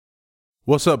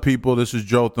What's up, people? This is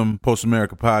Jotham, Post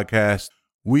America Podcast.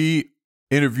 We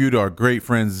interviewed our great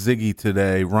friend Ziggy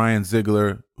today, Ryan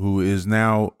Ziegler, who is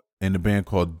now in a band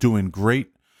called Doing Great.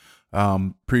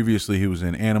 Previously, he was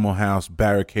in Animal House,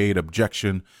 Barricade,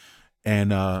 Objection,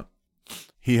 and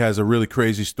he has a really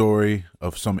crazy story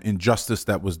of some injustice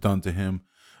that was done to him.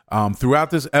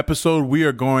 Throughout this episode, we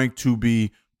are going to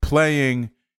be playing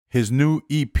his new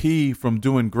EP from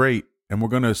Doing Great, and we're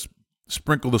going to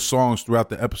sprinkle the songs throughout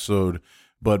the episode,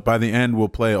 but by the end we'll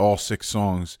play all 6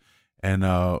 songs, and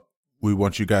we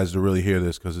want you guys to really hear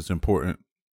this because it's important.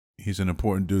 He's an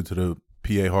important dude to the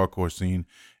PA hardcore scene,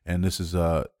 and this is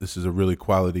a really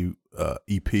quality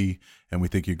EP, and we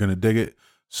think you're gonna dig it.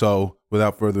 So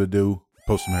without further ado,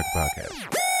 Post America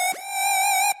Podcast.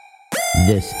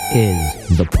 This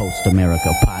is the Post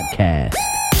America Podcast.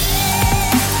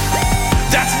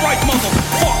 That's right,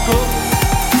 motherfucker.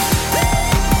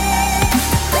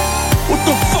 What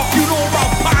the fuck you know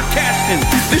about podcasting?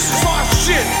 This is our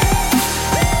shit.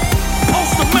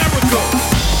 Post America.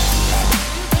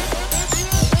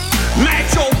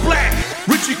 Macho Black,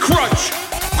 Richie Crutch,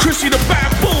 Chrissy the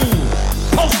Baboon.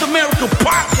 Post America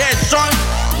Podcast, son.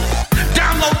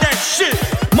 Download that shit,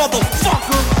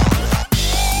 motherfucker.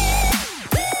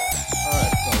 All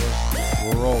right,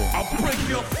 fellas. We're rolling. I'll break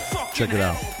your fucking Check it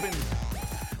out. head open.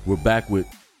 We're back with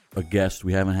a guest.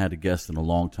 We haven't had a guest in a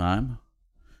long time.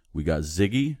 We got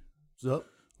Ziggy, What's up?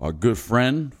 our good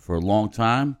friend for a long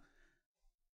time,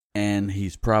 and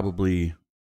he's probably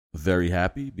very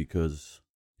happy because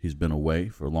he's been away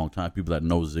for a long time. People that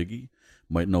know Ziggy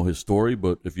might know his story,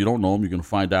 but if you don't know him, you're going to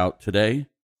find out today.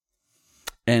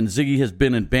 And Ziggy has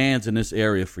been in bands in this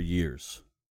area for years.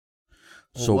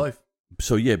 Whole life.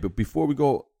 So yeah, but before we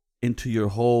go into your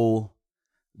whole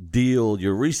deal,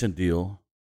 your recent deal,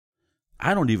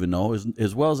 I don't even know,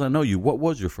 as well as I know you, what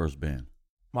was your first band?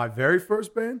 My very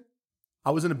first band,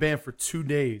 I was in a band for 2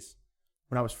 days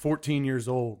when I was 14 years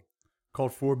old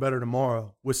called For Better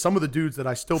Tomorrow with some of the dudes that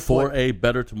I still play. For a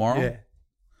Better Tomorrow? Yeah.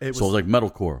 It So it was like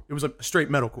metalcore. It was a straight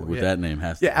metalcore. With yeah. that name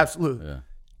has to Yeah, be. absolutely. Yeah.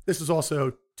 This is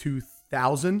also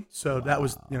 2000, so that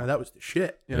was, that was the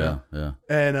shit. You know? Yeah.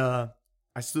 And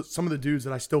some of the dudes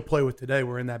that I still play with today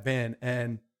were in that band,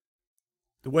 and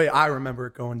the way I remember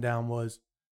it going down was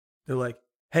they're like,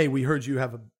 "Hey, we heard you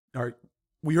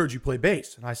play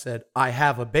bass," and I said, "I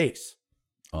have a bass."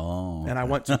 Oh. And I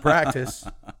went to practice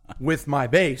with my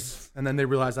bass, and then they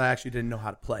realized I actually didn't know how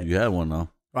to play. You had one, though.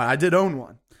 Right, I did own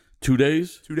one. 2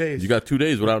 days? 2 days. You got 2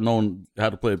 days without knowing how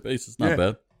to play a bass. It's not Yeah.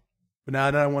 bad. But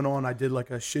now that I went on, I did like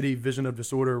a shitty Vision of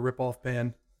Disorder ripoff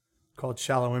band called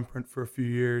Shallow Imprint for a few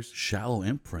years. Shallow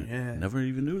Imprint. Yeah. Never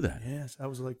even knew that. Yes, I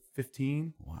was like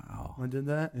 15 Wow. when I did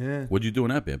that. Yeah. What'd you do in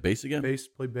that band? Bass again? Bass,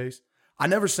 played bass. I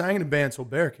never sang in a band until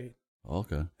Barricade.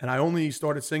 Okay. And I only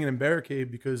started singing in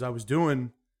Barricade because I was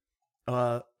doing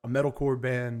a metalcore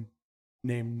band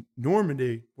named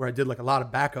Normandy where I did like a lot of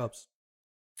backups.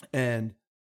 And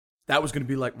that was going to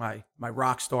be like my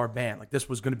rock star band. Like this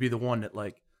was going to be the one that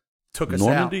like took us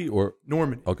Normandy out. or?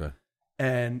 Normandy. Okay.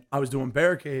 And I was doing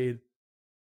Barricade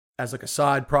as like a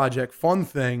side project fun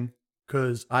thing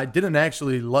because I didn't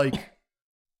actually like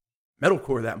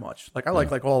metalcore that much. Like I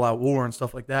like All Out War and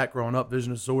stuff like that growing up.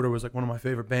 Vision of Disorder was like one of my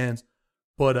favorite bands.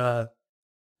 But I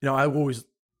always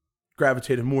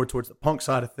gravitated more towards the punk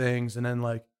side of things and then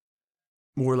like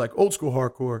more like old school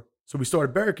hardcore. So we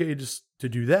started Barricade just to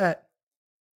do that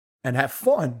and have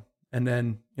fun. And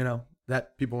then,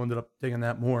 that people ended up digging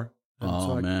that more. And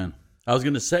so Man. I was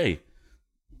going to say,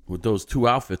 with those 2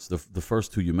 outfits, the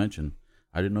first 2 you mentioned,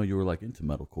 I didn't know you were like into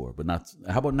metalcore, but not.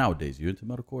 How about nowadays? You into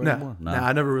metalcore anymore? No,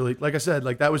 I never really. Like I said,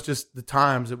 like that was just the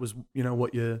times. It was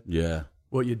what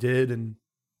you did, and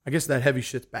I guess that heavy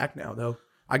shit's back now though.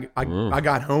 I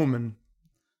got home and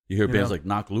you hear bands like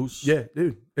Knock Loose. Yeah,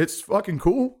 dude, it's fucking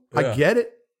cool. Yeah. I get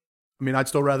it. I mean, I'd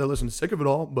still rather listen to Sick of It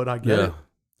All, but I get it.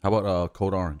 How about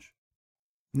Code Orange?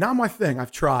 Not my thing.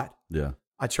 I've tried. Yeah,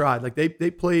 I tried. Like they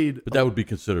played. but that would be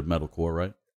considered metalcore,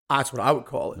 right? That's what I would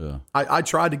call it. Yeah. I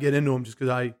tried to get into them just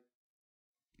because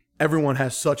everyone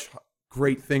has such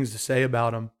great things to say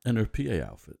about them. And their PA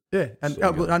outfit. Yeah, and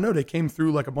So good. I know they came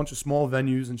through like a bunch of small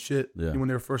venues and shit Yeah. when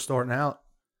they were first starting out,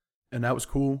 and that was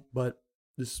cool. But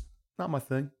just not my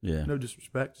thing. Yeah. No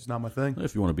disrespect, just not my thing.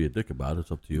 If you want to be a dick about it,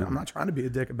 it's up to you. I'm not trying to be a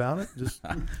dick about it. Just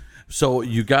So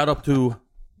you got up to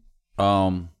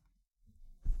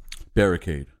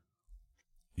Barricade.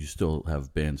 You still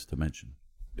have bands to mention.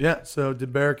 yeah. So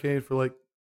did Barricade for like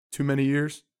too many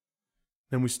years.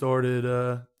 Then we started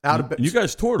out of. You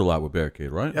guys toured a lot with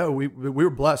Barricade, right? Yeah, we were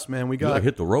blessed, man. We You got like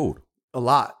hit the road. a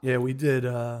lot. Yeah, we did.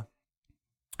 I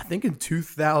think in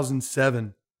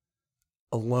 2007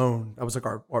 alone, that was like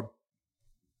our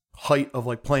height of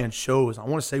like playing shows. I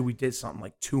want to say we did something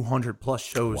like 200 plus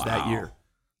shows that year.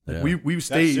 Like Yeah. we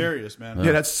stayed. That's serious, man.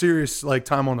 Yeah, that's serious like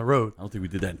time on the road. I don't think we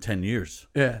did that in 10 years.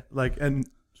 Yeah, like and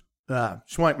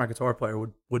Schwank, my guitar player,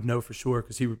 would know for sure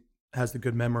because he has the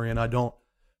good memory and I don't.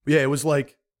 But yeah, it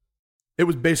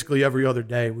was basically every other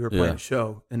day we were playing a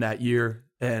show in that year,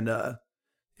 and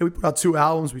we put out 2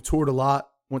 albums. We toured a lot,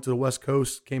 went to the West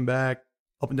Coast, came back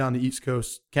up and down the East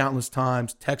Coast countless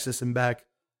times, Texas and back,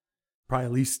 probably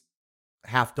at least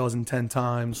half dozen, 10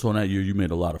 times. So in that year, you made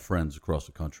a lot of friends across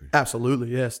the country. Absolutely,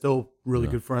 yeah. Still really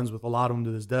good friends with a lot of them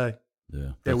to this day.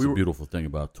 Yeah, that's the beautiful thing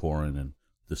about touring and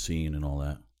the scene and all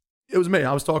that. It was me.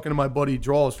 I was talking to my buddy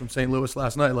Draws from St. Louis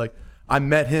last night. Like, I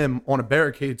met him on a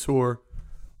Barricade tour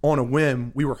on a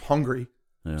whim. We were hungry,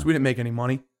 so we didn't make any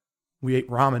money. We ate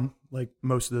ramen like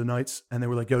most of the nights, and they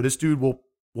were like, "Yo, this dude will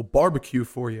barbecue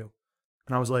for you."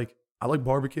 And I was like, "I like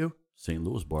barbecue." St.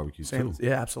 Louis barbecue too.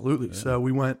 Yeah, absolutely. Yeah. So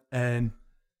we went and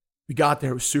we got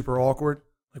there. It was super awkward.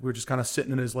 Like we were just kind of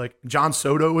sitting in his like John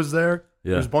Soto was there. Yeah.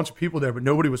 There was a bunch of people there, but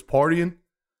nobody was partying.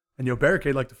 And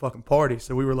Barricade liked to fucking party.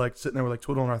 So we were like sitting there, we're like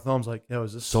twiddling our thumbs, like, yo,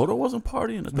 is this Soto wasn't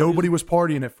partying? Nobody was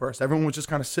partying at first. Everyone was just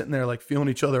kind of sitting there, like feeling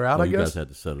each other out, I you guess. guys had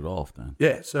to set it off then.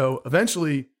 Yeah. So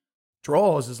eventually,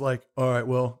 Draws is like, all right,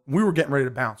 well, we were getting ready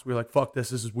to bounce. We were like, fuck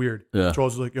this is weird. Yeah.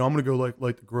 Draws was like, yo, I'm gonna go like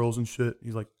light the grills and shit.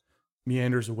 He's like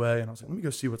meanders away, and I was like, let me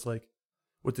go see what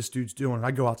this dude's doing. And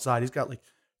I go outside. He's got like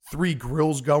 3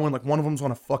 grills going. Like one of them's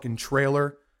on a fucking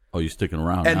trailer. Oh, you sticking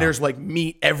around? And now. there's like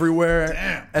meat everywhere.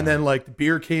 Damn. And then like the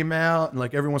beer came out and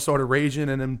like everyone started raging.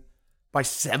 And then by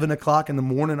 7 o'clock in the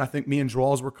morning, I think me and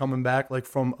Draws were coming back like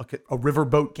from a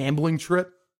riverboat gambling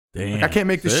trip. Damn. Like, I can't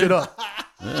make this See? shit up.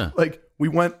 Yeah. Like we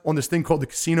went on this thing called the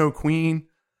Casino Queen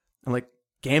and like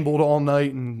gambled all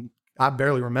night. And I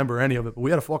barely remember any of it, but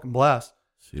we had a fucking blast.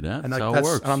 See that? And That's like, how it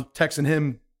works. And I'm texting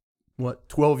him,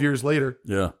 12 years later.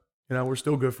 Yeah. You know, we're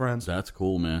still good friends. That's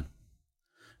cool, man.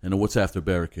 And then what's after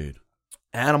Barricade?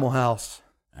 Animal House.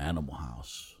 Animal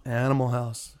House. Animal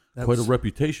House. That Quite was- a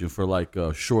reputation for like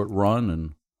a short run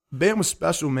and band was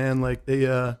special, man. Like they,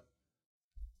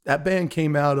 that band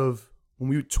came out of when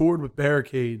we toured with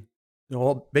Barricade. You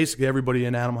know, basically everybody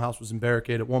in Animal House was in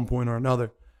Barricade at one point or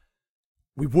another.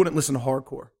 We wouldn't listen to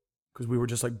hardcore because we were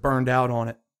just like burned out on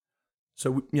it.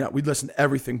 So we'd listen to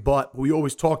everything, but we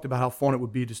always talked about how fun it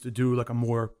would be just to do like a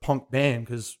more punk band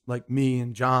because like me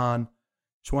and John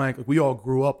Schwank, like we all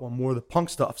grew up on more of the punk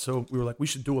stuff. So we were like, we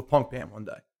should do a punk band one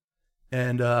day.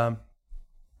 And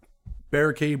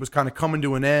Barricade was kind of coming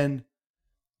to an end.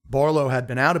 Barlow had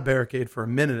been out of Barricade for a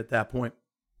minute at that point.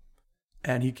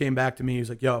 And he came back to me. He was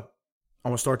like, yo, I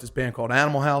want to start this band called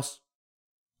Animal House.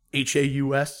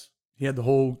 Haus. He had the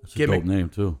whole it's a gimmick dope name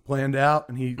too. planned out.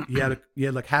 And he had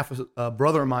like half a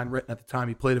brother of mine written at the time.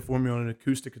 He played it for me on an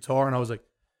acoustic guitar. And I was like,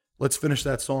 let's finish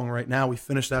that song right now. We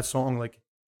finished that song like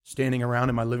standing around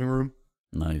in my living room.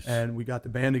 Nice. And we got the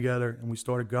band together and we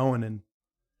started going. And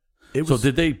it was So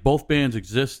did they both bands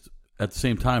exist at the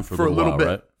same time for a little while, bit?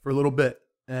 right? For a little bit.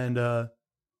 And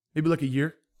maybe like a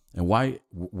year. And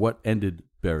what ended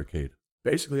Barricade?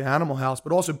 Basically Animal House,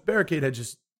 but also Barricade had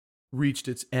just reached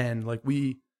its end. Like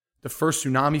the first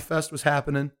Tsunami Fest was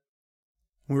happening.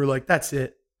 We were like, that's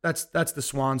it. That's the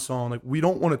swan song. Like we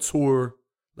don't want to tour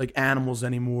like Animals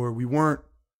anymore. We weren't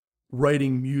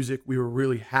writing music we were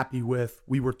really happy with.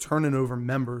 We were turning over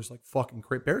members like fucking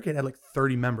crazy. Barricade had like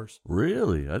 30 members.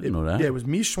 Really? I didn't know that. Yeah, it was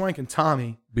me, Schwank, and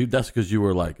Tommy. That's because you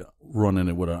were like running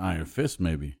it with an iron fist,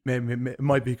 maybe. Maybe it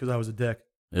might be because I was a dick.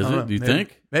 Is I don't it? know. Do you Maybe.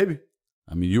 think? Maybe.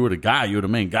 I mean, you were the guy. You were the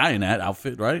main guy in that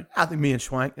outfit, right? I think me and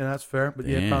Schwank, and that's fair. But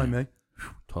yeah, Damn. probably me.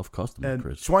 Tough customer, And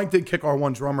Chris. Schwank did kick our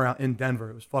one drummer out in Denver.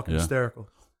 It was fucking Yeah. hysterical.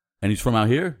 And he's from out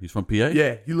here? He's from PA?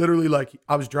 Yeah, he literally like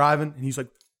I was driving and he's like,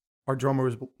 our drummer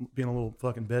was being a little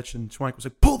fucking bitch, and Schwank was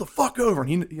like, pull the fuck over. And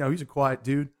he, he's a quiet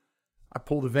dude. I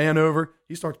pulled the van over.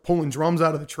 He starts pulling drums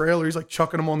out of the trailer. He's like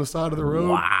chucking them on the side of the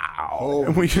road. Wow.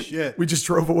 And we shit. we just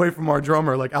drove away from our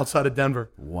drummer like outside of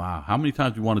Denver. Wow. How many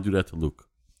times do you want to do that to Luke?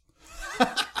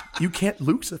 You can't.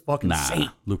 Luke's a fucking Nah.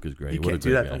 saint. Luke is great. You What a can't do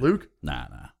great that guy. to Luke. Nah.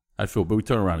 I feel, but we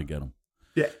turn around and get him.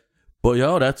 Yeah. But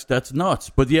yo, that's nuts.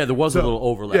 But yeah, there was a little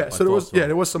overlap. Yeah, I so there was thought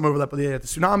there was some overlap, but yeah, the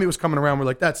tsunami was coming around. We're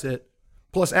like, that's it.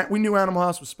 Plus, we knew Animal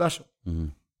House was special.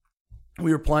 Mm-hmm.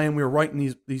 We were playing. We were writing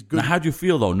these good. Now, how'd you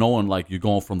feel though, knowing like you're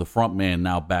going from the front man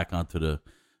now back onto the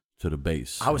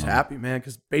bass? I was happy, man,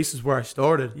 because bass is where I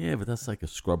started. Yeah, but that's like a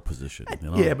scrub position. You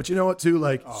know? Yeah, but you know what, too?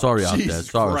 Like, sorry out there. Jesus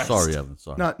Sorry, Christ. sorry, Evan.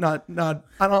 Sorry. not.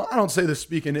 I don't say this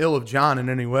speaking ill of John in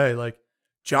any way. Like,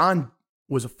 John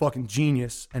was a fucking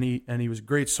genius, and he was a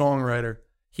great songwriter.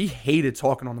 He hated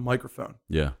talking on the microphone,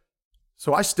 Yeah.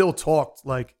 so I still talked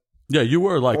like Yeah, you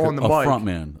were like a on the mic. front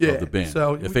man Yeah, of the band.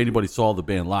 so if anybody saw the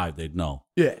band live, they'd know.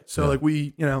 Yeah. So Yeah. like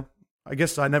we, I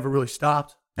guess I never really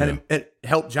stopped, and it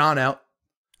helped John out.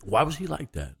 Why was he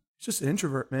like that? He's just an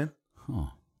introvert, man. Huh.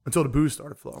 Until the booze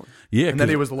started flowing. Yeah, And then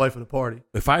 'cause he was the life of the party.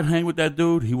 if I'd hang with that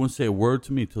dude, he wouldn't say a word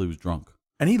to me until he was drunk.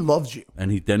 And he loved you. And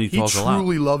he He talked a lot.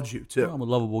 truly loved you too. Well, I'm a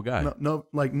lovable guy. No,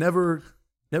 like never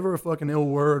a fucking ill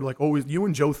word. Like always, you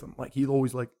and Jotham. Like he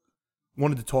always like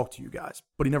wanted to talk to you guys,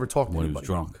 but he never talked to when he anybody. was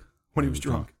drunk. When he was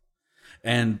drunk.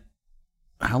 And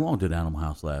how long did Animal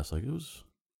House last? Like it was.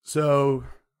 So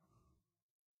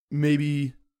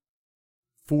maybe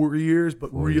 4 years,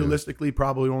 but 4 years. realistically,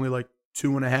 probably only like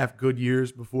 2.5 good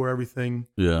years before everything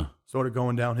Yeah. started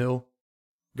going downhill.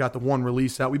 Got the one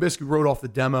release out. We basically wrote off the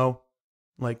demo,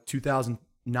 like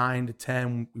 2009 to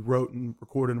 10. We wrote and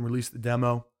recorded and released the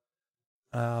demo.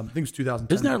 I think it was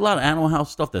 2010. Isn't there a lot of Animal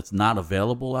House stuff that's not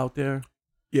available out there?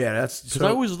 Yeah, that's Because I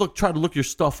always try to look your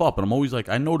stuff up, and I'm always like,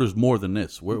 I know there's more than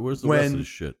this. Where's the rest of this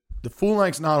shit? The full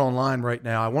length's not online right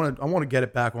now. I want to get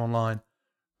it back online.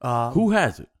 Who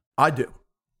has it? I do.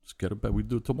 Let's get it back. We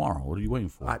do it tomorrow. What are you waiting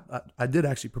for? I did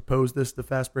actually propose this to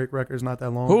Fast Break Records not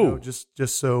that long Who? ago.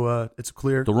 Just so it's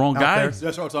clear. The wrong out guy? there.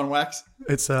 That's why it's on wax.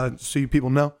 It's so you people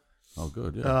know. Oh,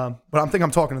 good. Yeah. But I think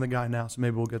I'm talking to the guy now, so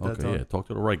maybe we'll get that Okay. done. Yeah. Talk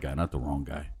to the right guy, not the wrong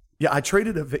guy. Yeah, I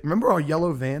traded remember our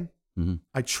yellow van? Mm-hmm.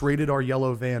 I traded our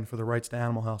yellow van for the rights to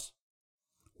Animal House.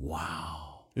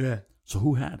 Wow. Yeah. So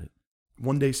who had it?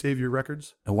 One Day Savior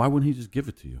Records. And why wouldn't he just give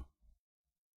it to you?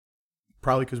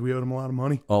 Probably because we owed him a lot of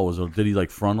money. Oh, did he like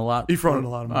front a lot? He fronted a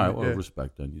lot of money. All right. Well, yeah.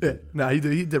 respect then. You Yeah. did. No,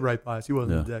 he did right by us. He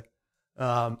wasn't a dick.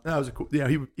 That was a cool. Yeah,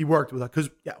 he worked with us because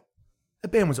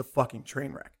that band was a fucking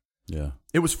train wreck. Yeah.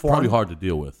 It was fun. Probably hard to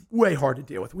deal with. Way hard to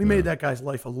deal with. We made that guy's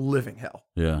life a living hell.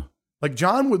 Yeah. Like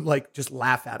John would like just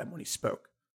laugh at him when he spoke.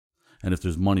 And if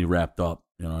there's money wrapped up,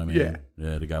 you know what I mean? Yeah.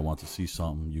 Yeah, the guy wants to see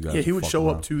something. You got. Yeah, he would show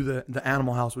up to the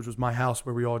Animal House, which was my house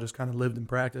where we all just kind of lived and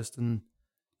practiced. And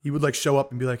he would like show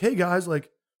up and be like, "Hey guys,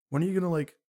 like, when are you gonna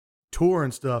like tour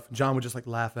and stuff?" And John would just like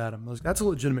laugh at him. I was like, "That's a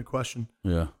legitimate question."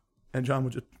 Yeah. And John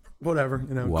would just whatever,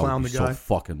 Well, I clown would the be guy. So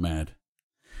fucking mad.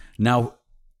 Now,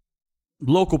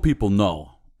 local people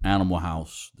know Animal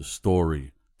House, the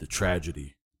story, the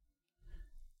tragedy.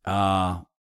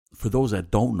 For those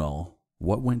that don't know,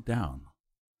 what went down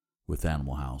with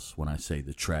Animal House when I say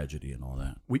the tragedy and all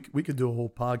that? We could do a whole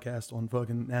podcast on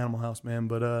fucking Animal House, man.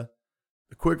 But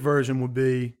the quick version would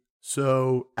be,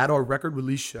 so at our record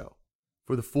release show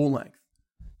for the full length,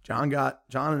 John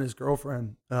and his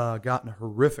girlfriend got in a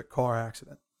horrific car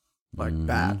accident, like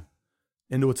bad,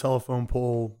 into a telephone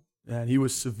pole, and he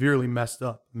was severely messed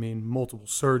up. I mean, multiple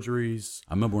surgeries.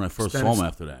 I remember when I first saw him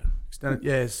after that.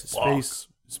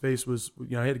 His face was,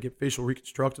 he had to get facial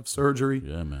reconstructive surgery.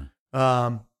 Yeah,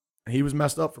 man. He was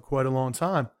messed up for quite a long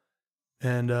time.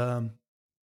 And,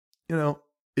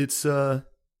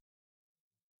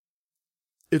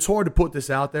 it's hard to put this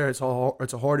out there. It's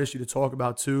a hard issue to talk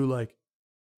about too. Like,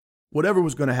 whatever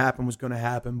was going to happen was going to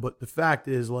happen. But the fact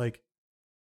is, like,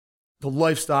 the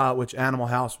lifestyle which Animal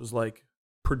House was like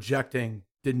projecting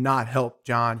did not help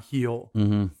John heal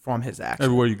from his accident.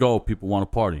 Everywhere you go, people want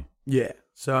to party. Yeah.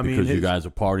 So, I mean, because you guys are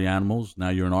party animals. Now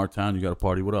you're in our town, you got to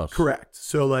party with us. Correct.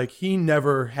 So, like, he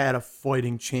never had a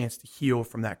fighting chance to heal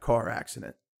from that car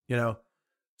accident,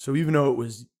 So, even though it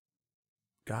was,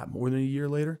 more than a year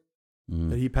later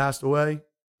that he passed away,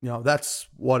 that's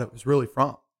what it was really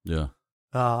from. Yeah.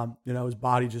 His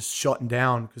body just shutting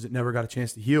down because it never got a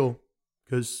chance to heal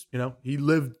because, he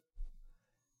lived.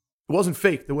 It wasn't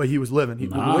fake the way he was living.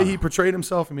 The way he portrayed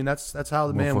himself, I mean, that's how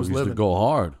the man was Motherfuckers used living. to go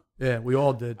hard. Yeah, we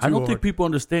all did. I don't think people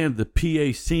understand the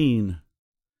PA scene.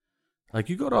 Like,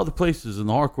 you go to other places and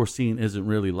the hardcore scene isn't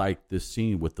really like this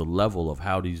scene with the level of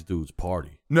how these dudes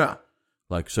party. No.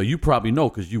 Like, so you probably know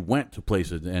because you went to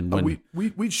places and when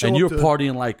we'd show and up you're to,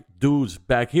 partying like dudes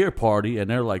back here party and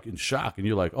they're like in shock and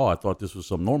you're like, oh, I thought this was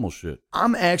some normal shit.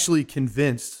 I'm actually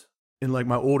convinced in like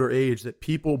my older age that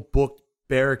people booked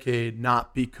Barricade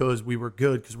not because we were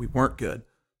good, because we weren't good,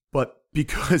 but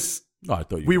because I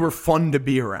thought we were fun to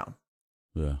be around.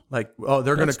 Yeah. Like, oh,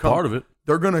 they're going to That's come. part of it.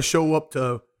 They're going to show up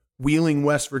to Wheeling,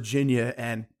 West Virginia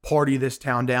and party this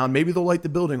town down. Maybe they'll light the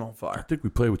building on I fire. think we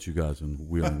played with you guys in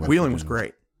Wheeling. West Wheeling was Virginia.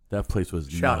 great. That place was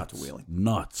Shout nuts. out to Wheeling.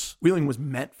 Nuts. Wheeling was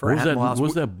meant for What was that? Animal House. What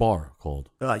was that bar called?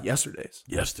 Yesterday's.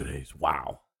 Yesterday's.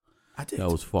 Wow. I did. That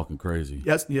was fucking crazy.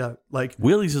 Yes, yeah. Like,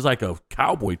 Wheelie's is like a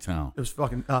cowboy town. it was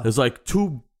fucking. There's like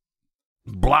 2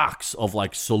 blocks of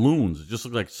like saloons. It just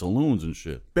looked like saloons and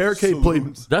shit. Barricade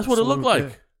played. That's what it looked like.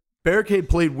 Yeah. Barricade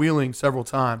played Wheeling several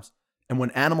times, and when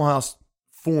Animal House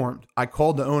formed, I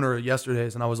called the owner of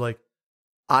Yesterday's and I was like,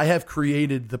 "I have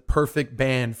created the perfect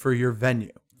band for your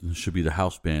venue." It should be the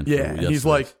house band. Yeah, and he's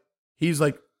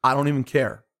like, I don't even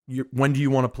care. When do you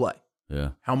want to play? Yeah.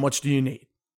 How much do you need?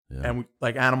 Yeah. And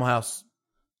like Animal House.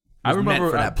 I meant remember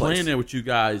for that playing place. there with you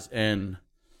guys, and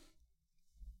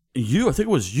I think it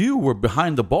was you were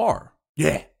behind the bar.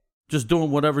 Yeah. Just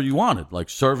doing whatever you wanted, like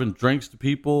serving drinks to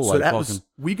people. So like that fucking, was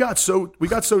we got so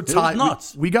tied.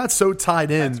 nuts. We got so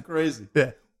tied in. That's crazy.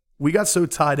 Yeah. We got so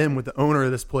tied in with the owner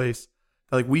of this place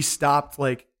that like we stopped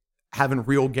like having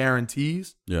real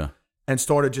guarantees yeah. and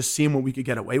started just seeing what we could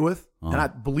get away with. Uh-huh. And I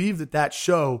believe that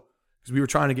show, because we were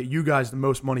trying to get you guys the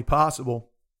most money possible,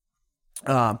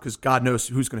 because God knows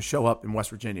who's going to show up in West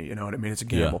Virginia. You know what I mean? It's a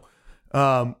gamble.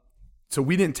 So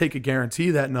we didn't take a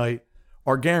guarantee that night.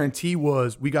 Our guarantee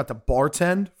was we got to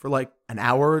bartend for like an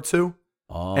hour or two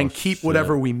and keep shit.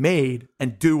 whatever we made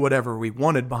and do whatever we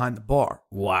wanted behind the bar.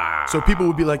 Wow. So people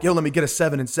would be like, yo, let me get a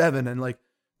 7 and 7. And like,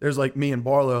 there's like me and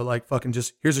Barlow, like fucking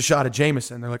just, here's a shot of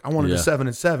Jameson. They're like, I wanted a 7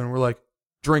 and 7. We're like,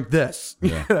 drink this,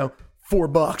 Yeah. you know,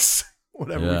 $4,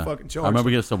 whatever Yeah. we fucking charge. I remember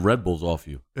getting some Red Bulls off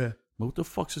you. Yeah. What the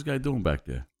fuck's this guy doing back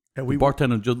there? Yeah, The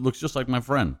bartender just looks just like my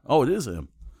friend. Oh, it is him.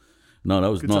 No, that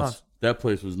was Good nuts. times. That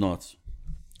place was nuts.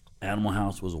 Animal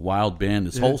House was a wild band.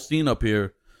 This whole scene up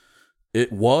here,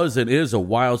 it was and is a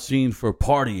wild scene for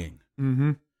partying.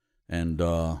 Mm-hmm.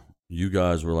 And you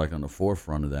guys were like on the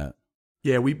forefront of that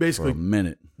Yeah, we for basically, a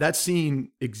minute. that scene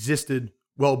existed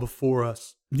well before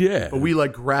us, Yeah. but we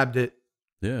like grabbed it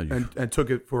yeah. and took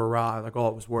it for a ride, like all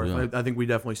it was worth. Yeah. I think we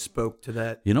definitely spoke to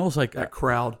that It's like that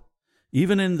crowd.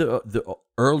 even in the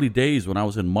early days when I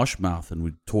was in Mushmouth and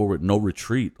we toured with No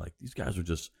Retreat, like these guys were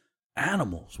just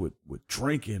animals with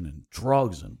drinking and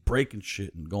drugs and breaking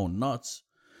shit and going nuts.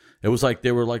 It was like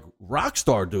they were like rock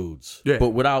star dudes, Yeah. but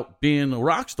without being a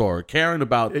rock star, caring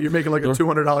about. Yeah, you're making like a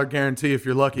 $200 guarantee if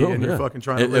you're lucky, and you're fucking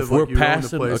trying to live If we're like you own the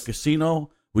passing a place.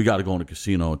 casino, we got to go in a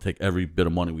casino and take every bit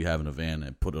of money we have in a van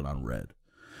and put it on red.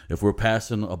 If we're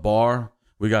passing a bar,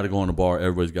 we got to go in a bar.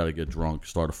 Everybody's got to get drunk,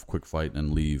 start a quick fight,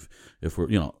 and leave. If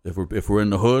we're in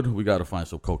the hood, we got to find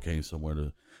some cocaine somewhere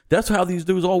to. That's how these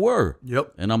dudes all were.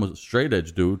 Yep. And I'm a straight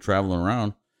edge dude traveling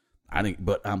around.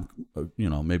 But I'm,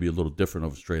 maybe a little different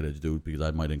of a straight edge dude because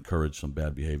I might encourage some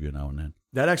bad behavior now and then.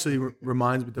 That actually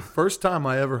reminds me, the first time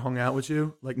I ever hung out with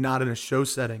you, like not in a show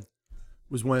setting,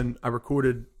 was when I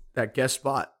recorded that guest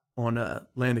spot on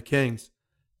Land of Kings,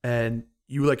 and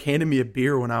you like handed me a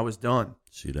beer when I was done,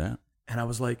 See that? and I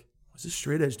was like, "Was this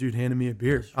straight edge dude handing me a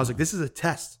beer?" I was like, "This is a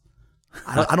test.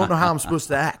 I don't know how I'm supposed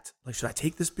to act. Like, should I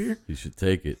take this beer?" You should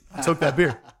take it. I took that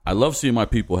beer. I love seeing my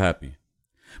people happy.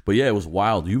 But yeah, it was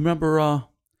wild. You remember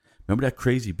that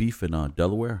crazy beef in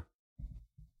Delaware?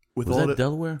 With Was all that the,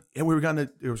 Delaware? yeah,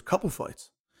 there was a couple fights.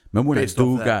 Remember when that Based off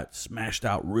dude that. got smashed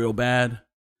out real bad?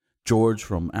 George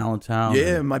from Allentown.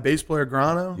 Yeah, my bass player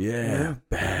Grano. Yeah,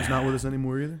 bad. He's not with us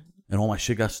anymore either. And all my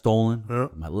shit got stolen. Yeah.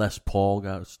 My Les Paul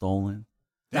got stolen.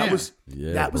 That Damn. was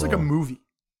Yeah, like a bro. movie.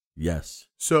 Yes.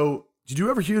 So did you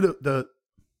ever hear the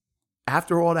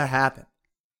after all that happened,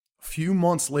 a few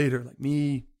months later, like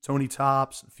me, Tony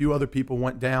Tops, a few other people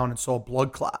went down and saw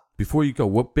Blood Clot. Before you go,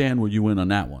 what band were you in on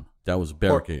that one? That was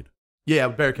Barricade. Yeah,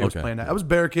 Barricade was Okay. playing that. That was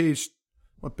Barricade,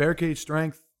 Barricade,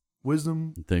 Strength,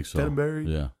 Wisdom, I think so. Dead and Buried.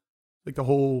 Yeah. Like the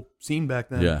whole scene back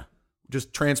then. Yeah.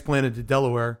 Just transplanted to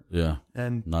Delaware. Yeah.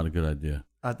 And Not a good idea.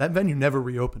 that venue never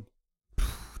reopened.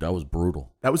 That was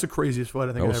brutal. That was the craziest fight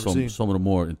I think That I've was ever seen. some of the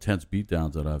more intense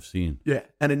beatdowns that I've seen. Yeah,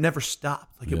 and it never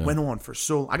stopped. Like it Yeah. went on for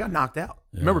so. I got knocked out.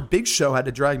 Yeah. Remember, Big Show had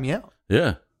to drag me out.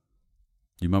 Yeah.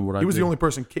 You remember what I did? He was the only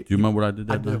person kicked. Do you remember what I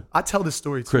did I that do. day? I tell this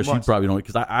story too Chris, you much. probably don't,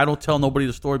 because I don't tell nobody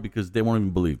the story because they won't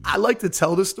even believe me. I like to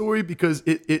tell the story because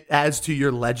it adds to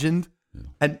your legend.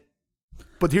 And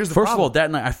but here's the First of problem. all,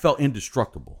 that night I felt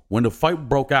indestructible. When the fight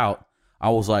broke out, I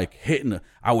was like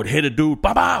I would hit a dude,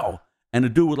 bow bow, and the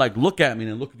dude would like look at me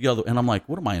and then look at the other, and I'm like,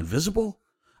 what am I, invisible?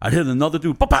 I'd hit another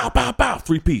dude, bow bow bow bow,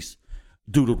 3-piece.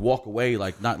 Dude would walk away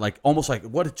like not like almost like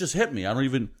what, it just hit me.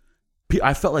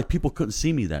 I felt like people couldn't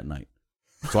see me that night.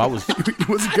 So I was it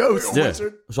was a ghost. yeah.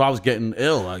 So I was getting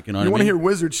ill, like you know what You I want to mean? hear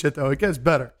wizard shit though? It gets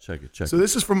better. Check it. So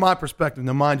this is from my perspective.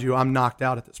 Now, mind you, I'm knocked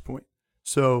out at this point.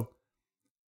 So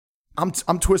I'm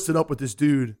twisted up with this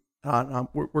dude.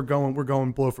 We're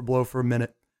going blow for a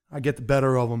minute. I get the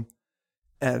better of him,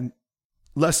 and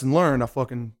lesson learned. I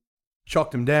fucking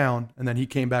chucked him down, and then he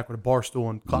came back with a bar stool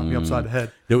and clapped me upside the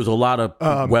head. There was a lot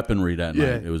of weaponry that night.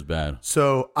 yeah. It was bad.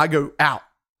 So I go out,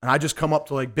 and I just come up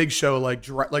to like Big Show, like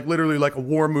literally like a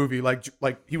war movie, like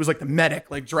he was like the medic,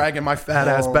 like dragging my fat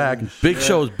ass back. Big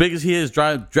Show, as big as he is,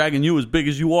 dragging you as big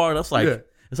as you are. That's like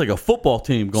it's like a football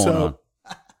team going on.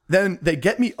 Then they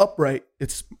get me upright.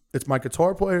 It's my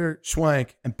guitar player Schwank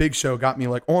and Big Show got me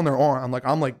like on their arm.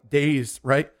 I'm like dazed,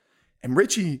 right? And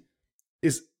Richie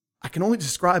is, I can only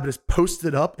describe it as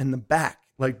posted up in the back,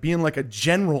 like being like a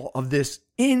general of this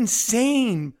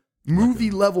insane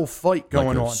movie level fight going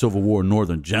like a on. Civil War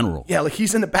Northern general. Yeah, like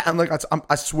he's in the back. I'm like,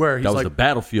 I swear, he's That was like, the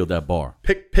battlefield, that bar.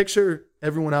 picture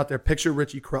everyone out there, picture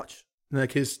Richie Crutch.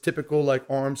 Like his typical like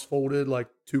arms folded, like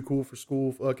too cool for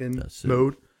school fucking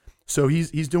mode. So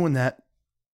he's doing that.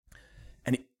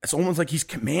 And it's almost like he's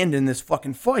commanding this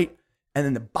fucking fight. And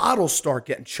then the bottles start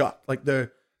getting chucked. Like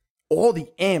all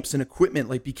the amps and equipment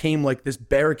like became like this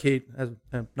barricade,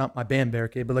 not my band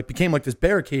barricade, but like became like this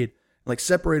barricade, like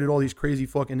separated all these crazy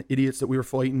fucking idiots that we were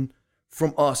fighting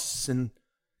from us. And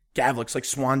Gavlik's like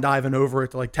swan diving over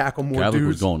it to like tackle more Gavlik dudes.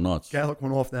 was going nuts. Gavlik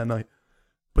went off that night.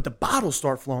 But the bottles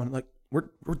start flowing. Like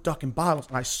we're ducking bottles.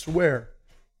 And I swear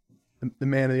the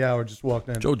man of the hour just walked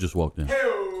in. Joe just walked in.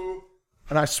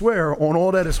 And I swear on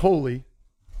all that is holy,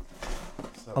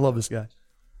 I love this guy.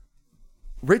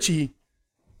 Richie,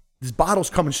 this bottle's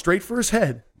coming straight for his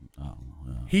head. Oh,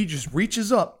 yeah. He just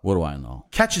reaches up, What do I know?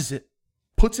 catches it,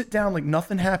 puts it down like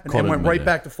nothing happened, Caught and it went in right midair.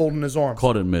 back to folding his arms.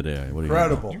 Caught it in midair. What do you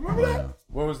Incredible. Do you remember that?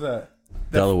 What was that?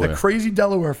 Delaware. The crazy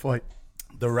Delaware fight.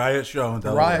 The riot show in The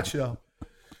Delaware. riot show.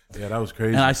 Yeah, that was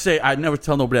crazy. And I never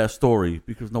tell nobody that story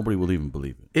because nobody will even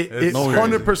believe it. It It's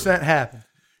 100% happened.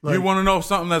 Like, you want to know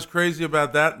something that's crazy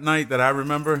about that night that I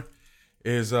remember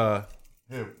is here,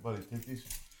 buddy, take these.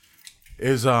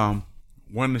 Is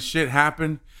when the shit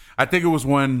happened. I think it was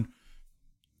when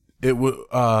it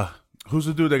was who's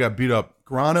the dude that got beat up?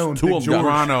 Grano and Two Big of them got-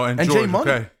 George. Grano and Jay George,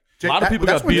 Money. okay. A lot of people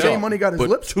that's got when beat Jay up. Money got his but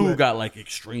lips two split. got like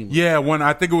extremely. Yeah, when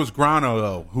I think it was Grano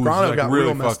though, who was Grano like got really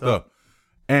real messed fucked up.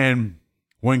 And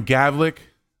when Gavlik,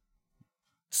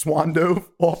 Swan dove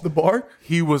off the bar,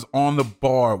 he was on the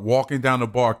bar, walking down the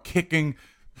bar, kicking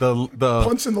the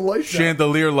punching the lights out.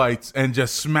 chandelier lights and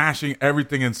just smashing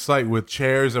everything in sight with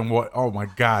chairs and what. Oh my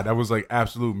god, that was like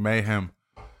absolute mayhem.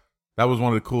 That was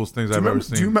one of the coolest things I've ever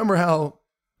seen. Do you remember how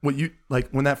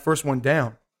when that first one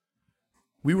down?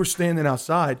 We were standing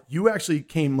outside. You actually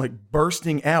came like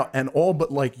bursting out and all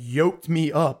but like yoked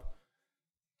me up.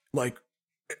 Like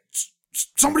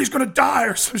somebody's gonna die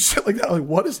or some shit like that. Like,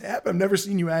 what has happened? I've never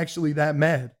seen you actually that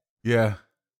mad. Yeah,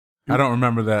 I don't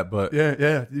remember that, but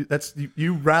Yeah. That's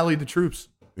you rallied the troops.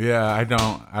 yeah, I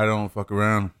don't fuck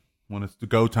around when it's the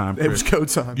go time. It was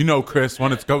Chris. go time. You know, Chris,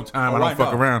 when it's go time, I don't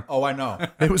fuck around. Oh, I know.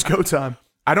 It was go time.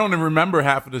 I don't even remember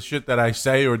half of the shit that I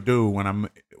say or do when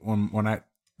that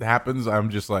happens. I'm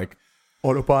just like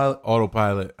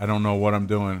Autopilot. I don't know what I'm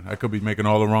doing. I could be making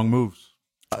all the wrong moves.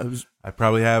 I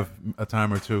probably have a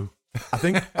time or two. I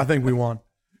think we won.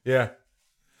 Yeah,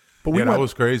 But we that went,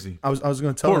 was crazy. I was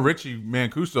going to tell Poor him. Richie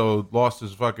Mancuso lost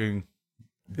his fucking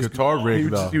guitar rig He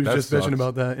though. was That just sucks. bitching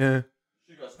about that. Yeah,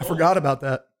 I forgot about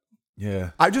that.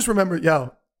 Yeah, I just remember, I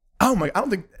don't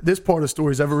think this part of the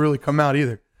story's ever really come out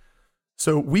either.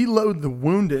 So we load the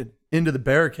wounded into the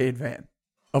barricade van,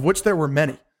 of which there were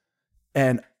many,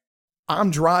 and I'm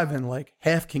driving like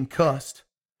half concussed,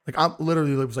 like I'm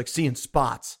literally was like seeing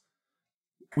spots.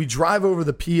 We drive over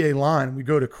the PA line and we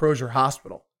go to Crozier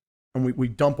Hospital, and we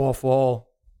dump off all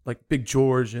like Big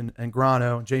George and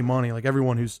Grano and Jay Money, like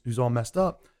everyone who's all messed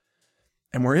up,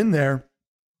 and we're in there,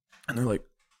 and they're like,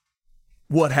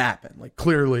 what happened? Like,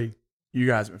 clearly you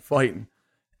guys have been fighting.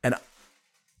 And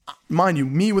mind you,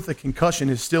 me with a concussion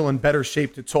is still in better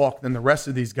shape to talk than the rest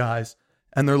of these guys.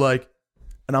 And they're like,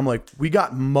 and I'm like, we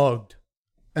got mugged.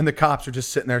 And the cops are just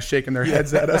sitting there shaking their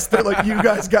heads at us. They're like, you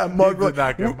guys got mugged. You We're did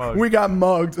like, not get mugged. We got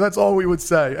mugged. That's all we would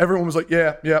say. Everyone was like,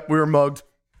 yeah, we were mugged.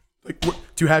 Like, do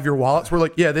you have your wallets? We're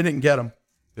like, yeah, they didn't get them.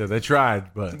 yeah, they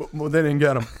tried, but Well, they didn't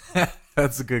get them.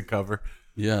 that's a good cover.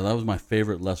 Yeah, that was my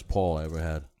favorite Les Paul I ever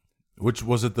had. Which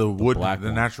was it? The wood, black the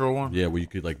one. natural one. Yeah, where you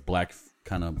could like black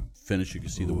kind of finish. You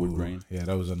could see the wood grain. Yeah,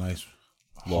 that was a nice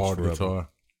Lost hard forever. guitar.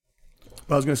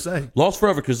 But I was going to say, Lost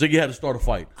forever because Ziggy had to start a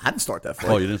fight. I didn't start that fight.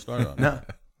 Oh, you didn't start it? No.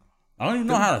 I don't even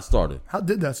know how that started. How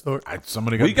did that start?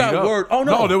 Somebody got We got beat up. word. Oh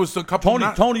no, there was a couple.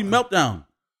 Tony Meltdown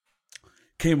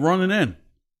came running in.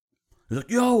 He's like,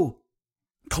 "Yo,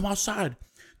 come outside!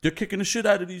 They're kicking the shit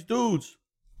out of these dudes."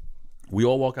 We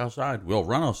all walk outside. We all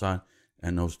run outside,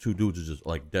 and those two dudes are just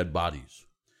like dead bodies.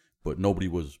 But nobody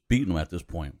was beating them at this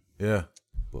point. Yeah,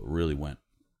 But really went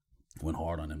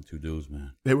hard on them two dudes,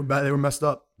 man. They were bad. They were messed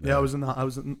up. Yeah, I was in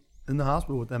the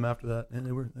hospital with them after that, and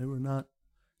they were not.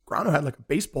 Grano had like a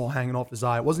baseball hanging off his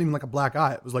eye. It wasn't even like a black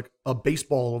eye. It was like a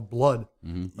baseball of blood.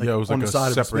 yeah, it was on like the a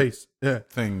side of his separate face. Yeah,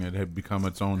 thing. It had become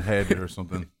its own head or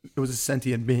something. it was a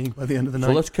sentient being by the end of the So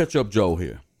night. let's catch up Joe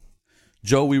here.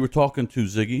 Joe, we were talking to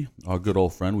Ziggy, our good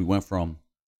old friend. We went from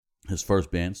his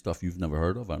first band, stuff you've never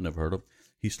heard of, I've never heard of.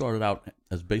 He started out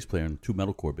as bass player in 2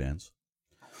 metalcore bands.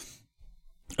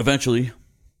 eventually,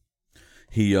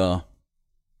 he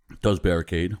does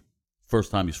Barricade.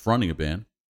 First time he's fronting a band.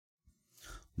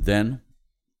 Then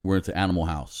we're into Animal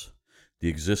House. The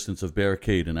existence of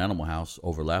Barricade and Animal House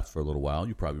overlapped for a little while.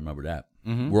 You probably remember that.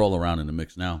 Mm-hmm. We're all around in the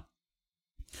mix now.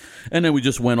 And then we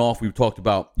just went off. We talked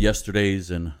about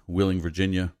Yesterdays and Wheeling,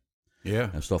 Virginia. Yeah.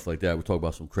 And stuff like that. We talked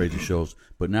about some crazy shows.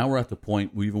 But now we're at the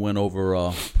point, we even went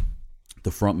over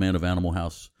the front man of Animal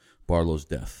House, Barlow's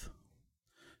death.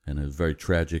 And a very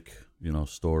tragic,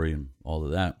 story and all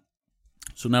of that.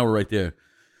 So now we're right there.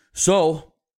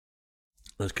 So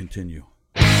let's continue.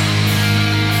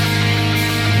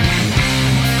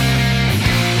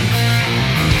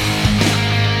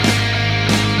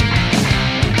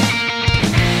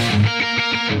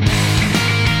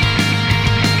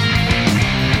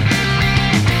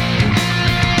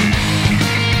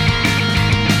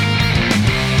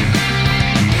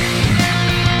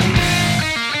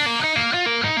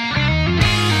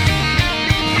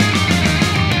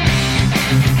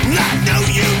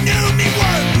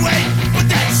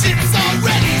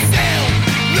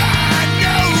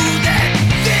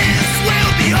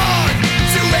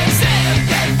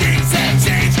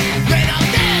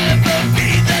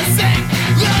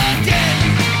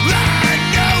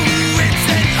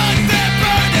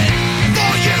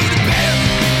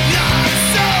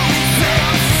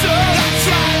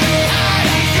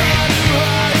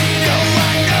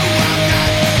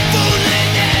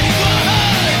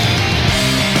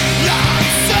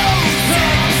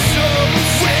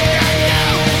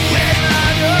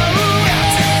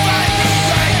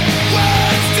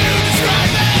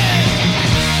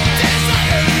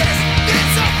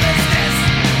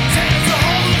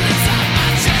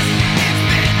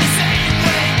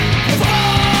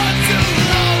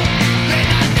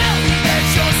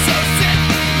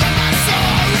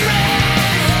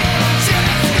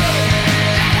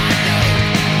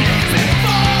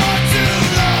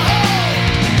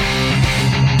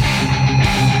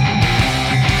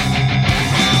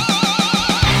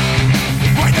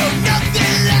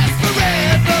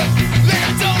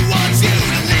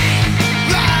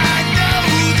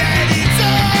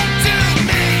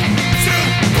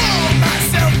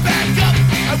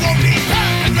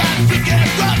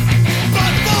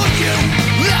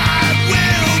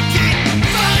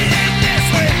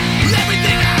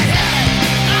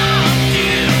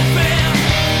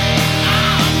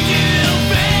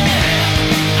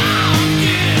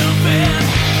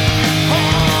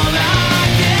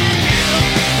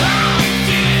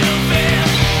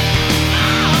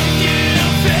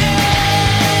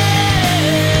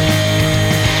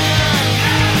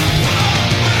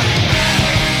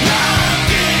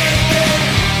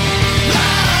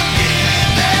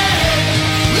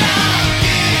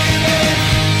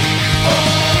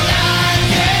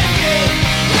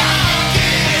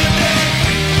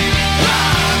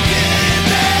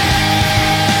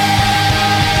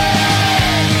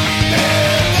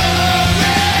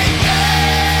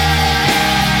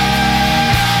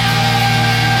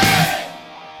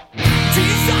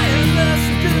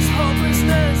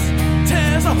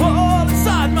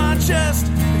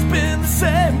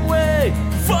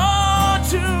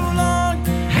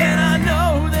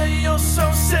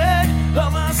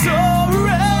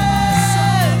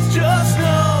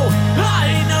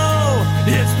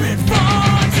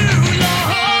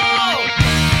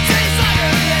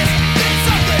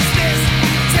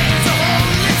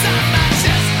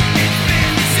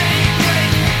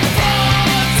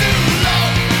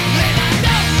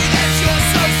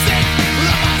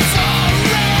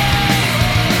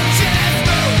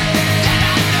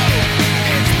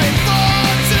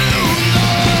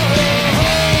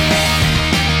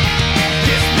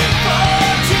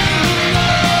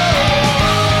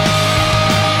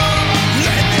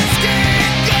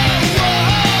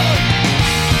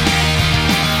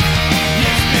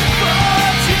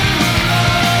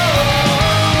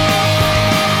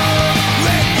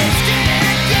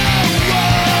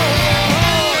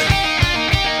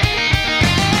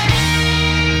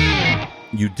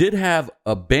 did have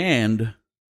a band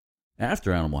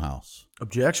after Animal House.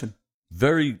 Objection.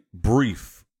 Very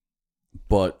brief,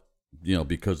 but, you know,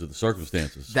 because of the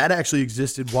circumstances. That actually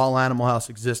existed while Animal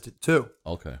House existed, too.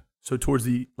 Okay. So towards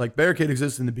the, like, Barricade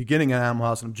existed in the beginning of Animal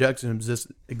House and Objection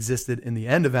existed in the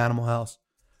end of Animal House.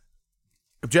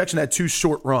 Objection had two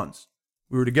short runs.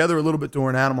 We were together a little bit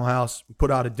during Animal House. We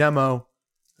put out a demo.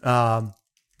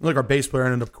 Like our bass player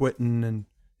ended up quitting and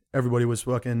everybody was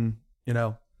fucking, you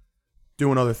know,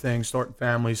 doing other things, starting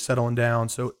families, settling down.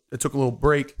 So it took a little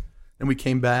break. Then we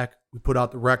came back. We put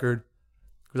out the record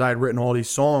because I had written all these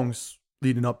songs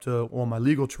leading up to all my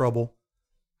legal trouble.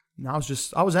 And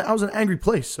I was in an angry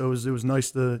place. So it was nice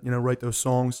to, write those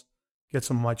songs, get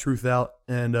some of my truth out.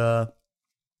 And I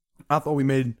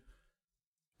thought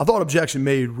Objection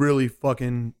made really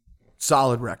fucking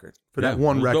solid record for that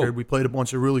one record. Dope. We played a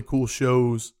bunch of really cool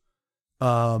shows.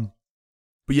 But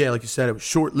yeah, like you said, it was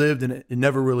short-lived and it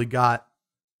never really got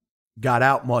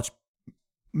out much.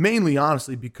 Mainly,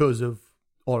 honestly, because of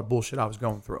all the bullshit I was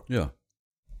going through. Yeah.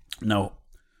 Now,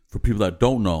 for people that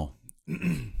don't know,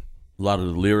 a lot of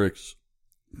the lyrics,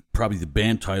 probably the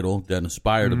band title that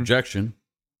inspired Objection,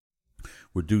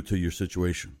 were due to your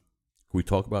situation. Can we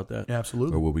talk about that? Yeah,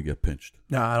 absolutely. Or will we get pinched?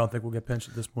 No, I don't think we'll get pinched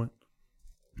at this point.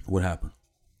 What happened?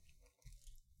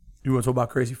 You want to talk about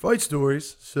crazy fight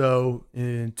stories? So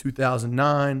in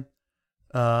 2009,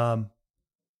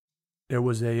 there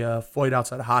was a fight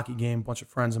outside a hockey game. A bunch of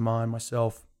friends of mine,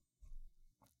 myself.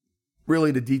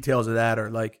 Really, the details of that are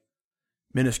like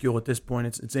minuscule at this point.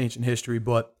 It's ancient history,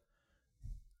 but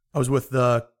I was with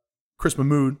Chris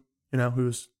Mahmood,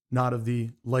 who's not of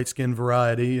the light-skinned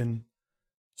variety, and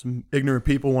some ignorant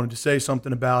people wanted to say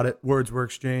something about it. Words were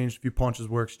exchanged. A few punches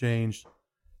were exchanged.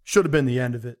 Should have been the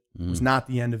end of it. It was not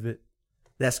the end of it.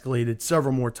 It escalated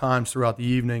several more times throughout the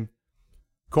evening,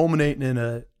 culminating in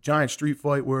a giant street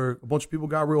fight where a bunch of people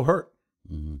got real hurt.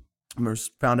 I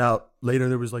found out later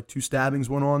there was like 2 stabbings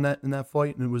went on in that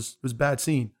fight, and it was a bad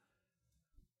scene.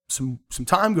 Some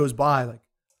time goes by. Like,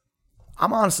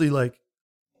 I'm honestly like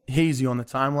hazy on the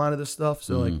timeline of this stuff.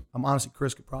 So like, I'm honestly,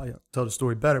 Chris could probably tell the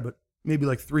story better, but maybe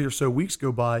like 3 or so weeks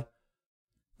go by,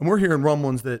 and we're hearing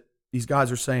rumblings that these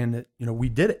guys are saying that, we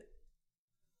did it.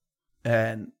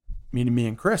 And meaning me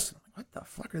and Chris, I'm like, what the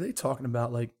fuck are they talking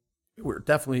about? Like, we were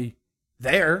definitely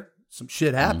there. Some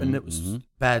shit happened. It was a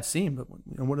bad scene, but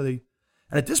what are they?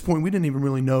 And at this point, we didn't even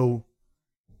really know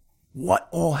what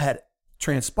all had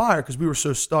transpired because we were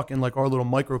so stuck in like our little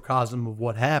microcosm of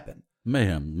what happened.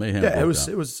 Mayhem. Yeah, it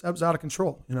was out of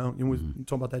control. We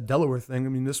talk about that Delaware thing. I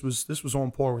mean, this was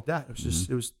on par with that. It was just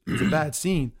it was a bad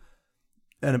scene,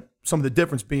 and some of the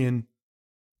difference being,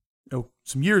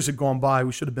 some years had gone by.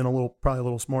 We should have been probably a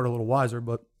little smarter, a little wiser,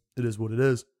 but it is what it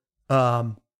is.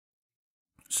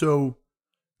 So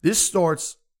this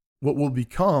starts what will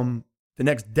become the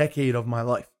next decade of my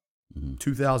life,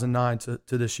 2009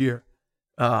 to this year,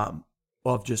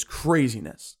 of just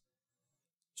craziness.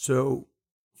 So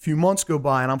a few months go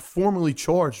by, and I'm formally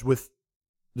charged with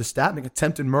the stabbing,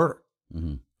 attempted murder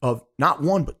of not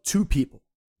one, but 2 people.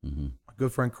 My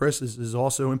good friend Chris is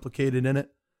also implicated in it.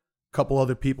 A couple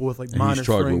other people with like minor He's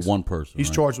charged strings. with one person. He's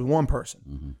charged with one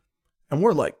person. And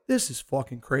we're like, this is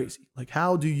fucking crazy. Like,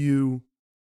 how do you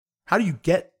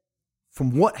get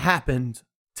from what happened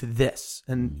to this?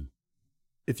 And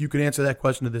if you could answer that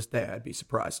question to this day, I'd be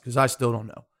surprised because I still don't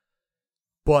know.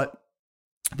 But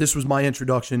this was my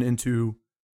introduction into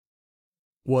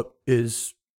what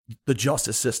is the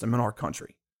justice system in our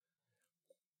country.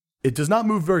 It does not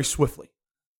move very swiftly.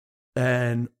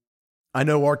 And I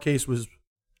know our case was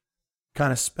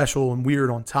kind of special and weird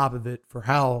on top of it for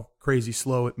how crazy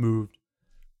slow it moved.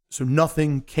 So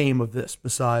nothing came of this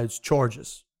besides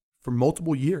charges for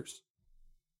multiple years,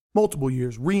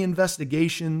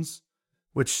 reinvestigations,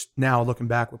 which now looking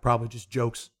back were probably just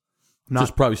jokes.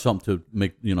 Just probably something to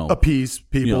make, appease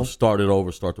people. Start it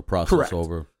over, start the process Correct.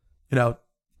 over.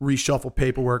 Reshuffle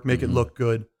paperwork, make it look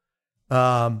good.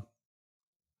 And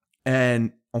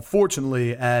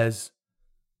unfortunately, as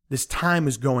this time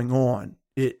is going on,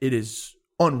 it is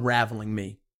unraveling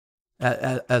me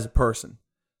as a person.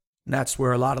 And that's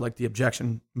where a lot of like the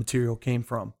objection material came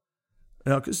from.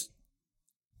 Because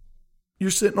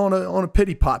you're sitting on a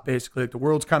pity pot, basically. Like the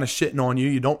world's kind of shitting on you.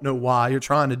 You don't know why. You're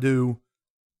trying to do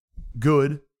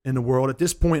good in the world. At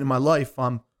this point in my life,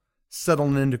 I'm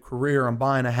settling into career. I'm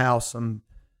buying a house. I'm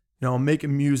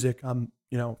making music. I'm,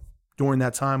 during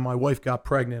that time, my wife got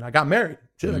pregnant. I got married.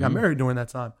 I got married during that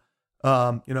time.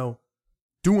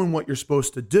 Doing what you're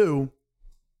supposed to do.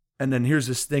 And then here's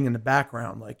this thing in the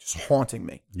background, like just haunting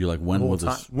me. You're like, when will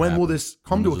this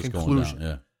come to a conclusion?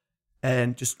 Yeah.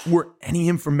 And just or any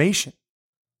information.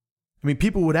 I mean,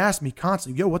 people would ask me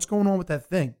constantly, yo, what's going on with that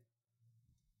thing?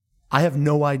 I have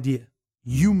no idea.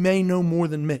 You may know more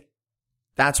than me.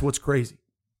 That's what's crazy.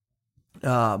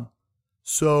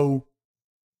 So,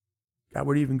 God,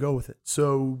 where do you even go with it?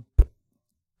 So,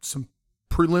 some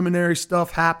preliminary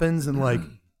stuff happens in like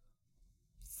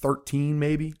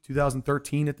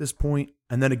 2013 at this point.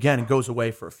 And then again, it goes away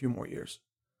for a few more years.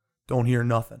 Don't hear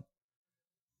nothing.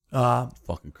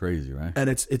 Fucking crazy, right? And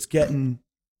it's getting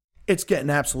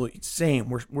absolutely insane.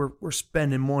 We're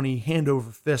spending money hand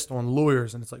over fist on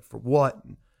lawyers, and it's like, for what?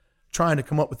 And trying to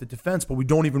come up with a defense, but we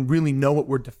don't even really know what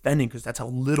we're defending because that's how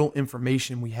little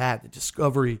information we had. The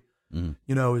discovery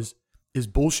is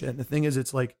bullshit. And the thing is,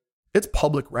 it's like, it's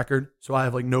public record. So I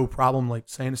have like no problem like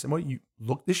saying this. Well, you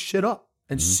look this shit up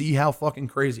and see how fucking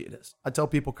crazy it is. I tell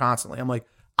people constantly, I'm like,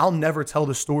 I'll never tell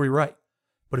the story right.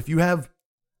 But if you have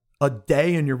a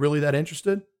day and you're really that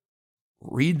interested,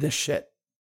 read this shit.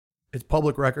 It's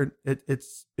public record.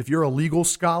 It's if you're a legal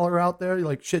scholar out there, you're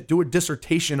like, shit, do a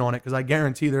dissertation on it, because I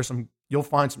guarantee you'll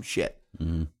find some shit.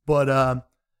 But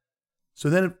so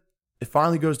then it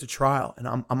finally goes to trial, and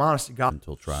I'm honest to God,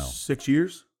 until trial, 6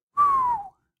 years,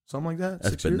 something like that.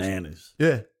 That's 6 years? bananas.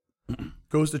 Yeah,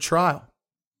 goes to trial.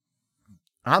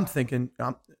 I'm thinking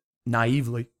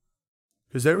naively,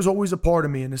 because there was always a part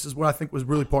of me, and this is what I think was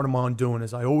really part of my undoing,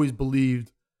 is I always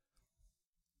believed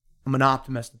I'm an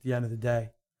optimist at the end of the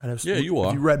day. And you are.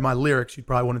 If you read my lyrics, you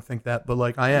probably wouldn't think that, but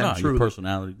like I am. Your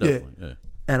personality, definitely. Yeah.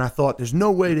 And I thought, there's no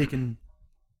way that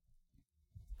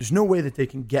they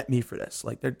can get me for this.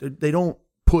 Like they don't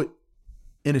put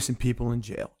innocent people in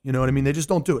jail. You know what I mean? They just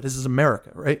don't do it. This is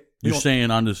America, right? You're saying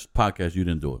on this podcast you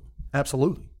didn't do it?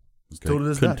 Absolutely. Okay. Still to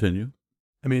this day. Continue.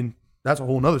 I mean, that's a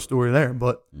whole nother story there.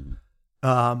 But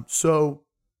so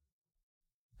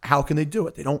how can they do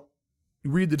it? They don't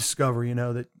read the discovery.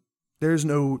 That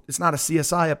it's not a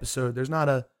CSI episode. They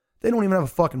don't even have a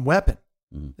fucking weapon.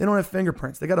 They don't have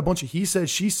fingerprints. They got a bunch of he said,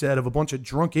 she said of a bunch of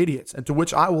drunk idiots. And to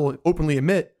which I will openly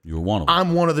admit, you were one of them.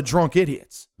 I'm one of the drunk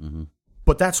idiots.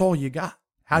 But that's all you got.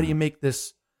 How do you make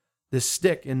this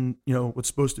stick in, what's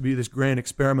supposed to be this grand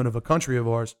experiment of a country of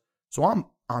ours? So I'm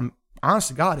honest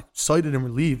to God excited and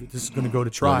relieved that this is going to go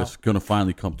to trial. Well, it's going to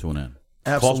finally come to an end.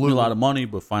 Absolutely. Cost me a lot of money,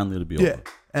 but finally it'll be over. Yeah.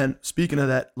 And speaking of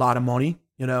that lot of money,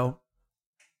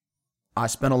 I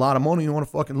spent a lot of money on a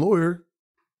fucking lawyer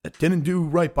that didn't do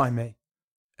right by me.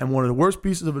 And one of the worst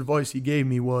pieces of advice he gave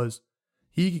me was,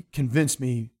 he convinced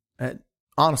me, and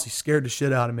honestly scared the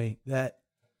shit out of me, that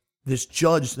this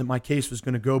judge that my case was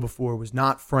going to go before was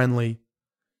not friendly,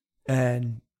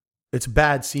 and it's a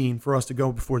bad scene for us to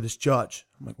go before this judge.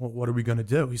 I'm like, well, what are we going to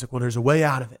do? He's like, well, there's a way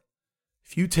out of it.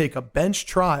 If you take a bench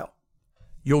trial,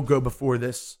 you'll go before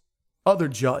this other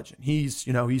judge, and he's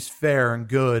fair and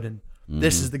good, and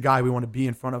this is the guy we want to be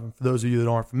in front of. And for those of you that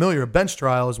aren't familiar, a bench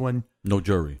trial is when no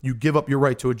jury. You give up your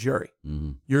right to a jury.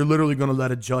 You're literally going to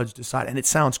let a judge decide. And it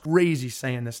sounds crazy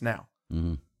saying this now,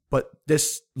 but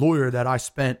this lawyer that I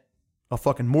spent a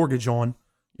fucking mortgage on,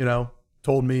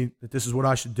 told me that this is what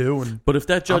I should do. But if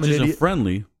that judge isn't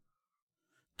friendly,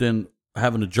 then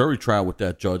having a jury trial with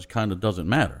that judge kind of doesn't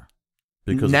matter.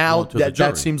 Because now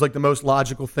that seems like the most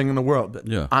logical thing in the world.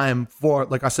 Yeah. I am for,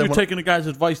 like I said. You're taking a guy's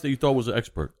advice that you thought was an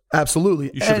expert.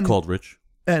 Absolutely. You should have called Rich.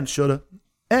 And should have.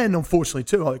 And unfortunately,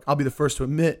 too, I'll be the first to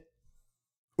admit,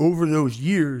 over those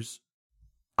years,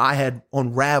 I had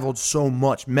unraveled so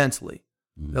much mentally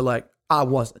that, I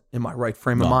wasn't in my right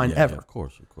frame of mind ever. Yeah, of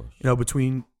course.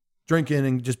 Between drinking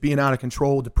and just being out of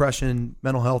control, depression,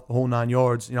 mental health, the whole 9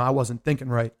 yards, I wasn't thinking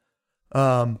right.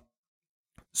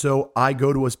 So I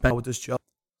go to a span with this judge.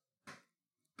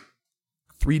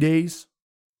 3 days,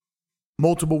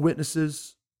 multiple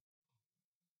witnesses.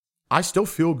 I still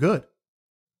feel good.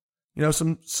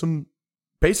 Some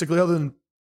basically, other than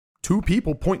two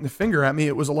people pointing the finger at me,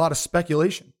 it was a lot of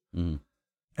speculation. And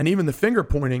even the finger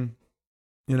pointing,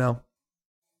 I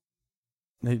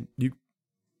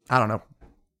don't know.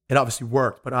 It obviously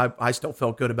worked, but I still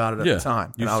felt good about it at the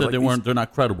time. You said they're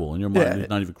not credible in your mind. They're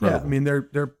not even credible. Yeah, I mean,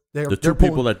 the two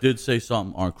people that did say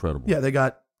something aren't credible. Yeah, they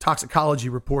got toxicology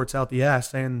reports out the ass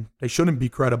saying they shouldn't be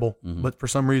credible, but for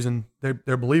some reason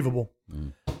they're believable.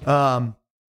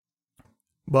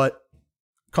 But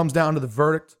comes down to the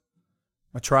verdict.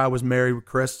 My trial was married with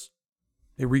Chris.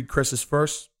 They read Chris's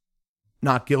first.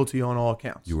 Not guilty on all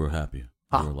accounts. You were happy.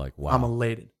 You were like, wow. I'm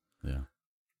elated. Yeah.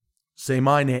 Say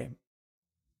my name.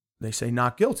 They say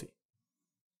not guilty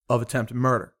of attempted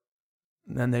murder.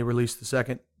 And then they release the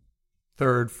second,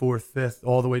 third, fourth, fifth,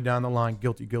 all the way down the line.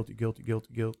 Guilty,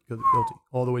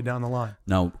 all the way down the line.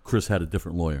 Now, Chris had a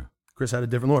different lawyer. Chris had a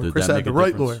different lawyer. Did Chris that had make the a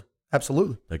right difference? lawyer.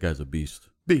 Absolutely. That guy's a beast.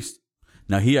 Beast.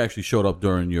 Now, he actually showed up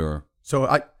during your... So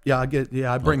I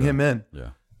bring him in.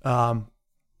 Yeah.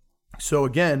 So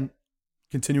again,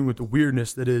 continuing with the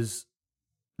weirdness that is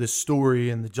this story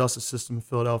and the justice system in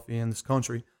Philadelphia and this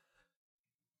country,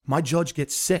 my judge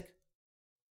gets sick.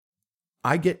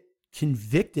 I get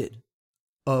convicted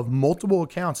of multiple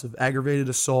accounts of aggravated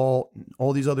assault and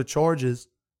all these other charges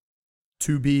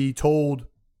to be told,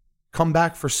 come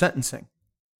back for sentencing.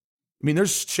 I mean,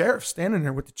 there's sheriffs standing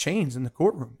there with the chains in the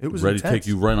courtroom. It was ready intense. to take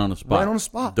you right on the spot. Right on the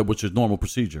spot. Which is normal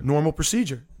procedure. Normal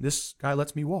procedure. This guy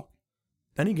lets me walk.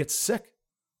 Then he gets sick.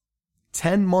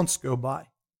 10 months go by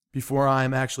before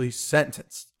I'm actually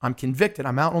sentenced. I'm convicted.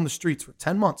 I'm out on the streets for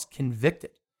 10 months,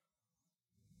 convicted.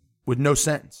 with no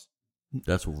sentence.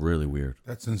 That's really weird.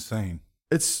 That's insane.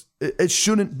 It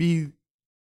shouldn't be.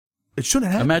 It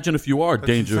shouldn't happen. Imagine if you are a That's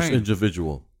dangerous insane.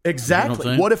 individual. Exactly. You know what I'm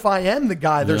saying? What if I am the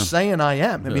guy they're Yeah. saying I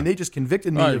am? I Yeah. mean, they just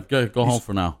convicted me All right, of go home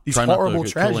for now. these Try not horrible to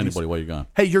tragedies. kill anybody while you're gone.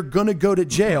 Hey, you're gonna go to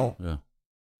jail, Yeah.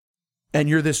 and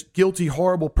you're this guilty,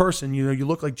 horrible person. You know, you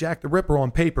look like Jack the Ripper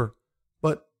on paper,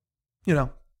 but you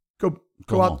know, go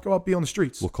home. out, be on the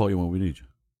streets. We'll call you when we need you.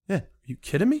 Yeah, are you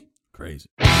kidding me? Crazy.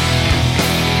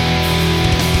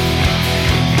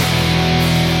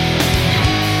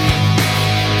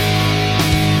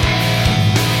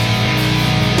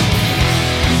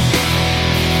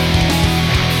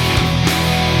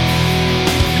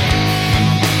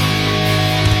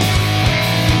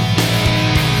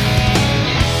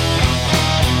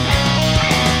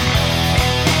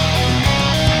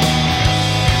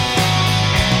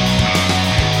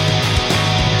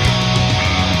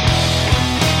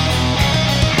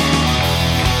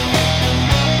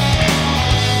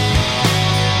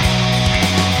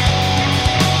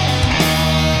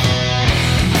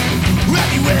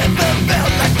 Have you ever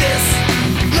felt like this?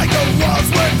 Like the walls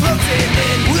were closing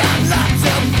in. I'm locked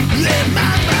up in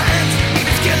my mind.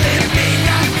 It's killing me,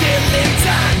 not killing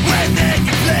time. When then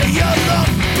you play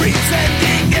along,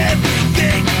 pretending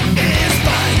everything is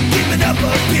fine. Keeping up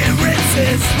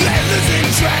appearances and losing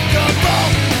track of all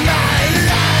my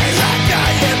life. Like I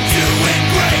am doing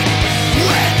great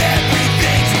when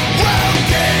everything's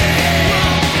okay.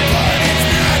 But it's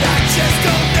not, I just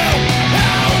don't know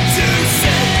how to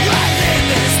say. I live in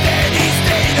a steady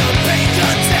state of pain,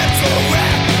 contempt for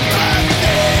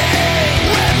apathy.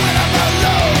 When I'm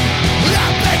alone,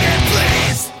 I'm begging,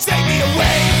 please take me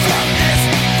away from this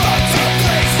fucked up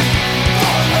place.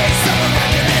 Far away, somewhere I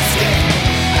can escape.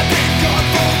 I've been gone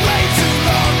for way too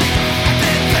long. I've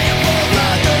been paying for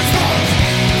others' wrongs.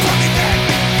 Put me back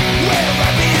where I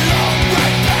belong,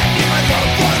 right back in my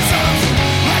loved one's arms.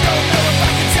 I don't know if I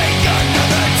can take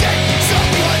another day.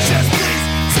 Someone just please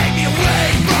take me away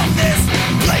from this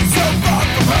place so far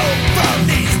from home. From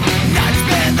these nights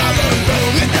spent all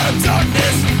alone in the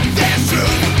darkness. There's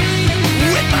truth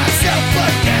with myself,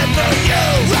 but never you.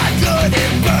 I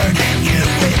couldn't burden you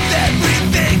with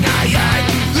everything I hide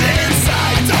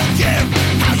inside. I don't care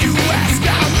how you ask,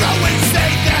 I'll always say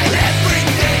that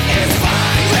everything is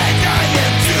fine. And I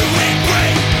am doing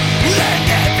great, and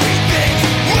everything's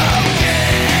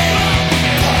okay.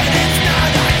 But it's not,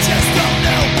 I just don't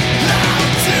know how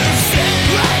to say.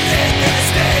 I live in a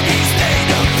steady state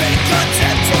of pain,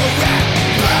 contempt for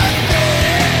apathy.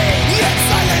 Yet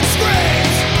silence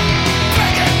screams,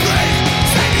 begging please,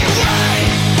 take me away.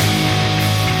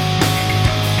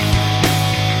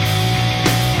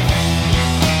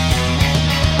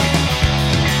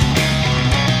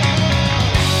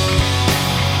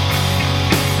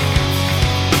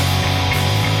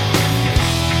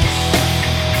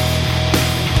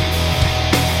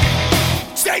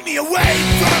 Take me away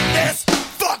from this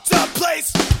fucked up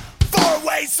place. Far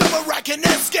away, somewhere I can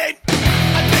escape.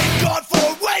 I've been gone for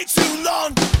way too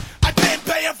long. I've been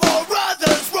paying for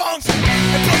others' wrongs.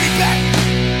 And put me back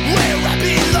where I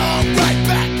belong, right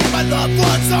back in my loved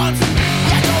one's arms.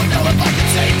 I don't know if I can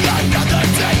take another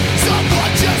day.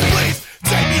 Someone just please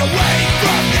take me away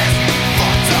from this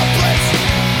fucked up place.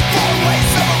 Far away,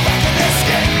 somewhere I can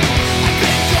escape. I've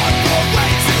been gone for way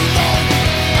too long.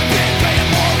 I've been paying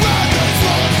for others'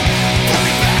 wrongs. Put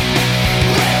me back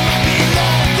where I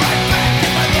belong, right back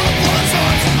in my loved one's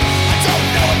arms. I don't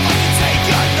know if I can take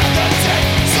another day.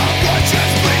 Someone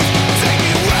just please take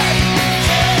me away.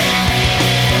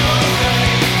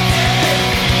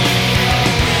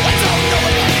 I don't know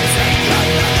if I can take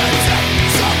another day.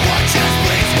 Someone just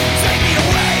please take me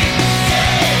away.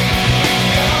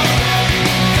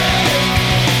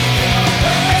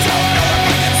 I don't know if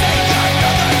I can take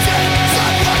another day.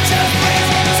 Someone just please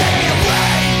take me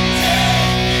away.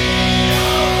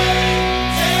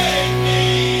 Take me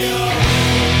away.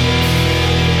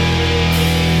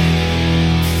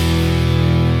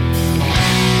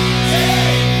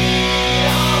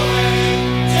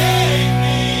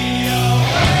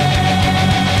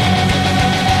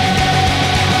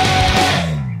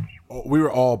 We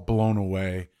were all blown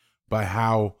away by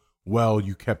how well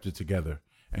you kept it together,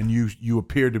 and you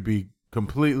appeared to be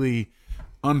completely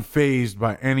unfazed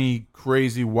by any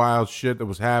crazy wild shit that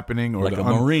was happening, or Like a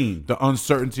Marine. the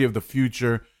uncertainty of the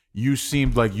future. You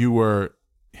seemed like you were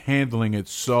handling it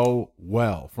so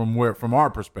well from our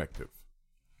perspective.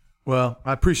 Well,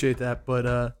 I appreciate that,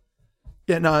 but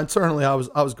yeah, no, and certainly I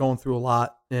was going through a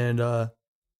lot, and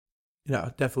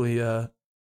definitely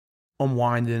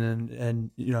unwinding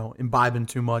and imbibing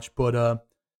too much, but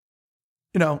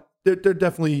there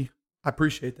definitely I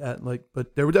appreciate that. Like,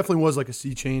 but there definitely was like a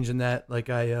sea change in that. Like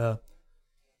I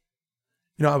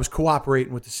was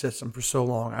cooperating with the system for so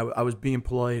long. I was being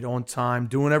polite, on time,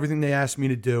 doing everything they asked me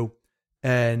to do,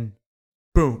 and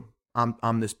boom,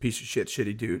 I'm this piece of shit,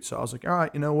 shitty dude. So I was like, all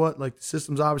right, you know what? Like the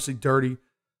system's obviously dirty.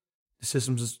 The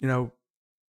system's,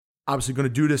 obviously going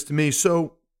to do this to me.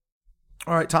 So,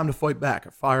 all right, time to fight back. I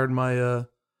fired my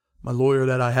my lawyer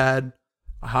that I had.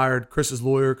 I hired Chris's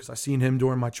lawyer because I seen him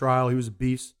during my trial. He was a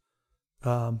beast.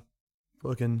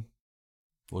 Fucking.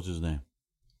 What's his name?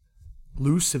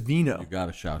 Lou Savino. You got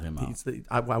to shout him out.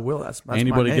 I will. That's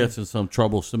Anybody my name. gets in some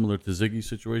trouble similar to Ziggy's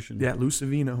situation? Yeah, Lou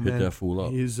Savino, man. Hit that fool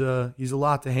up. He's a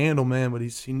lot to handle, man, but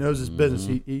he knows his business.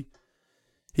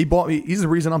 He bought me. He's the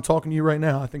reason I'm talking to you right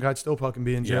now. I think I'd still fucking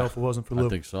be in jail if it wasn't for Lou. I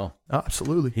think so.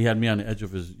 Absolutely. He had me on the edge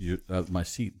of my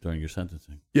seat during your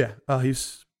sentencing. Yeah,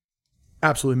 he's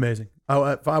absolutely amazing.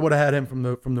 If I would have had him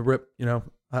from the rip,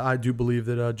 I do believe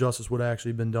that justice would have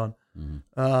actually been done.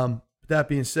 Mm-hmm. That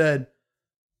being said,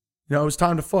 it was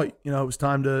time to fight. It was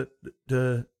time to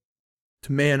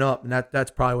man up, and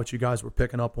that's probably what you guys were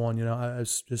picking up on. I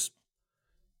was just,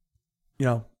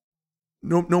 no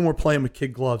more playing with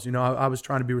kid gloves. I was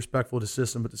trying to be respectful of the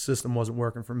system, but the system wasn't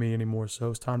working for me anymore. So it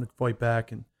was time to fight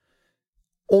back, and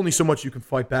only so much you can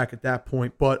fight back at that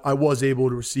point. But I was able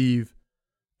to receive,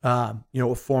 a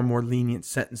far more lenient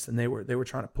sentence than they were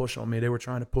trying to push on me. They were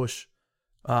trying to push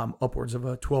upwards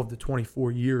of 12 to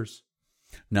 24 years.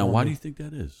 Now, why do you think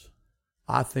that is?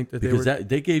 I think that because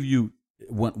they gave you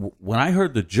when I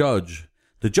heard the judge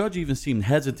even seemed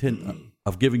hesitant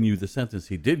of giving you the sentence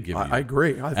he did give you. I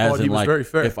agree. I thought he was very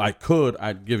fair. If I could,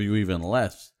 I'd give you even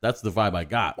less. That's the vibe I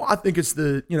got. Well, I think it's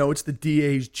the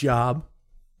DA's job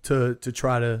to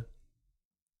try to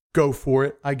go for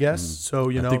it, I guess.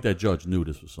 So, I think that judge knew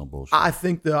this was some bullshit. I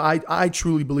think that I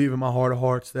truly believe in my heart of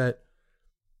hearts that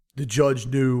the judge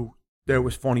knew there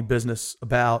was funny business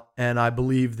about, and I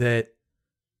believe that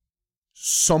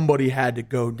somebody had to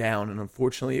go down, and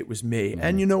unfortunately it was me.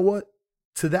 And you know what?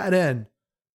 To that end,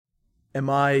 am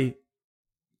I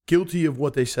guilty of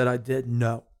what they said I did?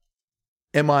 No.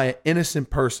 Am I an innocent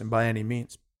person by any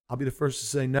means? I'll be the first to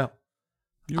say no.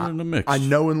 You're in the mix. I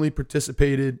knowingly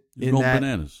participated in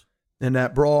bananas. In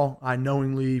that brawl. I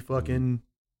knowingly fucking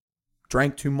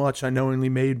drank too much. I knowingly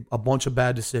made a bunch of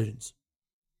bad decisions.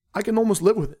 I can almost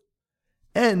live with it.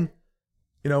 And,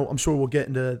 I'm sure we'll get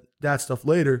into that stuff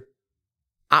later.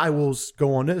 I will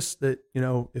go on this that,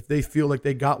 if they feel like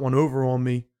they got one over on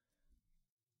me,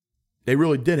 they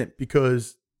really didn't,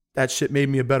 because that shit made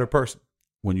me a better person.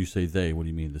 When you say they, what do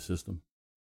you mean? The system?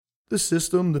 The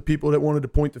system, the people that wanted to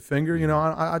point the finger.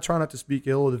 I try not to speak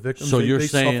ill of the victims. So you're they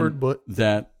saying suffered, but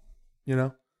that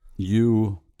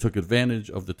you took advantage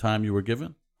of the time you were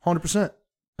given? 100%.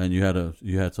 And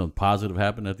you had some positive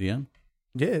happen at the end?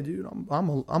 Yeah, dude.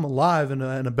 I'm alive and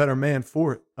a better man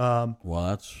for it. Well,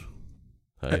 that's...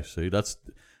 Hey, see, that's,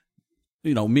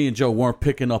 me and Joe weren't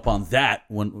picking up on that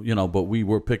but we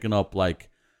were picking up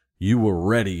like you were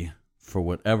ready for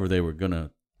whatever they were going to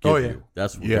give you.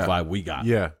 That's the vibe we got.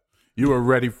 Yeah. You were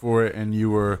ready for it, and you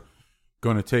were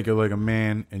going to take it like a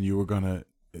man, and you were going to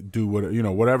do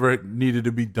whatever needed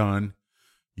to be done,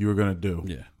 you were going to do.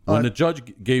 Yeah. When the judge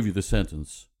gave you the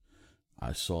sentence,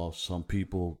 I saw some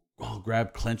people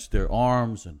clench their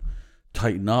arms and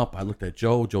tighten up. I looked at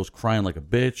Joe. Joe's crying like a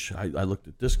bitch. I looked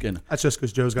at this guy. That's just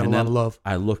because Joe's got a lot of love.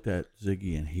 I looked at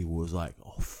Ziggy, and he was like,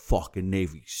 fucking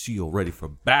Navy SEAL, ready for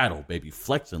battle, baby,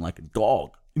 flexing like a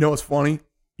dog. You know what's funny?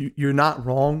 You're not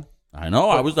wrong. I know.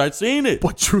 I'd seen it.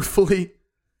 But truthfully,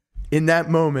 in that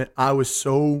moment, I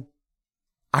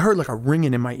heard like a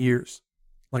ringing in my ears.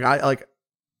 That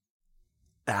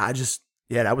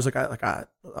was like a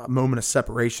moment of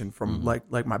separation from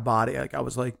like my body. Like I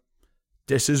was like,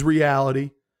 this is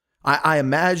reality. I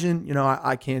imagine,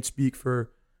 I can't speak for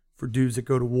dudes that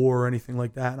go to war or anything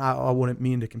like that. And I wouldn't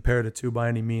mean to compare the two by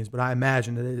any means, but I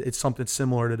imagine that it's something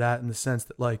similar to that in the sense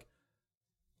that like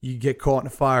you get caught in a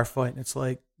firefight and it's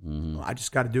like, I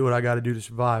just got to do what I got to do to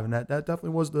survive. And that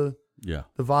definitely was the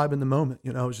vibe in the moment.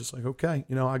 It was just like, okay,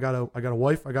 I got a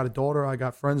wife, I got a daughter, I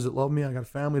got friends that love me, I got a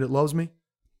family that loves me.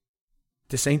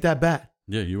 This ain't that bad.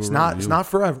 Yeah, you were. It's not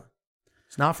forever.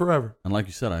 It's not forever. And like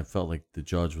you said, I felt like the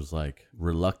judge was like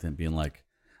reluctant, being like,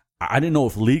 I didn't know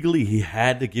if legally he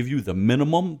had to give you the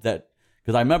minimum that,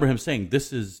 because I remember him saying,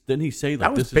 didn't he say like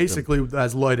that was this basically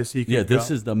as light as he could go.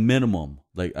 This is the minimum,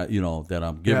 like, that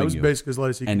I'm giving you. Yeah, it was basically as light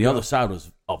as he could go. And the other side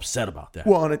was upset about that.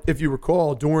 Well, and if you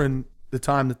recall, during the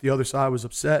time that the other side was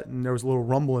upset and there was little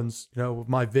rumblings, with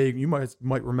my vague, you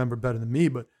might remember better than me,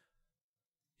 but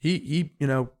he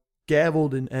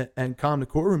gavelled and calmed the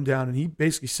courtroom down, and he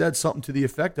basically said something to the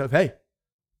effect of, hey,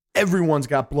 everyone's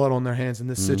got blood on their hands in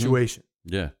this situation.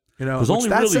 Yeah. You know, 'Cause which only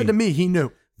that really- said to me, he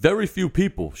knew. Very few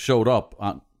people showed up,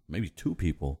 maybe 2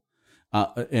 people,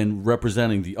 and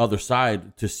representing the other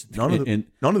side. None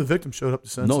of the victims showed up to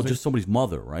sentencing. No, just somebody's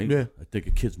mother, right? Yeah. I think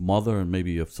a kid's mother and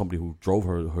maybe of somebody who drove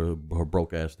her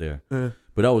broke ass there. Yeah.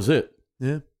 But that was it.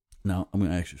 Yeah. Now, I'm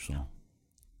going to ask you something.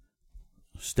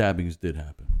 Stabbings did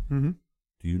happen. Mm-hmm.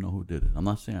 Do you know who did it? I'm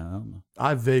not saying I don't know.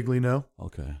 I vaguely know.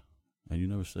 Okay. And you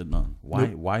never said none. Why?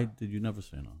 Nope. Why did you never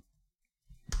say none?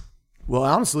 Well,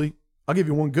 honestly, I'll give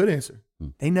you one good answer.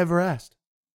 They never asked.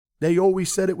 They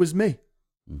always said it was me.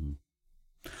 Mm-hmm.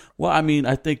 Well, I mean,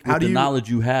 I think How with do the you- knowledge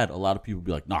you had, a lot of people would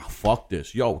be like, nah, fuck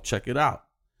this. Yo, check it out.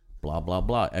 Blah, blah,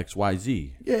 blah.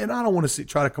 XYZ. Yeah, and I don't want to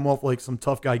try to come off like some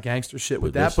tough guy gangster shit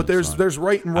with But that. But listen, son, there's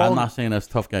right and wrong. I'm not saying that's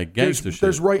tough guy gangster there's, shit.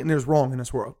 There's right and there's wrong in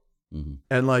this world. Mm-hmm.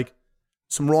 And like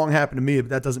some wrong happened to me, but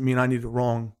that doesn't mean I need to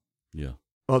wrong Yeah.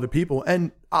 other people.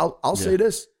 And I'll say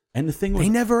this: And the thing was, they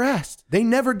never asked. They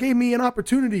never gave me an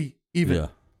opportunity. Even Yeah.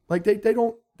 like they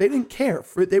didn't care.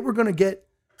 They were going to get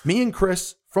me and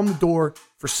Chris from the door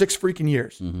for 6 freaking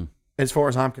years. Mm-hmm. As far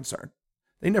as I'm concerned,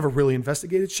 they never really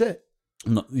investigated shit.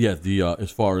 no, yeah, the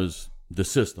as far as the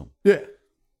system. Yeah.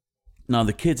 Now,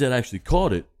 the kids that actually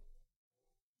caught it,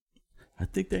 I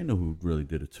think they know who really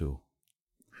did it too.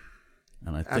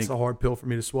 And I That's think, a hard pill for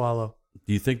me to swallow.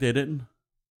 do you think they didn't?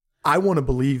 I want to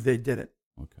believe they didn't.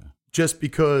 Okay. Just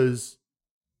because,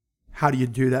 how do you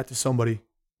do that to somebody?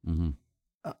 Mm-hmm.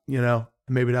 You know,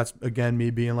 maybe that's again me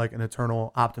being like an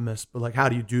eternal optimist, but like, how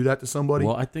do you do that to somebody?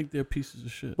 Well, I think they're pieces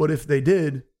of shit. But if they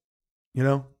did, you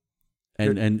know,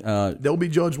 And they'll be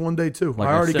judged one day too. Like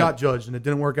I I already said- got judged, and it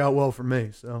didn't work out well for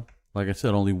me. So like I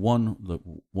said, only one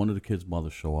of the kids'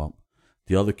 mothers show up.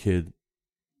 The other kid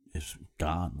is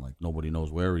gone. Like nobody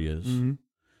knows where he is. Mm-hmm.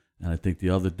 And I think the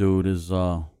other dude is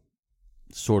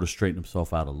sort of straightened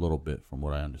himself out a little bit, from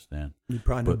what I understand. you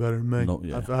probably know But better than me. no,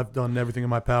 yeah. I've done everything in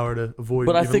my power to avoid.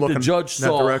 But I even think the looking judge in that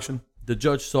saw direction. the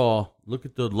judge saw. Look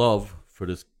at the love for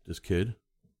this kid,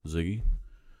 Ziggy,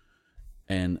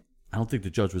 and I don't think the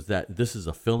judge was that. This is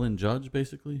a fill-in judge,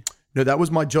 basically. No, that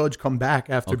was my judge come back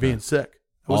after Okay. being sick.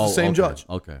 That was the same okay, judge.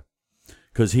 Okay,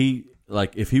 because he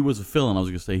if he was a fill-in, I was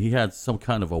gonna say he had some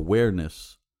kind of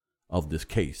awareness of this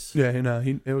case. Yeah, you know,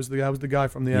 I was the guy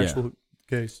from the Yeah. actual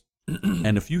case.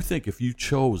 And if you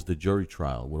chose the jury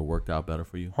trial, would have worked out better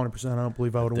for you? 100%. I don't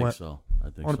believe I would I have think went. so. I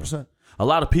think 100%. so. A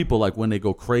lot of people, like when they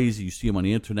go crazy, you see them on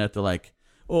the internet. They're like,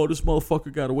 "Oh, this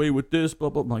motherfucker got away with this." Blah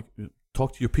blah. I'm like,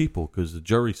 talk to your people because the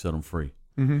jury set him free.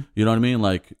 Mm-hmm. You know what I mean?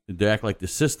 Like they act like the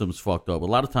system's fucked up. A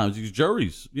lot of times these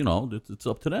juries, you know, it's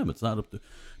up to them. It's not up to.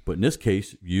 But in this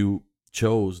case, you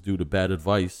chose, due to bad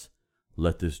advice,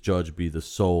 let this judge be the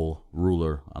sole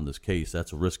ruler on this case.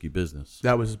 That's a risky business.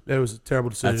 That was a terrible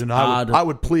decision. That's odd. I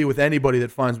would plead with anybody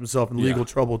that finds himself in legal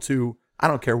trouble to, I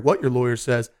don't care what your lawyer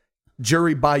says,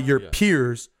 jury by your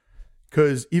peers,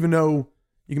 because even though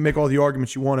you can make all the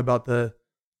arguments you want about the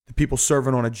people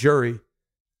serving on a jury,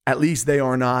 at least they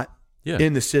are not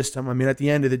in the system. I mean, at the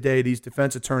end of the day, these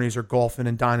defense attorneys are golfing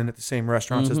and dining at the same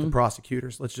restaurants as the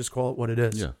prosecutors. Let's just call it what it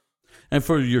is. Yeah. And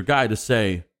for your guy to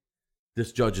say,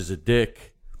 this judge is a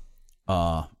dick,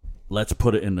 let's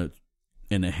put it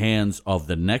in the hands of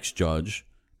the next judge.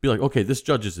 Be like, okay, this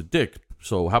judge is a dick,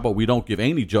 so how about we don't give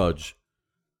any judge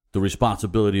the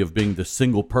responsibility of being the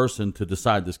single person to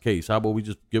decide this case? How about we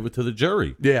just give it to the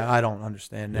jury? Yeah, I don't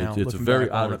understand now. It's a looking very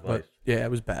back on odd it, but advice. yeah,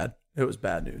 it was bad. It was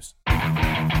bad news.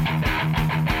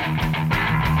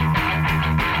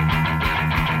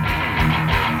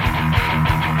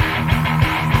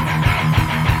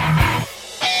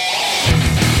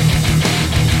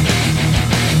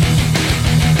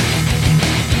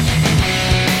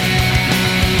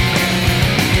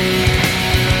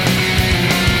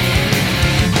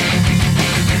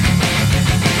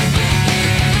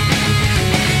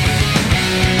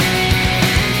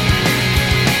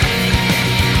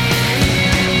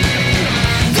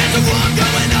 The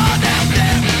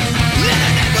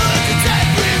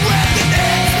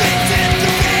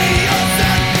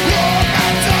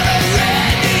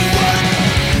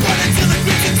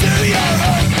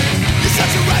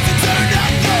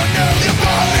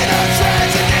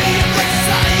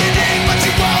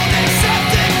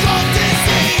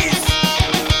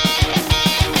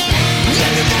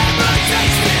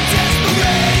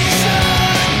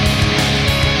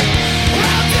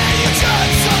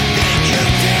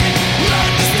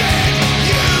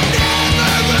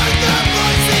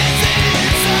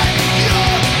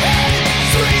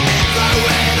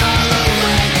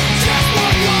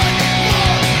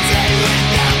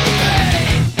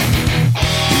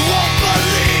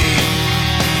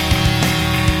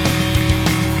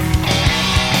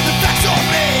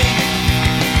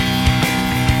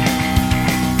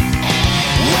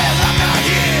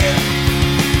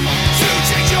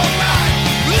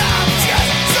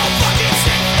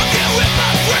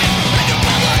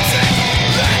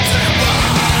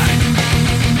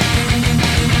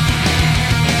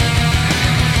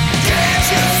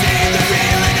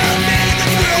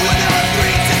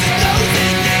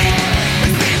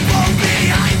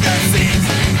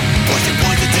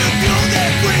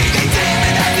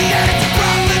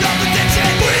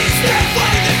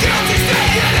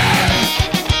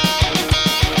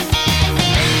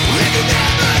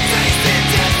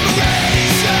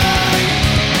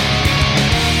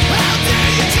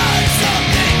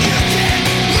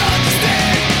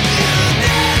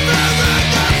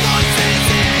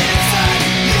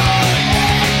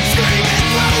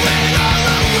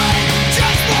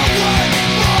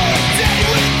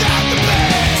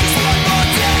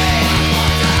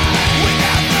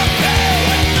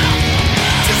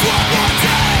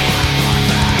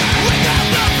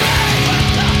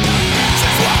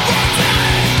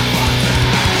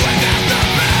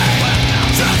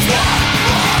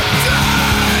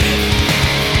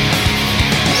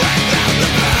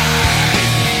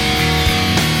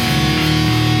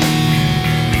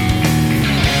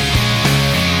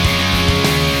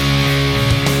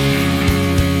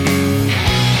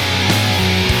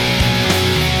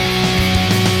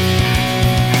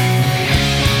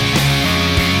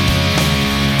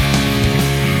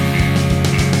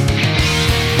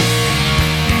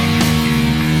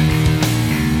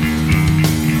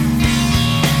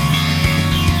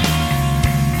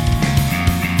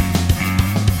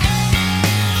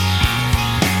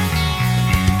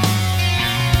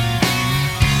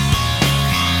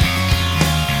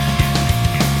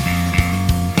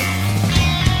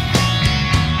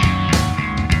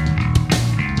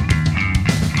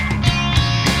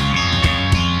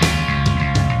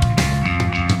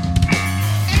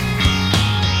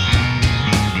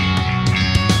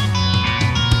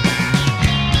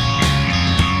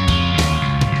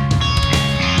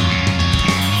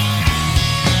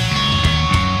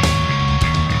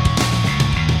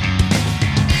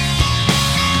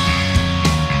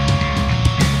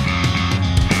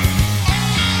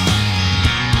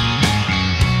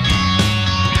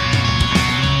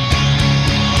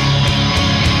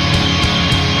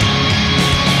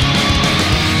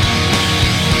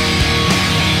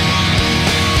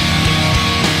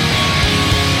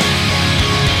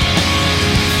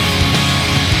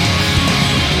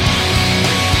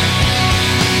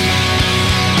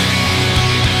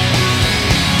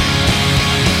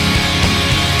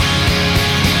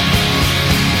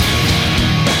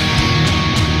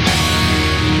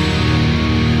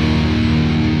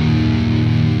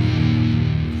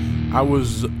I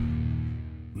was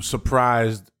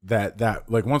surprised that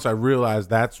like once I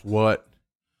realized that's what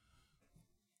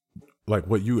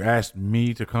you asked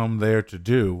me to come there to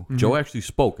do. Joe actually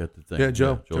spoke at the thing. Yeah,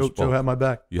 Joe had my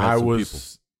back. You had I some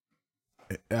was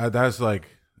that's like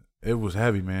it was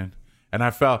heavy, man. And I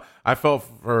felt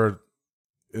for,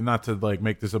 not to like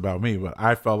make this about me, but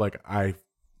I felt like I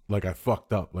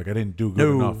fucked up. Like I didn't do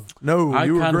good enough. No, I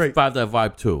you were kind great. of had that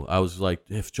vibe too. I was like,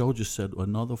 if Joe just said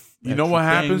another, You know what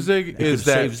happened, Zig? Is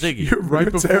that save Ziggy. right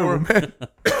You're before terrible,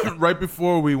 man. right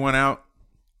before we went out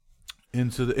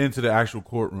into the actual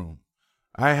courtroom,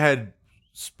 I had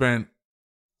spent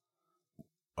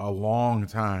a long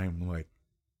time like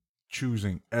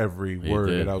choosing every word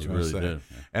that I was going to say, did.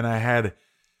 and I had.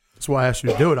 That's why I asked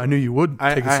you to do it. I knew you would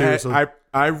take it seriously.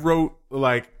 I wrote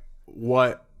like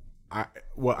what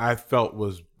I felt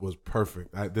was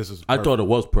perfect. I thought it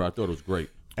was. I thought it was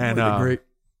great. and great.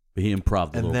 But he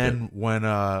improved a and little then bit. when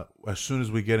as soon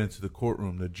as we get into the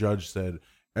courtroom, the judge said,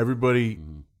 "Everybody,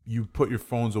 you put your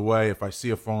phones away. If I see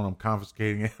a phone, I'm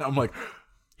confiscating it." I'm like,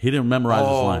 He didn't memorize his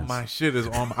 "Oh, lines. my shit is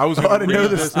on." I was. I Gonna didn't read know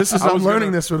this. This is I'm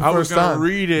learning this for the first I was time. gonna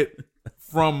read it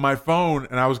from my phone,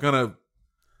 and I was gonna.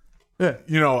 Yeah.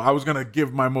 I was gonna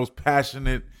give my most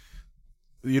passionate,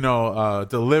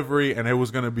 delivery, and it was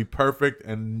gonna be perfect,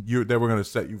 and they were gonna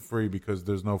set you free because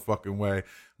there's no fucking way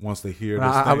once they hear this.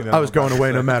 I was going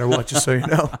away no matter what, just so you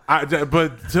know.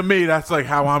 But to me, that's like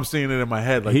how I'm seeing it in my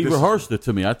head. Like he this rehearsed it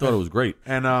to me. I thought it was great.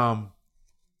 and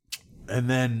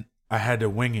then I had to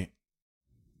wing it,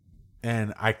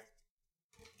 and I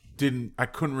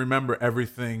couldn't remember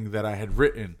everything that I had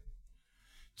written.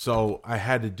 So I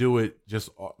had to do it just,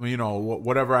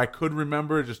 whatever I could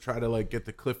remember, just try to like get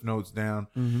the cliff notes down.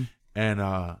 Mm-hmm. And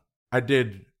I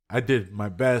did my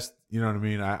best. You know what I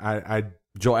mean? I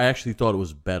Joe, I actually thought it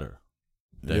was better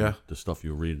than the stuff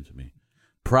you were reading to me.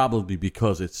 Probably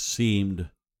because it seemed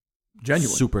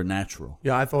Genuine. supernatural.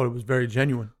 Yeah, I thought it was very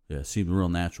genuine. Yeah, it seemed real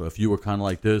natural. If you were kind of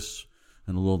like this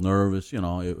and a little nervous,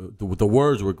 the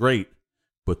words were great.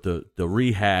 But the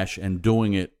rehash and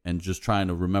doing it and just trying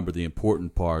to remember the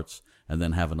important parts and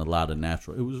then having a lot of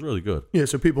natural, it was really good. Yeah,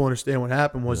 so people understand what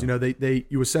happened was,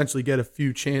 you essentially get a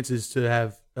few chances to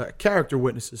have character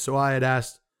witnesses. So I had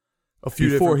asked a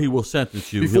few Before different, he will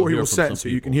sentence you. before he he'll will hear from sentence some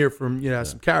you, you people. can hear from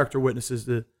some character witnesses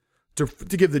to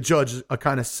give the judge a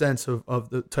kind of sense of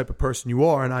the type of person you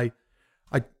are. And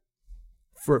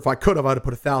if I could have, I'd have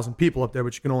put 1,000 people up there,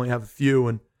 but you can only have a few.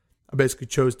 And I basically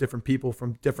chose different people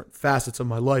from different facets of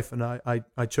my life, and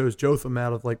I chose Jotham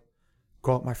out of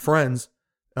call it my friends,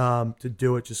 to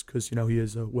do it just because he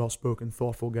is a well-spoken,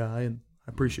 thoughtful guy, and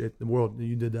I appreciate the world that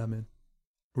you did that, man.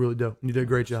 I really do. And you did a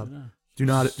great job. Do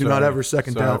not ever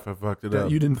second sorry doubt if I fucked it that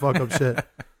up. you didn't fuck up shit.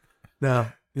 No,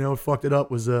 what fucked it up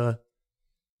was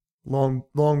long.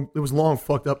 It was long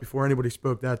fucked up before anybody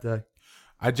spoke that day.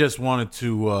 I just wanted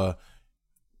to.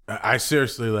 I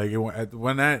seriously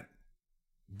when that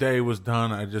day was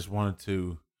done, I just wanted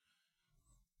to.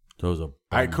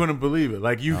 I couldn't believe it.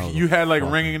 Like you had like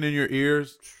ringing in your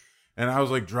ears, and I was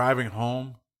like driving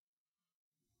home,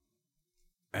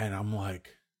 and I'm like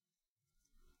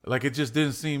it just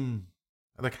didn't seem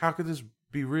like, how could this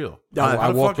be real?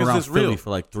 I walked around this Philly real? for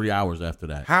like 3 hours after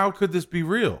that. How could this be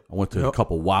real? I went to a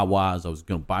couple Wawas. I was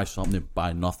going to buy something, didn't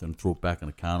buy nothing, threw it back in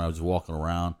the counter. I was walking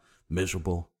around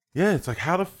miserable. Yeah, it's like,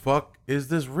 how the fuck is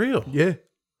this real? Yeah.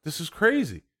 This is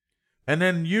crazy. And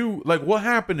then what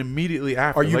happened immediately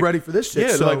after? Are you ready for this shit?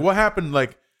 Yeah, So- what happened?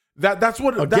 That's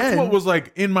what was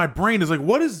like in my brain, is like,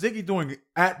 what is Ziggy doing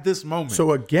at this moment?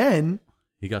 So again,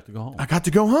 He got to go home. I got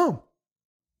to go home.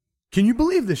 Can you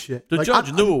believe this shit? The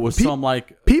judge knew it was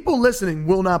people listening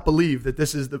will not believe that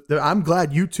this is I'm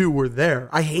glad you two were there.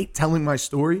 I hate telling my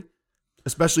story,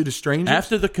 especially to strangers.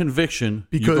 After the conviction,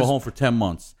 you Because- go home for 10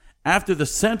 months. After the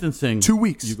sentencing, 2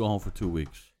 weeks. You go home for 2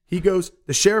 weeks. He goes,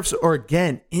 the sheriffs are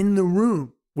again in the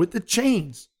room with the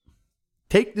chains.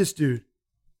 Take this dude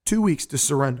 2 weeks to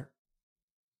surrender.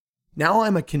 Now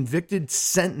I'm a convicted,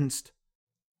 sentenced,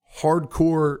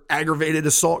 hardcore, aggravated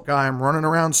assault guy. I'm running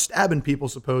around stabbing people,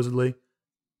 supposedly.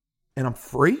 And I'm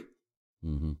free?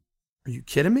 Mm-hmm. Are you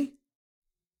kidding me?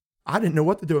 I didn't know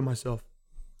what to do with myself.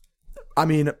 I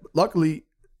mean, luckily,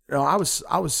 I was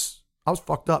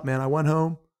fucked up, man. I went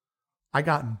home. I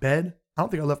got in bed. I don't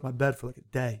think I left my bed for like a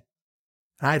day.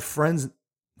 And I had friends and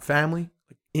family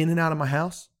in and out of my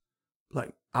house.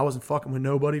 I wasn't fucking with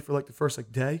nobody for the first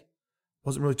day.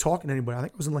 Wasn't really talking to anybody. I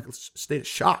think I was in a state of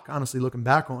shock, honestly, looking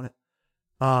back on it.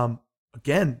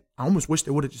 Again, I almost wish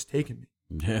they would have just taken me.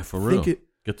 Yeah, for I real. think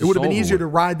Get it would have been this easier over to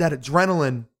with. ride that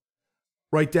adrenaline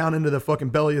right down into the fucking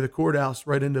belly of the courthouse,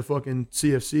 right into fucking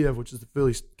CFCF, which is the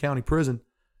Philly County Prison,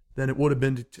 than it would have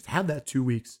been to just have that 2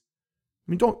 weeks.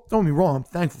 I mean, don't get me wrong. I'm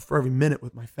thankful for every minute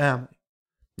with my family.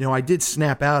 You know, I did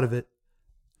snap out of it,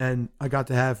 and I got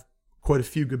to have quite a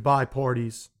few goodbye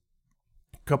parties,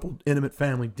 a couple intimate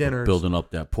family dinners. Building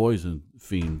up that poison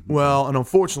fiend. Well, and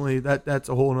unfortunately, that's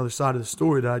a whole other side of the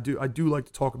story that I do like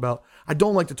to talk about. I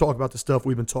don't like to talk about the stuff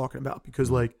we've been talking about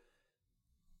because, like,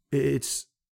 it's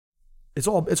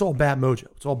all bad mojo.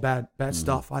 It's all bad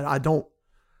stuff. I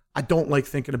don't like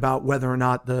thinking about whether or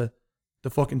not the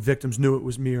fucking victims knew it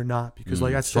was me or not because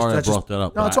like that's Sorry just, I brought that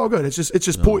up. No, it's all good. It's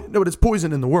just poison. No, but it's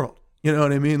poison in the world. You know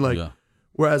what I mean? Like,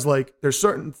 whereas like there's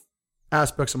certain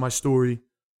aspects of my story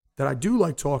that I do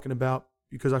like talking about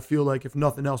because I feel like if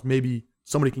nothing else, maybe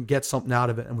somebody can get something out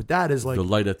of it. And with that is like the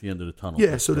light at the end of the tunnel.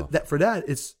 Yeah. So that for that,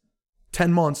 it's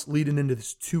 10 months leading into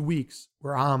this 2 weeks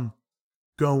where I'm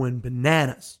going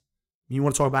bananas. You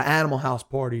want to talk about Animal House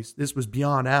parties? This was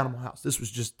beyond Animal House. This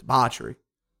was just debauchery.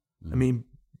 I mean,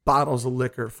 bottles of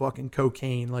liquor, fucking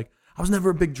cocaine. Like, I was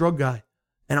never a big drug guy,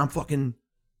 and I'm fucking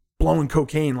blowing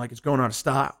cocaine like it's going out of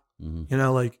style. You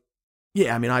know, like,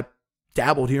 yeah, I mean, I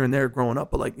dabbled here and there growing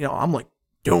up, but like, you know, I'm like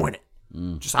doing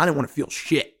it. Just, I didn't want to feel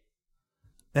shit.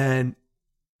 And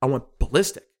I went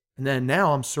ballistic. And then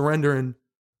now I'm surrendering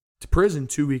to prison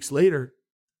 2 weeks later.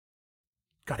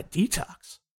 Got a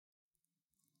detox.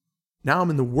 Now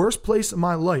I'm in the worst place of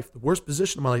my life, the worst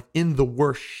position of my life, in the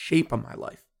worst shape of my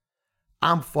life.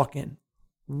 I'm fucking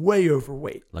way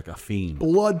overweight. Like a fiend.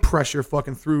 Blood pressure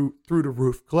fucking through the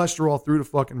roof. Cholesterol through the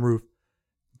fucking roof.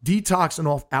 Detoxing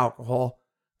off alcohol.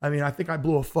 I mean, I think I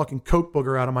blew a fucking coke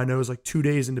booger out of my nose like 2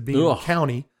 days into being in the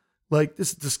county. Like, this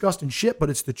is disgusting shit,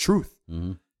 but it's the truth.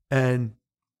 And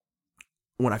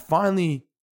when I finally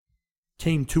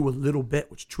came to a little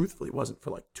bit, which truthfully wasn't for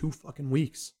like 2 fucking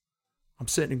weeks, I'm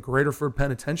sitting in Graterford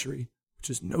Penitentiary, which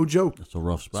is no joke. It's a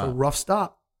rough spot. It's a rough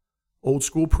stop. Old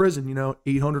school prison, you know,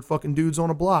 800 fucking dudes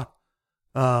on a block.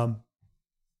 Wild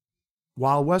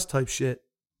West type shit.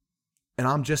 And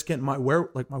I'm just getting my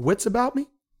wits about me.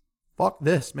 Fuck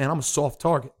this, man. I'm a soft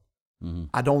target.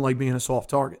 I don't like being a soft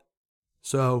target.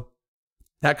 So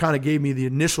that kind of gave me the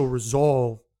initial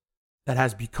resolve that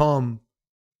has become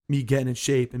me getting in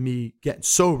shape and me getting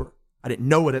sober. I didn't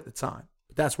know it at the time.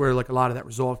 But that's where like a lot of that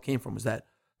resolve came from, was that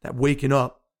waking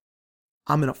up,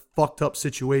 I'm in a fucked up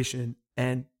situation,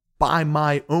 and by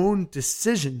my own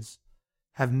decisions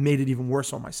have made it even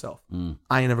worse on myself.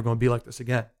 I ain't never going to be like this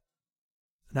again.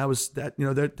 And that was that, you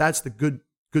know, that's the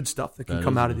good stuff that can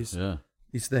come out of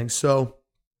these things. So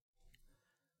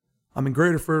I'm in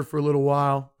Graterford for a little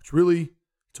while.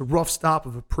 It's a rough stop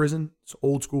of a prison. It's an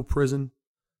old school prison.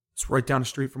 It's right down the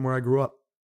street from where I grew up.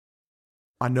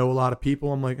 I know a lot of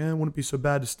people. I'm like, it wouldn't be so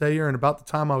bad to stay here. And about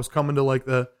the time I was coming to like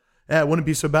it wouldn't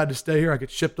be so bad to stay here, I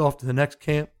get shipped off to the next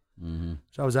camp.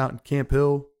 So I was out in Camp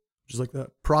Hill, which is like the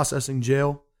processing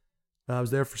jail. I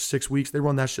was there for 6 weeks. They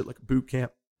run that shit like a boot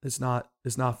camp. It's not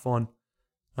fun.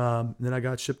 And then I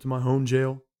got shipped to my home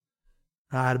jail.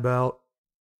 I had about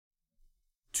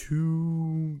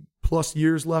 2+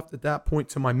 years left at that point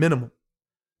to my minimum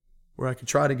where I could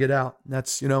try to get out. And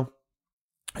that's, you know,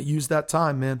 I used that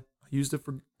time, man. I used it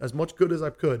for as much good as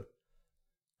I could.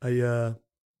 Like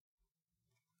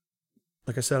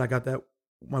I said, I got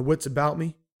my wits about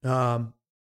me. I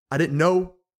didn't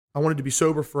know I wanted to be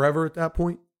sober forever at that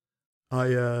point.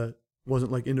 I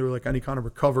wasn't like into like any kind of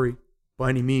recovery by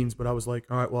any means, but I was like,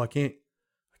 all right, well, I can't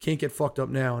get fucked up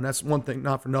now. And that's one thing,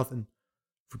 not for nothing,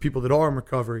 for people that are in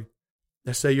recovery.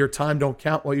 They say your time don't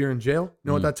count while you're in jail. You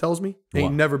know what that tells me? They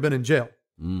ain't never been in jail.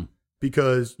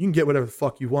 Because you can get whatever the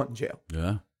fuck you want in jail.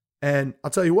 Yeah. And I'll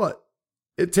tell you what,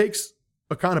 it takes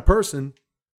a kind of person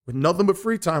with nothing but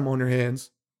free time on their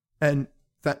hands. And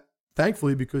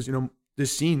thankfully, because, you know,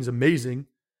 this scene's amazing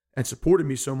and supported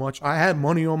me so much, I had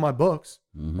money on my books.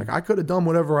 Like, I could have done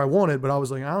whatever I wanted, but I was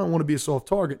like, I don't want to be a soft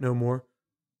target no more.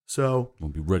 So we'll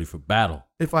be ready for battle.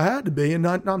 If I had to be, and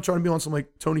not I'm trying to be on some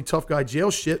like Tony Tough Guy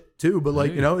jail shit too, but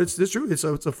like, you know, it's true. It's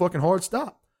a fucking hard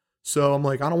stop. So I'm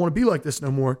like, I don't want to be like this no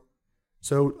more.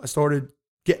 So I started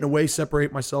getting away,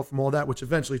 separate myself from all that, which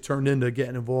eventually turned into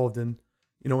getting involved in,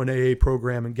 you know, an AA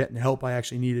program and getting the help I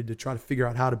actually needed to try to figure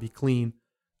out how to be clean.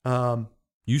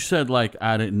 You said like,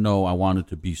 I didn't know I wanted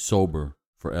to be sober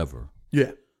forever.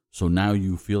 Yeah. So now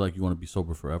you feel like you want to be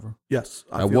sober forever? Yes.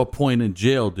 At what point in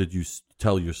jail did you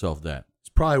tell yourself that? It's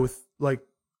probably with like,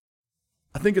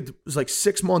 I think it was like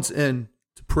 6 months in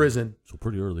to prison. So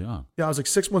pretty early on. Yeah, I was like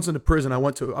 6 months into prison. I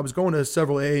was going to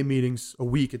several AA meetings a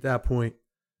week at that point,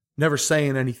 never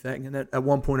saying anything. And at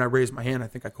one point I raised my hand. I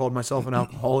think I called myself an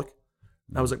alcoholic.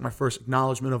 That was like my first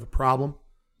acknowledgement of a problem.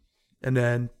 And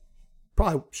then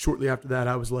probably shortly after that,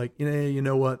 I was like, you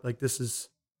know what? Like, this is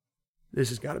this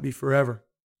has got to be forever,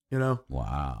 you know?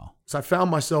 Wow. So I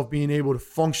found myself being able to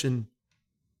function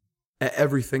at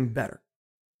everything better,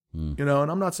 you know?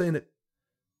 And I'm not saying that.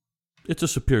 It's a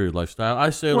superior lifestyle. I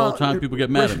say it all the time. People get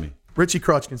mad at me. Richie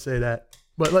Crutch can say that.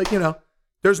 But, like, you know,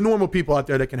 there's normal people out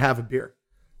there that can have a beer.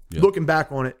 Yeah. Looking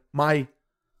back on it, my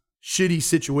shitty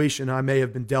situation I may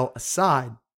have been dealt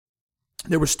aside,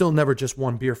 there was still never just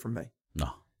one beer from me. No.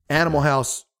 Animal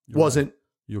House wasn't,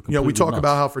 You're you know, we completely talk nuts.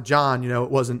 about how for John, you know,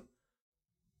 it wasn't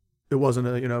a,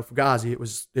 you know, Fugazi, it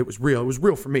was real. It was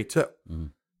real for me too, you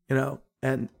know,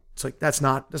 and it's like, that's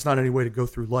not any way to go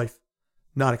through life,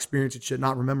 not experiencing shit,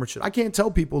 not remembering shit. I can't tell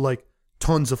people like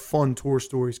tons of fun tour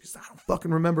stories because I don't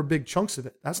fucking remember big chunks of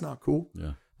it. That's not cool.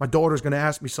 Yeah. My daughter's going to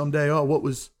ask me someday, oh, what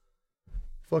was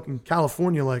fucking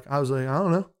California like? I was like, I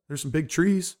don't know. There's some big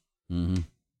trees. Mm-hmm.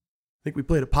 I think we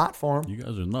played a pot farm. You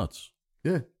guys are nuts.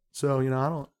 Yeah. So, you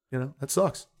know, that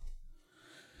sucks.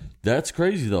 That's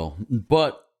crazy, though.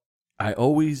 But I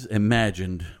always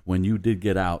imagined when you did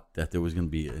get out that there was going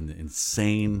to be an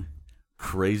insane,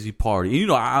 crazy party. And, you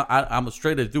know, I'm a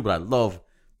straight edge dude, but I love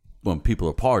when people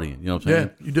are partying. You know what I'm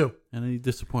saying? Yeah, you do. And then you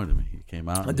disappointed me. You came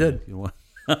out. I did. You know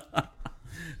what?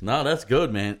 No, that's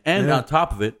good, man. And on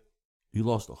top of it, you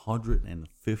lost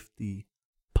 150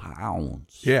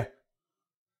 pounds. Yeah.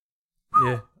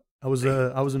 Yeah. I was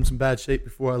in some bad shape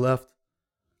before I left.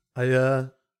 I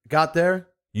got there.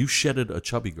 You shedded a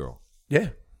chubby girl, Yeah.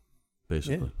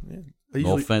 basically. Yeah.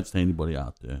 No offense to anybody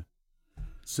out there.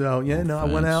 So, yeah, I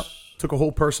went out, took a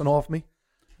whole person off me.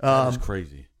 That's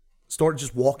crazy. Started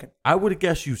just walking. I would have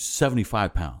guessed you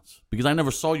 75 pounds because I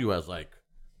never saw you as like.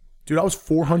 Dude, I was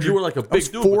 400. You were like a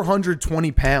big dude.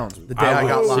 420 pounds the day I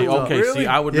got locked up. Okay, see,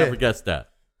 I would never guess that.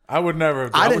 I would never.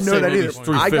 I didn't know that maybe either. it's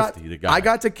 350, the guy. I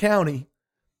got to county,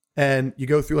 and you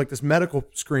go through like this medical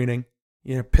screening,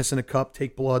 you know, piss in a cup,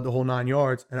 take blood, the whole 9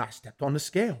 yards, and I stepped on the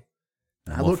scale.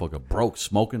 That motherfucker broke,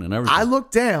 smoking and everything. I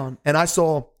looked down, and I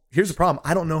saw, here's the problem.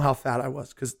 I don't know how fat I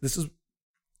was, because this is,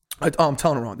 I'm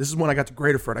telling it wrong. This is when I got to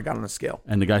Graterford. I got on the scale.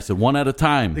 And the guy said, one at a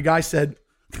time. The guy said,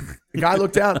 the guy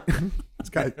looked down. This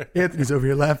guy, Anthony's over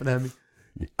here laughing at me.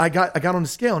 I got on the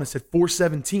scale, and it said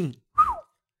 417.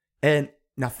 And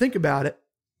now think about it.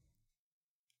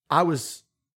 I was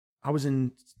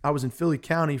in Philly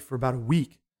County for about a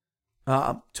week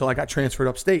till I got transferred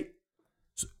upstate.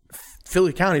 So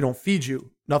Philly County don't feed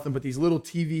you nothing but these little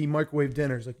TV microwave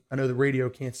dinners. Like, I know the radio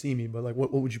can't see me, but like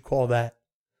what would you call that?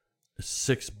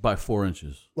 6 by 4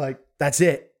 inches. Like, that's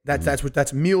it.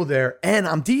 That's a meal there, and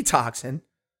I'm detoxing,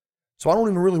 so I don't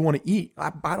even really want to eat.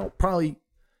 I was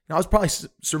probably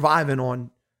surviving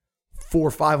on 400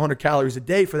 or 500 calories a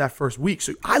day for that first week.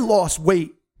 So I lost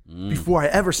weight before I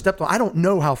ever stepped on. I don't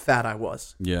know how fat I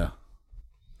was. Yeah.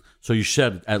 So you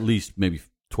shed at least maybe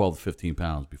 12 to 15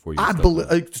 pounds before you. I believe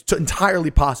it's entirely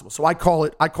possible. So I call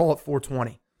it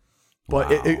 420, but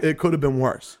Wow. it could have been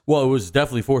worse. Well, it was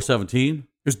definitely 417.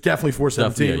 It was definitely 417.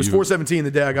 Definitely, yeah, it was you- 417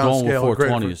 the day I got on Going with scale. at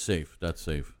 420 Graterford. is safe. That's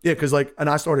safe. Yeah,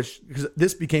 because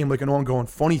this became like an ongoing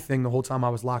funny thing the whole time I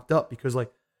was locked up, because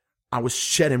like I was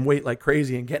shedding weight like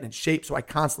crazy and getting in shape. So I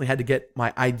constantly had to get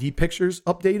my ID pictures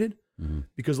updated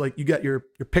because like you got your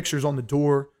pictures on the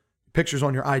door, pictures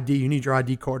on your ID. You need your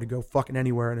ID card to go fucking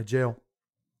anywhere in a jail.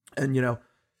 And, you know,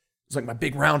 it's like my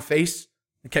big round face.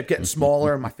 It kept getting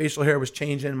smaller and my facial hair was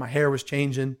changing. My hair was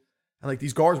changing. And like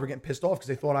these guards were getting pissed off because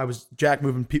they thought I was jack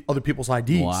moving other people's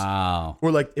IDs. Wow.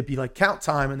 Or like it'd be like count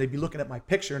time and they'd be looking at my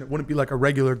picture and it wouldn't be like a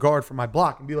regular guard from my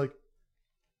block and be like,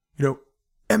 you know,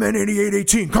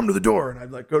 MN8818, come to the door. And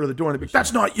I'd like go to the door and they'd be like,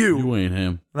 that's not you. You ain't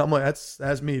him. And I'm like,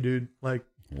 that's me, dude. Like,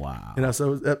 Wow. you know,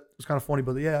 so that was kind of funny.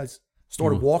 But yeah, I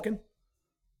started walking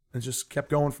and just kept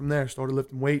going from there. Started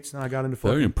lifting weights. Now I got into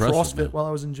Very fucking impressive, CrossFit man. while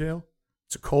I was in jail.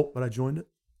 It's a cult, but I joined it.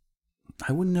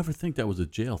 I would never think that was a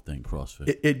jail thing,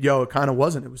 CrossFit. It kind of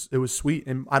wasn't. It was sweet.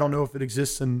 And I don't know if it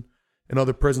exists in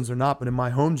other prisons or not, but in my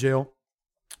home jail,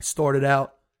 started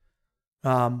out,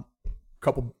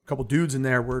 couple dudes in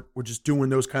there were just doing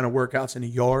those kind of workouts in a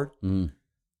yard. Mm.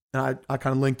 And I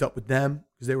kind of linked up with them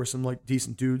because they were some like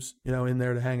decent dudes, you know, in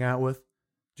there to hang out with,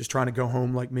 just trying to go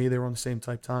home like me. They were on the same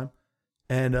type time.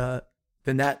 And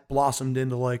then that blossomed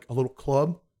into like a little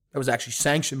club that was actually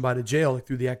sanctioned by the jail, like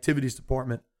through the activities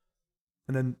department.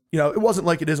 And then, you know, it wasn't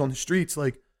like it is on the streets.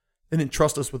 Like they didn't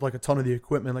trust us with like a ton of the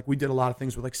equipment. Like we did a lot of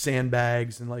things with like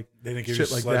sandbags and like They didn't give shit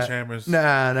you like sledgehammers.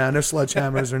 that. Nah, no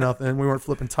sledgehammers or nothing. We weren't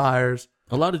flipping tires.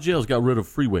 A lot of jails got rid of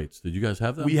free weights. Did you guys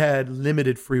have that? We had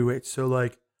limited free weights. So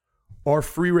like our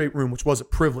free weight room, which was a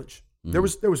privilege, there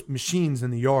was machines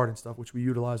in the yard and stuff, which we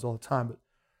utilized all the time. But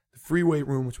the free weight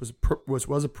room, which was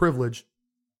a privilege,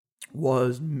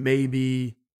 was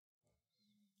maybe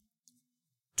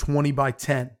 20 by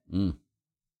 10.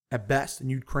 at best, and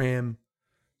you'd cram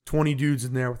 20 dudes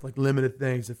in there with like limited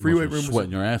things. The free weight room was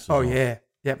sweating your asses Oh off. yeah,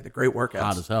 but the great workouts,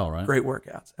 Hot as hell, right? Great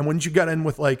workouts. And once you got in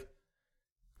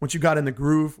the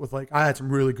groove with like, I had some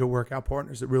really good workout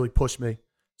partners that really pushed me.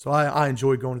 So I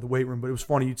enjoyed going to the weight room. But it was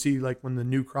funny, you'd see like when the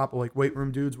new crop of like weight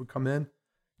room dudes would come in,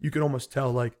 you could almost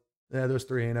tell like, yeah, those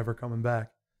three ain't ever coming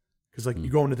back. Because like you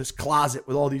go into this closet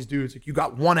with all these dudes, like you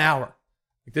got 1 hour.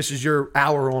 Like this is your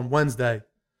hour on Wednesday.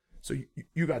 So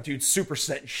you got dudes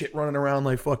superset and shit running around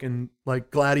like fucking like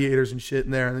gladiators and shit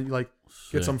in there. And then you like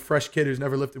get some fresh kid who's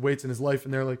never lifted weights in his life.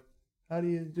 And they're like, how do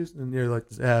you just, and you're like,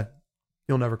 yeah,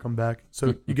 you'll never come back.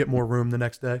 So you get more room the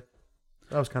next day.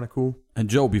 That was kind of cool. And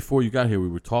Joe, before you got here, we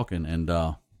were talking, and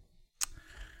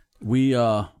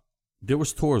there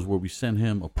was tours where we sent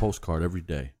him a postcard every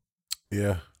day.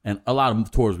 Yeah. And a lot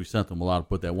of tours we sent him a lot,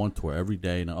 but that one tour every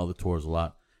day, and the other tours a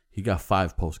lot. He got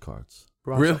 5 postcards.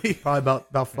 Probably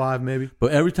about 5 maybe.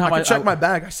 But every time I could check my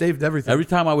bag, I saved everything. Every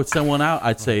time I would send one out,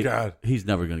 I'd say, God. he's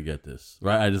never going to get this.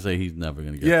 Right? I just say, he's never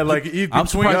going to get this. Yeah, like I'm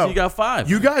surprised he got 5.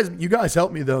 You guys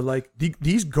helped me though. Like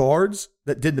these guards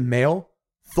that did the mail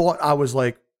thought I was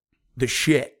like the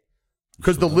shit.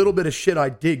 Because the little bit of shit I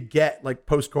did get, like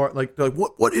postcard, like they're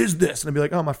like, what is this? And I'd be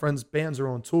like, oh, my friend's bands are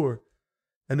on tour.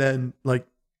 And then like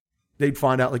they'd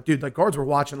find out, like, dude, like guards were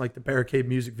watching like the Barricade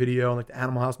music video and like the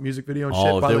Animal House music video and shit.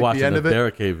 Oh, if by they're like watching the end the of it.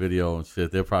 Barricade video and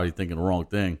shit, they're probably thinking the wrong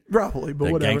thing. Probably, but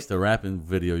that whatever. gangster rapping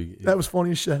video. That was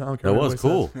funny as shit. I don't care. That what was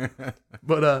anybody cool. says.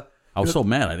 But I was so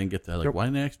mad I didn't get that. Like, why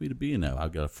didn't they ask me to be in that? I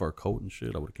got a fur coat and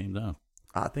shit. I would have came down.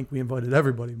 I think we invited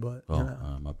everybody, but Oh, you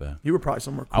know, my bad. you were probably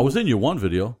somewhere cool. I was in your one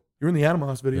video. You were in the Animal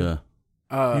House video.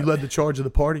 Yeah. You led the charge of the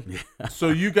party. So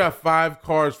you got 5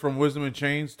 cards from Wisdom and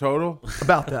Chains total?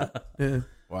 About that. Yeah.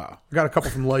 Wow. I got a couple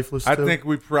from Lifeless I too. think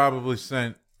we probably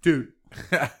sent Dude,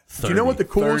 do you know what the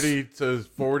coolest 30 to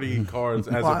 40 cards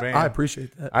as Well, a band. I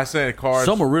appreciate that. I sent cards.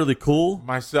 Some are really cool.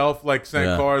 Myself, like, sent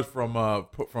Yeah. cards from I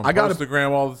got Instagram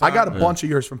all the time. I got a bunch of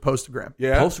yours from Postagram.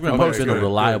 Yeah. Postgram Okay, has been a good,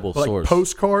 reliable But like source.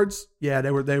 postcards, yeah,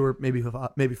 they were maybe 5.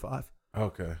 good.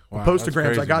 Okay. Wow, The that's Postagrams,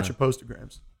 crazy, I got man. your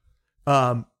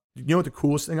Postagrams. You know what the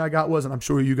coolest thing I got was, and I'm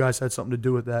sure you guys had something to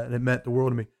do with that, and it meant the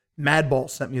world to me. Madball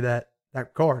sent me that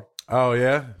card, Oh,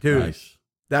 yeah? dude. Nice.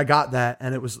 I got that,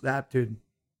 and it was that, dude.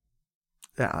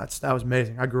 Yeah, that was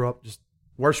amazing. I grew up just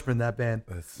worshiping that band.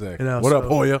 That's sick. You know, what up, so-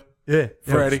 Hoya? Yeah,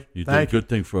 Freddie. You did a Thank good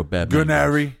thing for a bad Good man.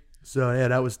 Nary. So yeah,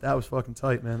 that was fucking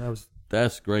tight, man. That was,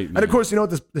 That's great, man. and of course, you know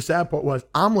what the sad part was?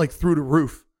 I'm like through the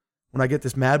roof when I get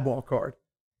this Madball card,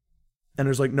 and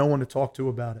there's like no one to talk to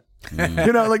about it.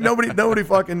 You know, like nobody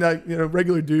fucking like, you know,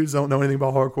 regular dudes don't know anything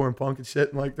about hardcore and punk and shit.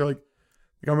 And like they're like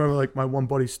I remember like my one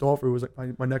buddy Stoffer, who was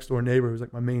like my next door neighbor, who was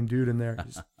like my main dude in there.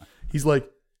 He's like,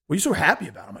 "What are you so happy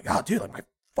about?" I'm like, "Oh, dude, like my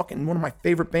fucking one of my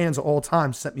favorite bands of all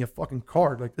time sent me a fucking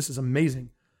card. Like this is amazing."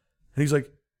 And he's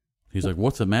like,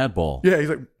 "What's a Madball?" "Yeah." He's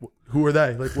like, "Who are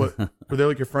they? Like what? Were they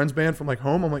like your friend's band from like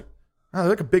home?" I'm like, "Oh, they're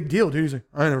like a big deal, dude." He's like,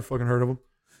 "I ain't never fucking heard of them."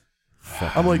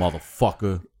 I'm like,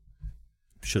 motherfucker.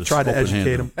 Should have Tried to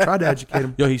educate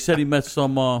him. Yo, he said he met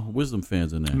some Wisdom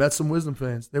fans in there. Met some Wisdom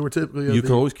fans. They were typically You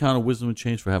could always count on Wisdom and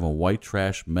Change for having white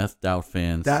trash, methed out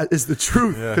fans. That is the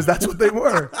truth, because that's what they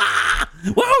were.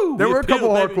 Whoa! There We were a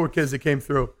couple appeal, baby. hardcore kids that came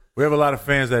through. We have a lot of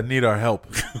fans that need our help.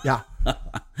 Yeah,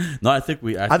 No, I think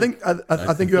we. I think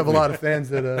you have a lot of fans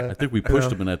that. I think we pushed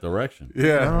them in that direction.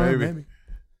 Yeah, I don't know, maybe.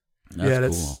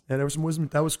 That's cool. Yeah, there was some wisdom.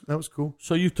 That was cool.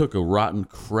 So you took a rotten,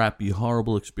 crappy,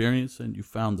 horrible experience and you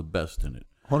found the best in it.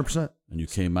 100%. And you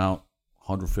came out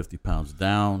 150 pounds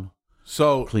down,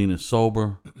 So clean and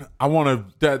sober. I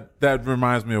want to. That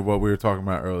reminds me of what we were talking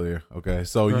about earlier. Okay,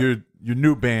 so your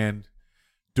new band,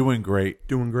 Doing Great.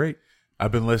 Doing great.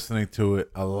 I've been listening to it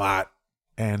a lot,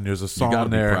 and there's a You song got to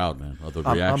be there. proud, man, of the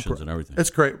I'm reactions pr- and everything. It's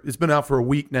great. It's been out for a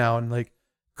week now, and like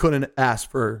couldn't ask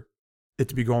for it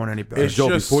to be going any better. It's Joe,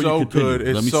 just before you so continue, good.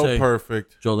 let It's me so say-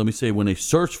 perfect. Joe, let me say, when they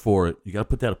search for it, you got to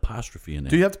put that apostrophe in there.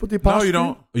 Do you have to put the No, apostrophe? you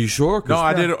don't. Are you sure? 'Cause- No,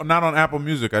 I did it not on Apple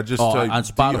Music. I just Oh, tell you on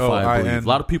Spotify, I believe. DOIN. A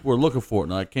lot of people are looking for it,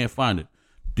 and I can't find it.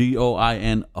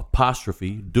 DOIN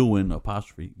apostrophe, doing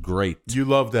apostrophe, great. You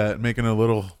love that, making a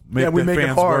little. Yeah, we the make it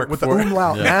fans hard work with the for it.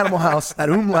 umlaut. Yeah. Animal House. That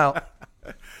umlaut.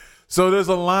 So there's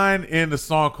a line in the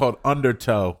song called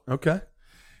Undertow, Okay.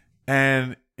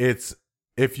 and it's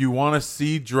if you want to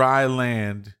see dry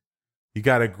land, you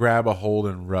got to grab a hold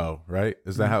and row. Right?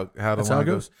 Is that how the That's line how it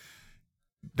goes.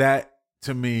 That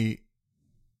to me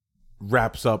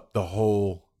wraps up your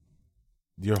whole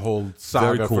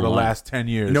saga cool for the line. last 10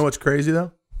 years. You know what's crazy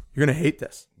though? You're gonna hate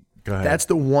this. Go ahead. That's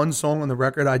the one song on the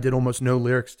record I did almost no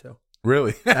lyrics to.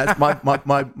 really That's my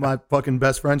fucking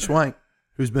best friend Schwank,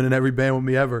 who's been in every band with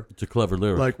me ever. It's a clever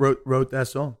lyric. Like wrote that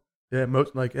song. Yeah,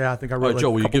 I think I All wrote right,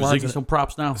 Joe, will you a couple give lines Ziggy in some it.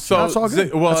 props now? So No, it's all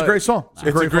good. well, That's a great song. It's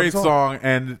a great fucking song,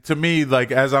 and to me,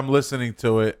 like as I'm listening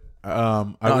to it, I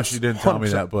wish you didn't tell me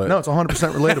that, but no, it's 100%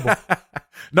 relatable.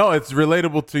 no, it's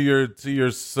relatable to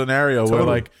your scenario where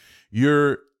Totally.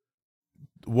 like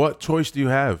what choice do you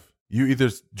have? You either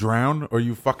drown or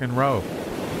you fucking row.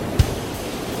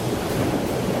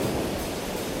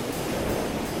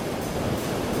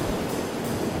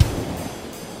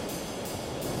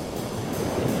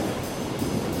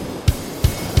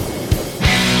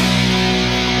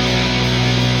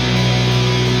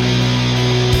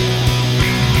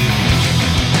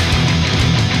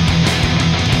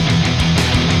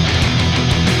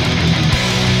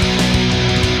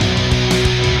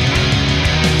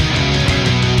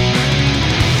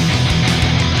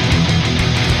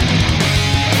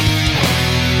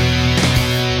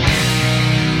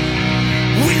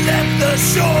 We left the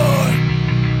shore,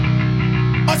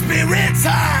 our spirits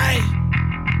high.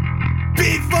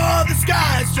 Before the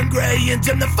skies turn gray and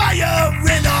dim the fire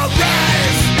in our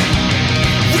eyes.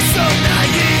 We're so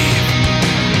naive,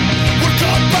 we're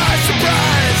caught by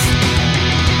surprise.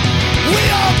 We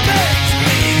all meant to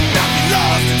leave, not be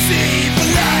lost at sea for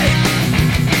life.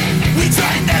 We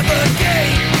try and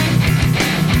navigate,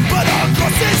 but our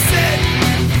course is set.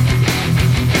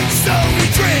 So we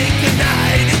drink a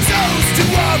night and toast to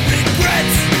our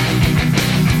regrets.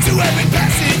 To every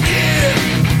passing year,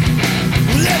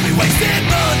 every wasted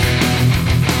month.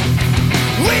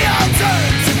 We all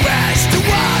turn to ash to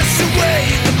wash away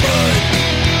the mud.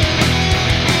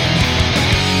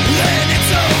 And it's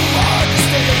so hard to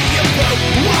stay afloat.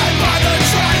 Why bother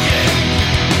trying?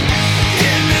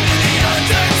 Give in to the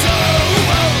undertow.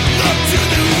 Look to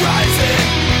the horizon.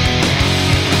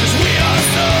 'Cause we are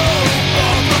so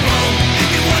far from home. If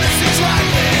you want us to try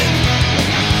it,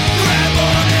 grab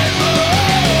on and roll.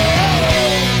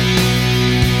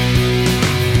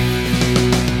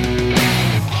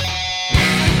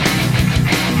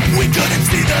 We couldn't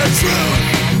see the truth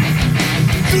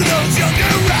through those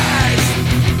younger eyes,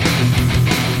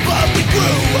 but we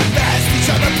grew up fast. Each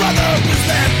other brother was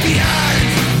left behind,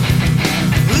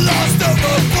 lost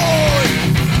overboard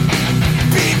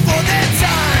before their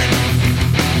time.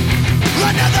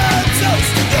 Another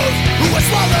toast to those who were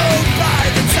swallowed by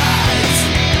the tides.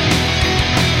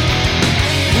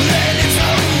 And it's so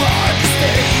hard to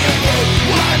stay afloat.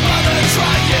 Why bother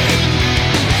trying?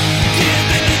 Give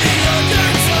in to the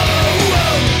undertow.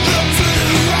 Look to the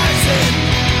horizon.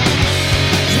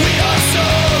 We are so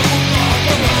far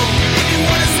from home. If you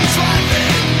want us to try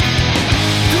it,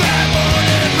 grab on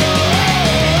and roll.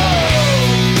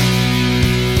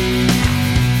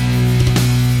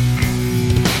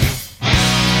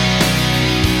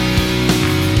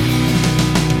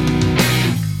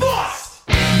 Bust!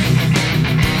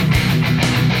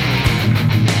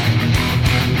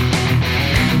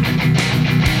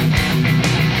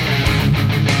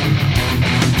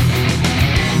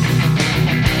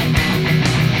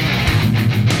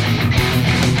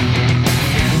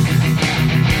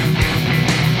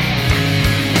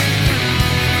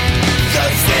 The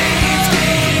seas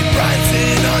keep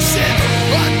rising, our ship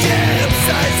are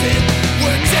capsizing.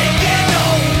 We're taking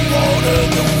on water,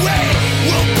 the wave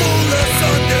will pull us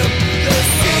under. The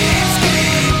seas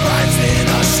keep rising,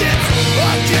 our ships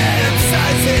are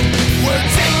capsizing. We're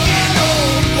taking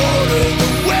on water, the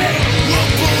wave will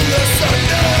pull us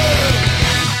under.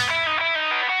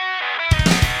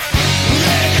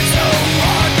 And it's so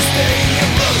hard to stay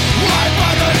afloat. Why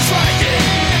bother trying?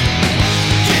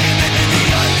 Give in to the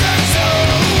undertow.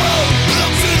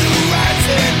 Look to the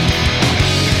horizon.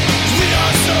 We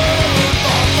are so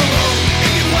far from home.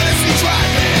 If you want us to try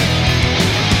it,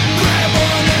 grab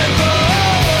on and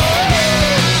roll.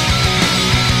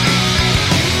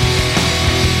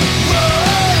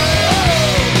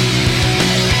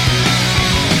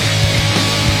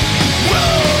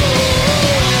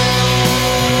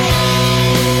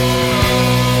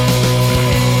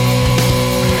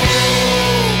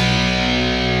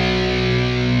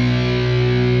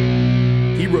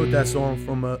 He wrote that song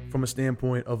from a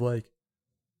standpoint of like,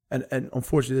 and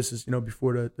unfortunately this is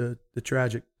before the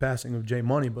tragic passing of Jay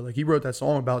Money, but like he wrote that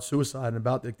song about suicide and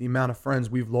about the amount of friends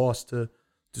we've lost to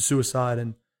suicide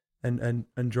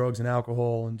and drugs and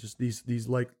alcohol and just these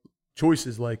like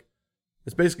choices. Like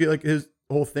it's basically like his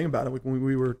whole thing about it. Like when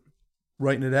we were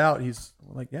writing it out, he's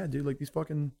like, yeah, dude, like these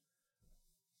fucking,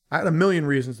 I had a million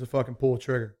reasons to fucking pull a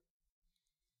trigger.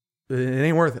 It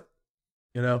ain't worth it.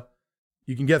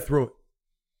 You can get through it.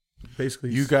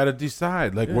 Basically, You got to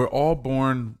decide. Like Yeah. we're all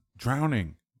born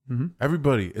drowning. Mm-hmm.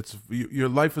 Everybody, your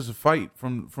life is a fight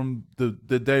from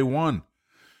the day one,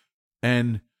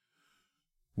 and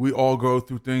we all go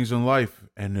through things in life,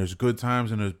 and there's good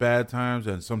times and there's bad times,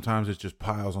 and sometimes it just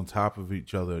piles on top of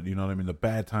each other. You know what I mean? The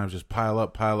bad times just pile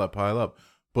up.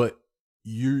 But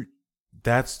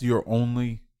that's your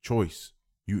only choice.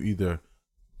 You either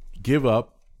give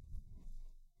up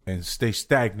and stay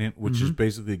stagnant, which is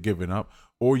basically giving up,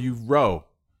 or you row,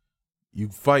 you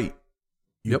fight,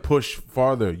 you push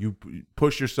farther, you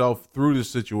push yourself through the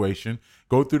situation,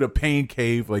 go through the pain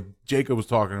cave like Jacob was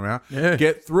talking about,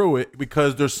 get through it,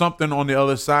 because there's something on the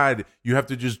other side. You have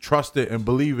to just trust it and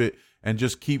believe it and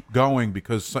just keep going,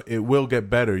 because it will get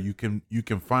better. You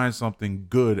can find something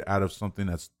good out of something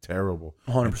that's terrible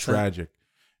 100%. and tragic.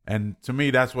 And to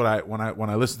me, that's what when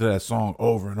I listen to that song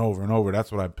over and over and over,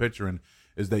 that's what I'm picturing,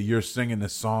 is that you're singing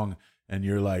this song and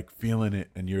you're like feeling it,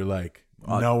 and you're like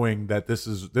knowing that this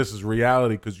is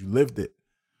reality because you lived it.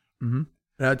 Mm-hmm.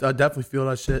 I definitely feel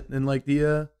that shit, and like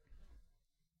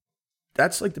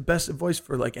that's like the best advice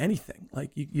for like anything.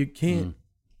 Like you can't.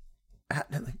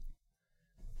 Like,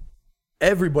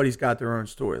 everybody's got their own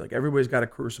story. Like everybody's got a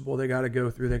crucible they got to go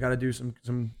through. They got to do some.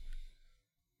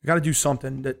 You got to do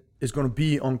something that is going to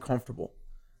be uncomfortable.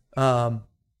 And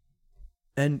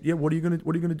yeah, what are you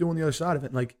gonna do on the other side of it?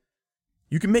 And like,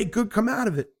 you can make good come out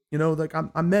of it. You know, like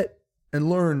I met and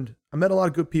learned. I met a lot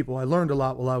of good people. I learned a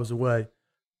lot while I was away.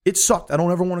 It sucked. I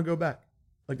don't ever want to go back.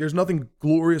 Like, there's nothing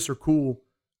glorious or cool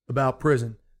about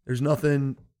prison. There's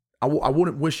nothing. I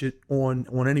wouldn't wish it on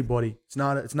anybody. It's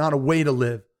not a way to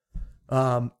live,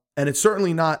 and it's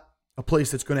certainly not a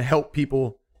place that's going to help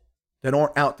people that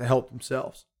aren't out to help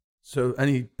themselves. So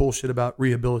any bullshit about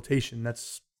rehabilitation,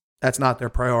 that's not their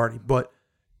priority. But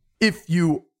if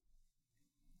you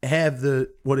have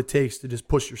what it takes to just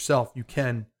push yourself, you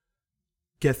can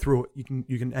get through it.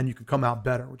 You can come out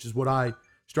better, which is what I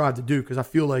strive to do, because I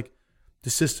feel like the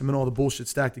system and all the bullshit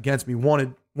stacked against me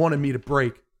wanted me to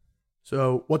break.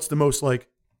 So what's the most like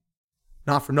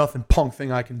not for nothing punk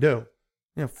thing I can do?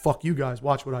 You know, fuck you guys.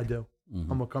 Watch what I do. I'm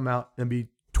gonna come out and be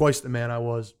twice the man I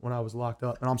was when I was locked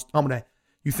up. And I'm gonna.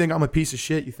 You think I'm a piece of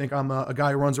shit? You think I'm a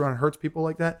guy who runs around and hurts people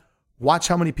like that? Watch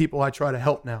how many people I try to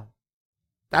help now.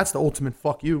 That's the ultimate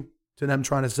fuck you to them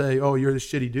trying to say, oh, you're the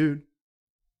shitty dude.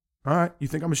 All right, you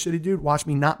think I'm a shitty dude? Watch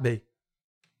me not be.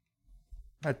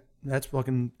 That's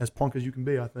fucking as punk as you can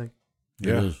be, I think.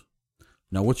 Yeah. It is.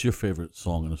 Now, what's your favorite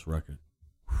song on this record?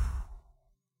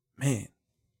 Man.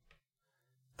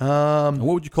 And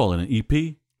what would you call it? An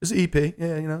EP? It's an EP.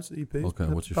 Yeah, it's an EP. Okay,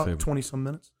 what's your favorite? 20-some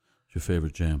minutes. What's your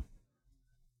favorite jam?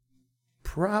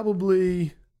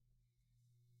 Probably,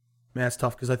 man, it's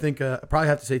tough because I think I probably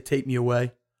have to say "Take Me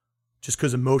Away," just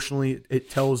because emotionally it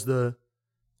tells the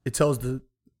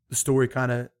story.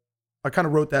 I kind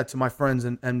of wrote that to my friends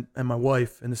and my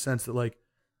wife, in the sense that like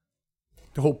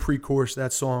the whole pre-chorus of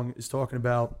that song is talking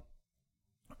about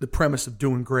the premise of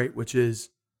doing great, which is,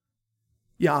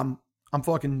 yeah, I'm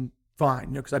fucking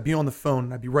fine, because I'd be on the phone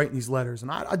and I'd be writing these letters,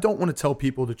 and I don't want to tell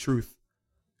people the truth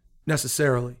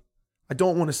necessarily. I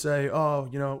don't want to say,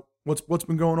 oh, what's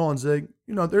been going on, Zig?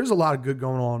 There's a lot of good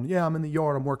going on. Yeah, I'm in the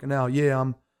yard. I'm working out. Yeah,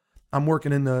 I'm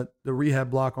working in the rehab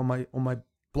block on my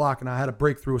block, and I had a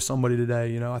breakthrough with somebody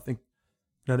today. I think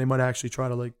they might actually try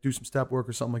to like do some step work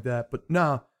or something like that. But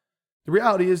no, the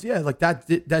reality is, yeah, like that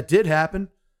did happen.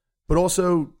 But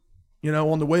also,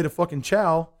 on the way to fucking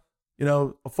Chow,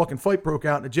 a fucking fight broke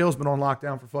out, and the jail's been on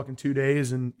lockdown for fucking 2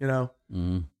 days, and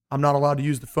I'm not allowed to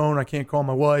use the phone. I can't call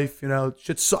my wife.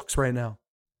 Shit sucks right now.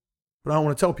 But I don't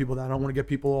want to tell people that. I don't want to get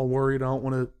people all worried. I don't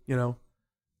want to,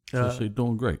 So you're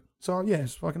doing great. So yeah,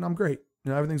 I'm great.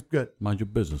 Everything's good. Mind your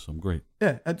business. I'm great.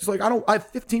 Yeah, and it's like I have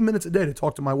 15 minutes a day to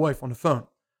talk to my wife on the phone.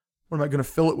 What am I going to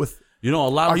fill it with? You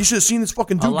should have seen this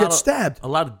fucking dude get stabbed. A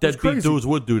lot of deadbeat dudes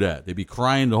would do that. They'd be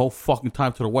crying the whole fucking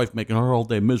time to the wife, making her whole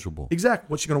day miserable. Exactly.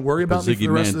 What's she going to worry about me for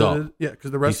the rest of the day? Yeah, because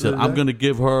the rest of the day. I'm going to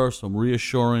give her some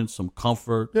reassurance, some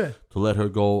comfort to let her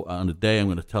go on the day. I'm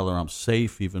going to tell her I'm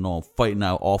safe, even though I'm fighting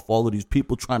out off all of these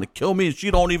people trying to kill me, and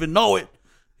she don't even know it.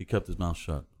 He kept his mouth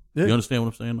shut. Yeah. You understand what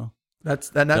I'm saying, though?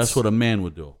 That's what a man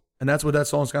would do. And that's what that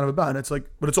song's kind of about. And it's like,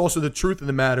 but it's also the truth of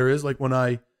the matter is, like, when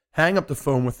I hang up the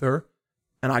phone with her,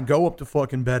 and I go up to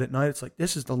fucking bed at night, it's like,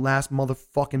 this is the last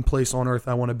motherfucking place on earth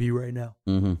I want to be right now.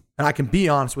 Mm-hmm. And I can be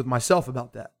honest with myself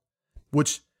about that.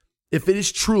 Which, if it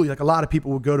is truly, like a lot of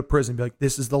people would go to prison and be like,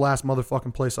 this is the last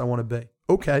motherfucking place I want to be.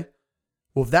 Okay.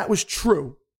 Well, if that was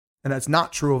true, and that's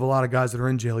not true of a lot of guys that are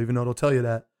in jail, even though they'll tell you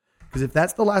that. Because if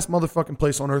that's the last motherfucking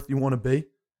place on earth you want to be,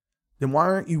 then why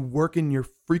aren't you working your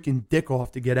freaking dick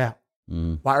off to get out?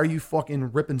 Mm. Why are you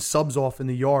fucking ripping subs off in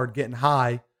the yard, getting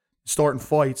high, starting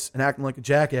fights and acting like a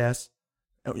jackass,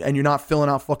 and you're not filling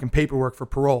out fucking paperwork for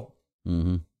parole?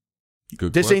 Mm-hmm.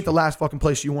 This ain't the last fucking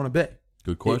place you want to be.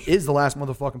 Good question. It is the last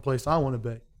motherfucking place I want to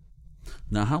be.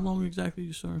 Now, how long exactly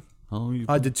you serve? How long you?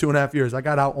 I did 2.5 years. I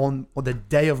got out on the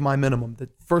day of my minimum. The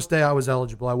first day I was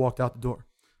eligible, I walked out the door.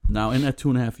 Now, in that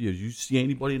 2.5 years, you see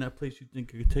anybody in that place you think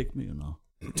could take me or no?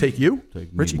 Take you?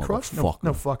 Take me, Richie Crush? No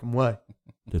motherfucker. fucking way.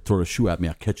 They throw a shoe at me,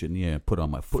 I catch it in the air and put it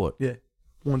on my foot. Yeah,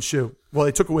 one shoe. Well,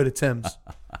 they took away the Timbs.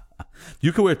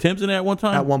 You could wear Tim's in there at one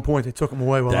time? At one point, they took them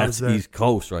away while I was That's there. East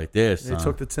Coast right there, son. They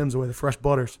took the Timbs away, the fresh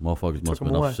butters. Motherfuckers must have them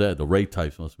been away. upset. The Ray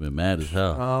types must have been mad as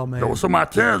hell. Oh, man. Those are my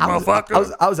Timbs,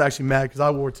 motherfucker. I was actually mad because I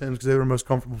wore Timbs because they were the most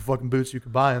comfortable fucking boots you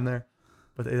could buy in there.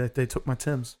 But they took my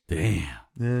Timbs. Damn.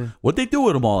 Yeah. What'd they do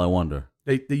with them all, I wonder?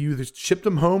 They either shipped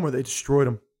them home or they destroyed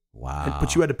them. Wow.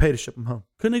 But you had to pay to ship them home.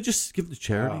 Couldn't they just give the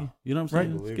charity? Wow. You know what I'm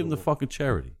saying? Right. Just give them the fucking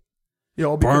charity. Yeah,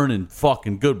 all Burning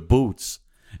fucking good boots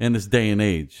in this day and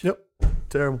age. Yep.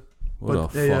 Terrible. What But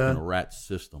a they, fucking rat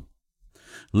system.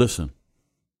 Listen,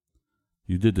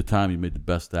 you did the time. You made the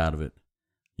best out of it.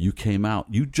 You came out.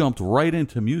 You jumped right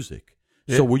into music.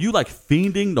 Yeah. So were you like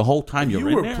fiending the whole time You were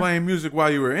in were there? playing music while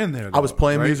you were in there. I was though,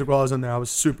 playing right? music while I was in there. I was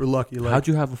super lucky. Like, How'd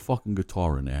you have a fucking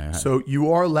guitar in there? So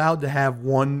you are allowed to have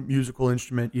one musical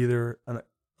instrument, either an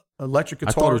electric I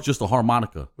guitar. thought it was just a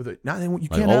harmonica. with a, no, you Like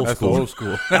can't old have That's old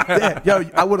school. Yeah, yo,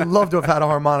 I would have loved to have had a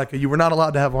harmonica. You were not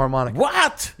allowed to have a harmonica.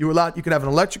 What? You were allowed. You could have an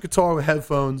electric guitar with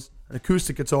headphones, an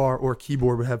acoustic guitar, or a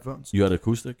keyboard with headphones. You had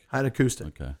acoustic? I had acoustic,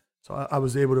 Okay. so I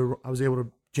was able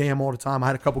to jam all the time. I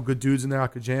had a couple good dudes in there I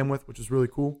could jam with, which was really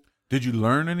cool. Did you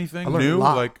learn anything I learned new? a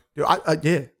lot. Like, Dude,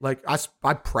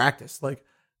 I practiced. Like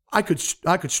I could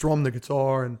strum the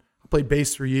guitar, and I played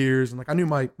bass for years, and like I knew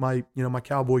my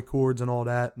cowboy chords and all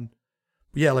that, and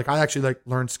yeah, like I actually like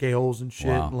learned scales and shit,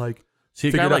 Wow. and like See,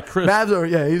 a guy figured like out- Chris.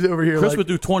 Mavs he's over here. Chris like, would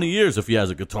do 20 years if he has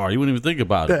a guitar. He wouldn't even think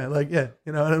about it. and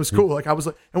it was cool. Like I was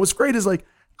like, and what's great is like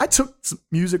I took some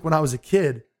music when I was a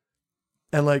kid,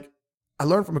 and like I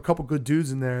learned from a couple good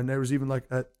dudes in there, and there was even like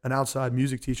an outside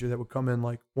music teacher that would come in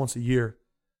like once a year,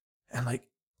 and like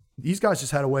these guys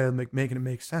just had a way of making it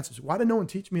make sense. I said, why did no one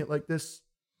teach me it like this?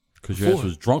 Because your ass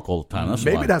was drunk all the time. That's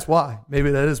Maybe why. that's why. Maybe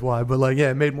that is why. But like, yeah,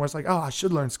 it made more. It's like, oh, I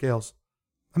should learn scales.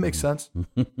 That makes sense.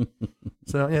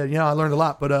 So yeah, I learned a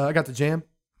lot. But I got to jam.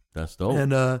 That's dope.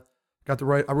 And got to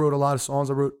write. I wrote a lot of songs.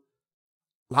 I wrote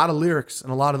a lot of lyrics,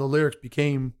 and a lot of the lyrics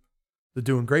became the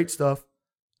Doing Great stuff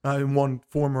in one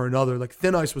form or another. Like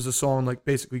Thin Ice was a song like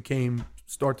basically came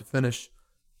start to finish,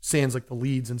 sans like the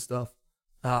leads and stuff,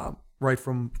 right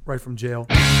from jail.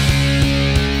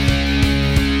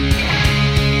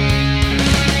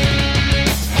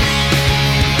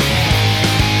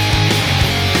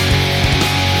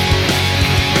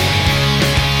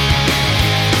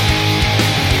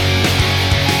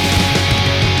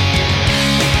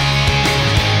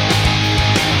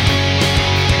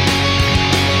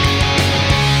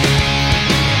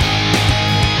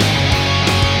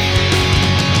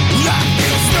 I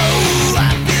feel slow, I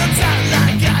feel tight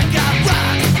like I got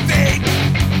rock feet.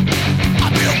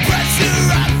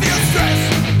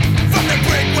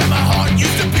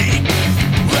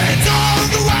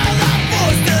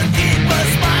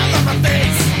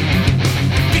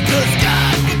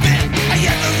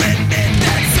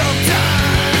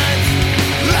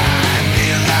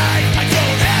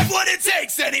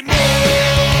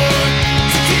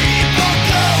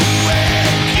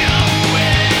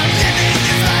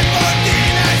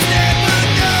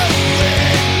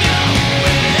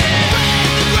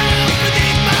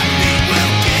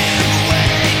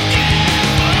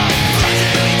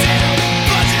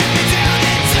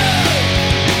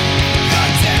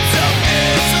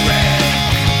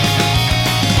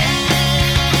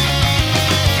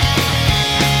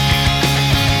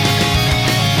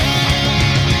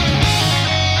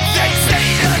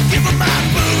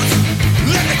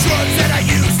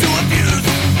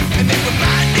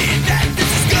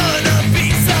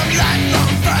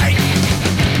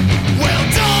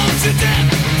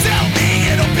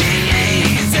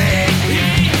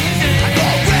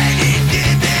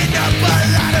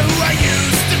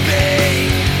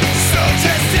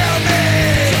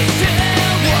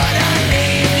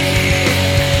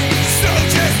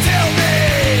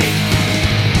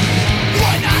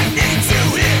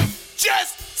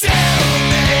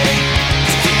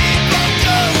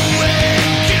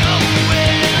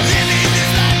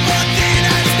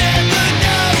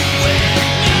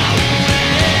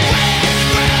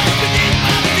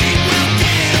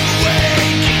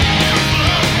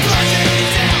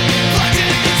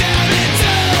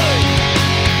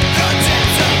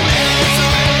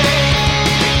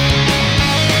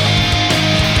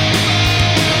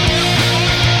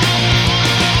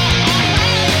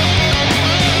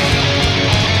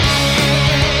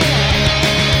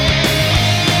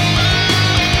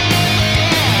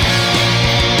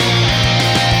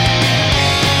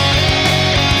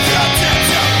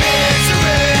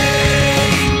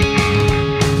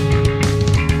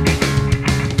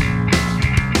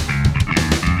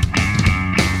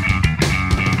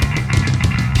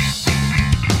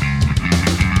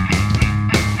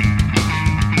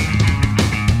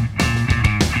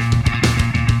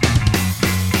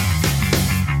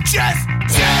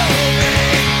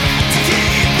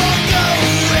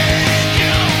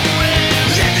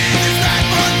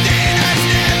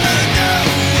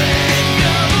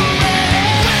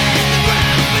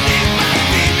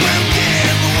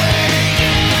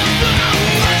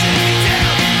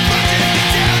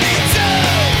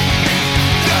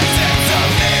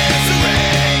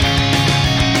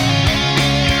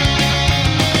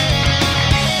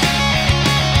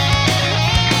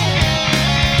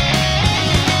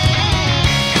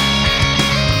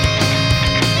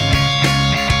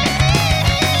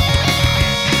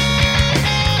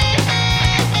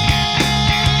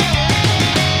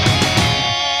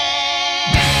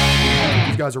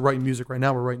 guys are writing music right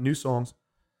now. We're writing new songs.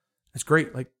 It's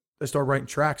great. Like I start writing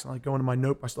tracks and like go into my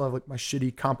note. I still have like my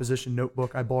shitty composition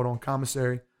notebook I bought on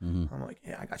Commissary. Mm-hmm. I'm like,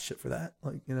 yeah, I got shit for that.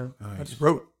 Like, you know, I Nice. just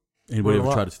wrote. Anybody Wrote a ever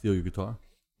lot. try to steal your guitar?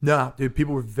 Nah, dude,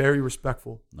 people were very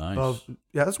respectful. Nice.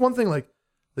 Yeah, that's one thing. Like,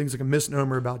 I think it's like a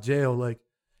misnomer about jail. Like,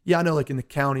 yeah, I know, like in the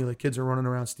county, like kids are running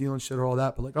around stealing shit or all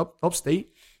that, but like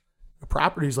upstate,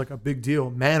 property is like a big deal.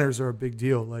 Manners are a big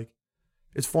deal. Like,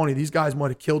 it's funny. These guys might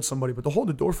have killed somebody, but they'll hold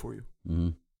the door for you Mm-hmm.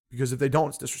 because if they don't,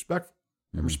 it's disrespectful.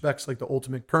 And respect's like the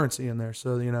ultimate currency in there.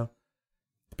 So, you know,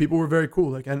 people were very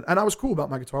cool. Like, and I was cool about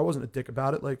my guitar. I wasn't a dick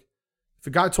about it. Like, if a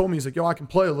guy told me, he's like, yo, I can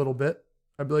play a little bit,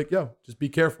 I'd be like, yo, just be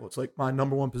careful. It's like my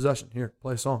number one possession. Here,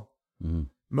 play a song. Mm-hmm.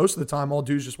 Most of the time, all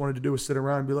dudes just wanted to do was sit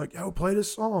around and be like, yo, play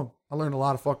this song. I learned a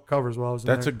lot of fucking covers while I was in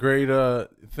That's there. a great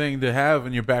thing to have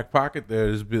in your back pocket. There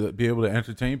is be able to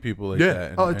entertain people like Yeah.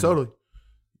 that. Oh, totally.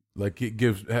 Like it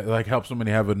gives, like helps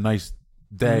somebody have a nice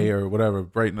day or whatever,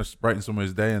 brighten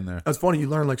somebody's day in there. That's funny. You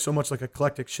learn like so much like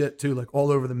eclectic shit too, like all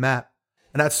over the map.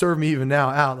 And that served me even now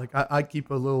out. Like I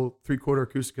keep a little 3/4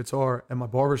 acoustic guitar at my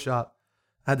barbershop.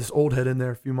 I had this old head in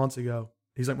there a few months ago.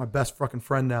 He's like my best fucking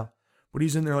friend now. But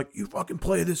he's in there like, you fucking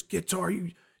play this guitar.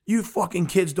 You fucking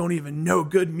kids don't even know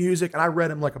good music. And I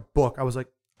read him like a book. I was like,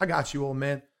 I got you, old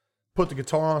man. Put the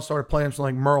guitar on, started playing some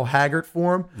like Merle Haggard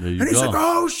for him. There you And he's go. like,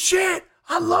 oh shit,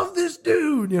 I love this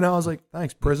dude. You know, I was like,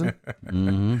 thanks, prison.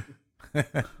 Mm-hmm.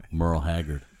 Merle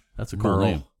Haggard. That's a cool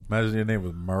name. Imagine your name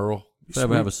was Merle. If I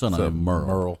ever have a son, I name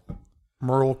Merle.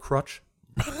 Merle Crutch.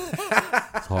 It's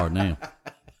a hard name.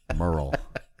 Merle.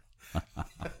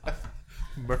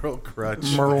 Merle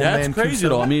Crutch. Merle That's Mancuso. crazy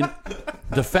though. I mean,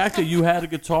 the fact that you had a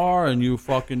guitar and you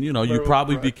fucking, you know, you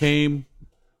probably became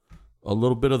a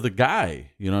little bit of the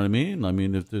guy. You know what I mean? I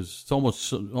mean, if there's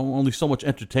only so much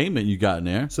entertainment you got in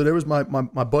there. So there was my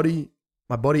buddy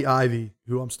Ivy,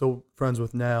 who I'm still friends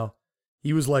with now.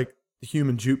 He was like the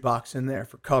human jukebox in there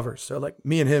for covers. So like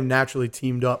me and him naturally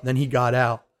teamed up. And then he got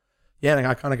out. Yeah, and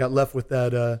I kind of got left with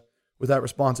that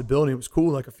responsibility. It was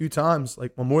cool. Like a few times,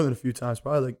 like well, more than a few times,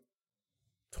 probably like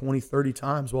 20, 30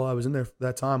 times while I was in there for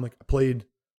that time. Like I played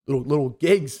little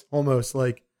gigs almost.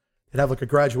 Like they'd have like a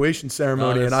graduation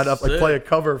ceremony, and I'd up like play a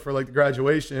cover for like the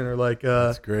graduation or like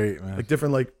That's great, man. like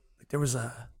different like there was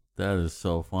a. That is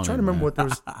so funny. I'm trying to remember what there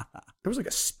was. There was like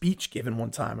a speech given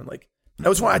one time, and like that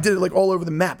was when I did it like all over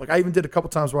the map. Like I even did a couple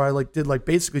times where I like did like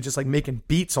basically just like making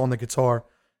beats on the guitar,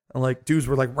 and like dudes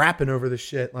were like rapping over this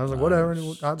shit. And I was like, whatever,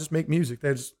 I'll just make music.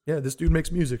 They just this dude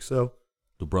makes music, so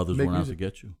The brothers make went out to music.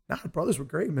 get you. nah, the brothers were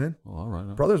great, man. Oh, all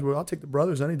right. Brothers were. I'll take the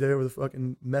brothers any day over the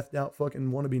fucking methed out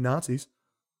fucking wannabe Nazis.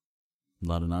 A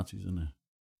lot of Nazis in there.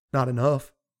 Not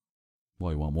enough,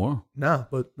 Why, you want don't nah,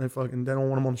 but they don't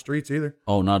want them on the streets either.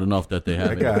 Oh, not enough that they have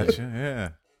I it. got you. Yeah,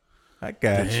 I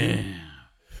got you.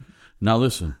 Now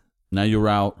listen. Now you're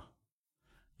out.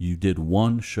 You did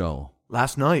one show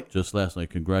Last night, just last night.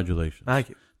 Congratulations. thank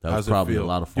you. That was How's it probably a feel?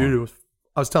 lot of fun. Dude,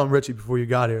 I was telling Richie before you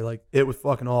got here, like it was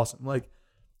fucking awesome. Like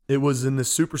it was in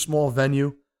this super small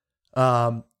venue,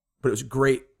 but it was a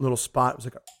great little spot.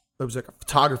 It was like a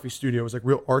photography studio. It was like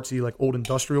real artsy, like old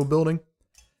industrial building,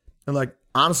 and like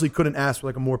honestly couldn't ask for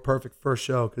like a more perfect first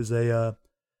show because it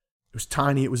was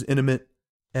tiny, it was intimate,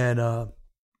 and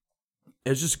it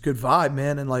was just a good vibe,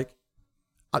 man. And like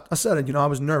I said it, you know, I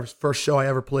was nervous. First show I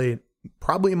ever played,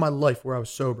 probably in my life where I was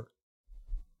sober.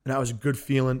 And that was a good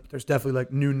feeling. But there's definitely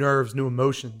like new nerves, new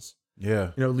emotions,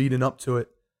 Yeah, you know, leading up to it.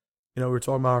 You know, we were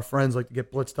talking about our friends like to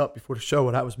get blitzed up before the show.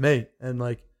 Well, that was me. And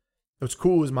like, what's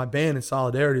cool is my band in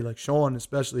solidarity, like Sean,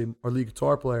 especially our lead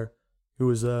guitar player, who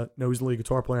was, he's the lead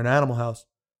guitar player in Animal House.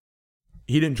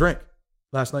 He didn't drink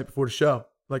last night before the show,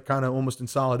 like kind of almost in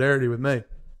solidarity with me,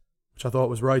 which I thought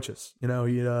was righteous. You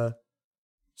know,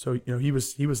 so, you know, he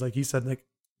was like, he said like,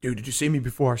 dude, did you see me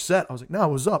before our set? I was like, no,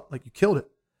 what's up? Like, you killed it.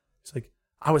 He's like,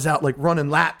 I was out like running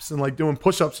laps and like doing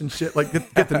push-ups and shit, like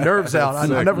get the nerves out.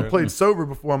 I never played sober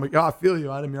before. I'm like, oh, I feel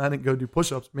you. I didn't go do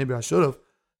push-ups. Maybe I should have,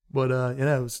 but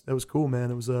it was cool,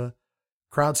 man. It was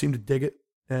crowd seemed to dig it,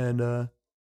 and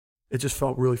it just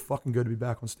felt really fucking good to be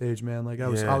back on stage, man. Like I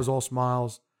was all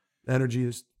smiles, the energy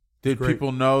is did great.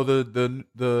 people know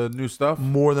the new stuff?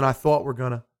 More than I thought we're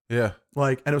gonna. Yeah,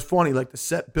 Like, and it was funny, like the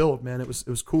set build, man. It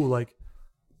was cool. Like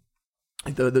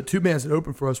the two bands that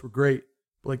opened for us were great.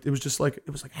 Like it was just like it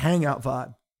was like hangout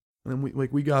vibe, and then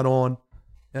we got on,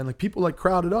 and like people like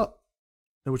crowded up,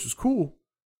 which was cool,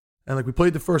 and like we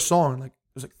played the first song, and like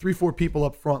there's like 3-4 people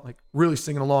up front, like really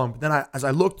singing along. But then as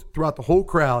I looked throughout the whole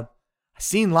crowd, I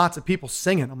seen lots of people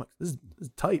singing. I'm like, this is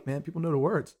tight, man. People know the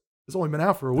words. It's only been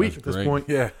out for a week at this great. point.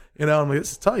 yeah. You know, I'm like,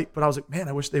 this is tight. But I was like, man,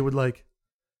 I wish they would like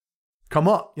come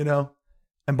up, you know.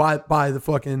 And by the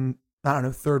fucking I don't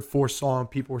know, third, fourth song,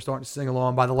 people were starting to sing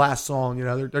along. By the last song, you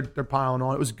know, they're piling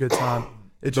on. It was a good time.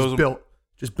 It just built.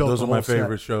 Those the are my whole set.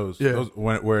 favorite shows. Yeah. Those,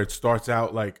 where it starts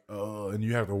out like, and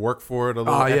you have to work for it a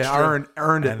little. Oh yeah, extra, I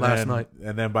earned it and last then, night.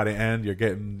 And then by the end, you're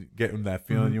getting that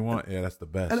feeling you want. Yeah, that's the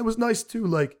best. And it was nice too.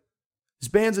 Like this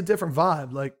band's a different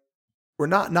vibe. Like we're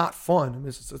not fun. I mean,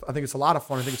 I think it's a lot of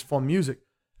fun. I think it's fun music,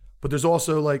 but there's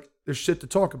also like there's shit to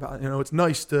talk about. You know, it's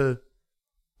nice to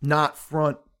not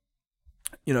front.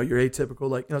 You know, your atypical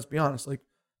like. You know, let's be honest. Like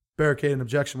Barricade and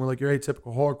Objection were like your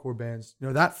atypical hardcore bands. You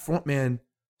know, that frontman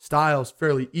style's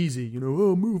fairly easy, you know,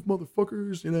 oh, move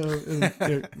motherfuckers, you know, and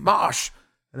you know, mosh,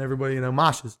 and everybody, you know,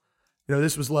 moshes. You know,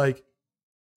 this was like,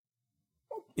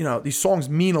 you know, these songs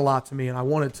mean a lot to me, and I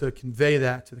wanted to convey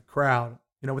that to the crowd,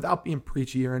 you know, without being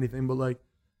preachy or anything, but like,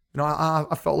 you know,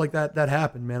 I felt like that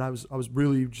happened, man. I was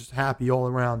really just happy all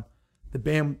around. The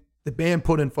band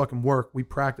put in fucking work. We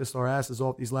practiced our asses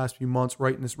off these last few months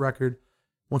writing this record.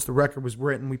 Once the record was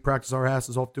written, we practiced our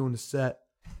asses off doing the set.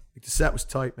 Like the set was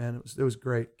tight, man. It was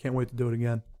great. Can't wait to do it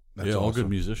again. That's all good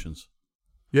musicians.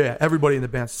 Yeah, everybody in the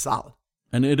band's solid.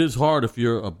 And it is hard if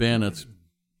you're a band that's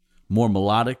more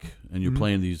melodic and you're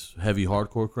playing these heavy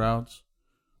hardcore crowds.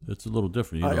 It's a little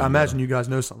different. I imagine you guys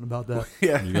know something about that.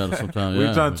 Yeah, You got to sometimes.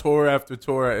 we've done tour after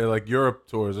tour, like Europe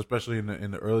tours, especially in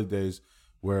the early days,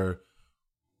 where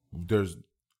there's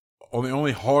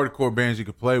only hardcore bands you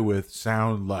could play with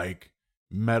sound like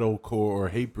metalcore or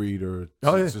Hatebreed or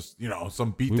just, you know,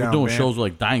 some beat down. We were doing band. shows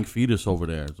like Dying Fetus over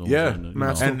there. It's almost Yeah, like, you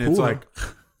know, and it's like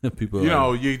people. you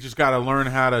know, you just got to learn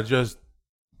how to just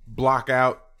block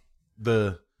out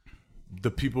the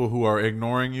people who are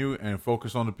ignoring you and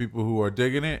focus on the people who are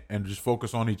digging it, and just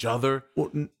focus on each other.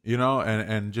 You know,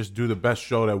 and just do the best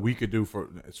show that we could do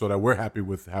so that we're happy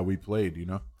with how we played. You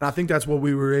know, And I think that's what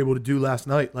we were able to do last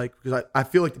night. Like, because I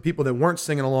feel like the people that weren't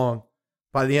singing along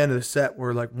by the end of the set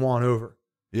were like won over.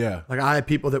 yeah. Like I had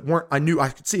people that weren't. I knew I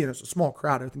could see it. It was a small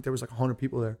crowd. I think there was like 100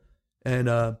 people there, and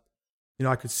you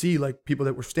know, I could see like people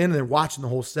that were standing there watching the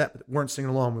whole set but weren't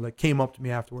singing along. Were like came up to me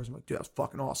afterwards. I'm like, dude, that was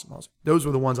fucking awesome. I was like, those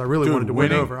were the ones I really wanted to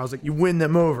win over. I was like, you win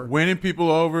them over. Winning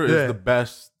people over Yeah. is the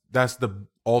best. That's the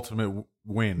ultimate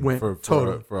win for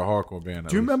totally. a hardcore band.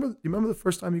 Do you remember the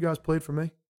first time you guys played for me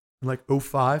in like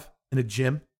 05 in a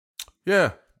gym?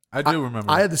 Yeah, I do remember.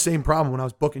 I had the same problem when I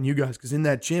was booking you guys because in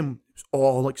that gym, it was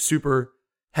all like super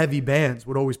heavy bands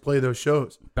would always play those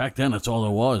shows. Back then, that's all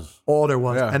there was. All there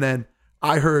was. Yeah. And then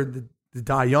I heard the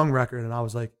Die Young record and I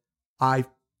was like, I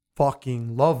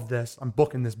fucking love this. I'm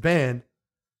booking this band.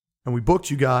 And we booked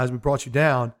you guys. We brought you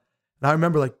down. And I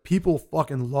remember like people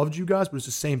fucking loved you guys, but it's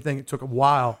the same thing. It took a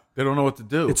while. They don't know what to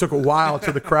do. It took a while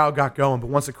till the crowd got going. But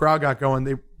once the crowd got going,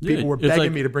 people were it's begging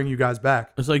like- me to bring you guys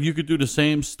back. It's like you could do the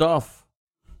same stuff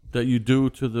that you do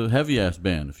to the heavy ass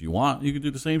band if you want. You could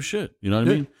do the same shit. You know what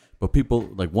I mean? But people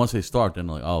like once they start, then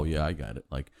they're like, oh yeah, I got it.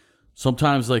 Like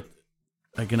sometimes like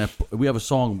in that, we have a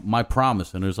song, My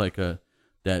Promise, and there's like that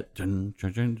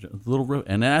little riff,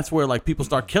 and that's where like people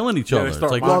start killing each other. They It's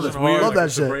start like marching love it. hard, Love that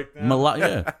it's a shit. breakdown.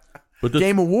 yeah. But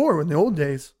Game of War in the old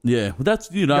days. yeah, but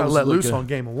that's You gotta was let like loose on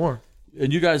Game of War.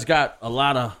 and you guys got a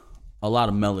lot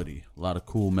of melody, a lot of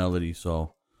cool melody.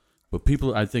 So, but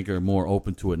people I think are more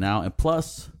open to it now, and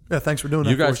plus, Yeah, thanks for doing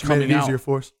You that. guys For us. You made it coming out- easier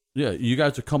for us. yeah, you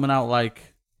guys are coming out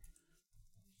like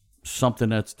something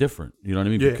that's different. You know what I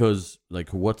mean? Yeah. Because like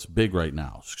what's big right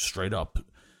now? Straight up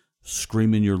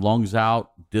screaming your lungs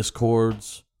out,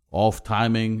 discords, off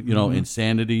timing, you know,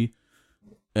 insanity.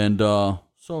 And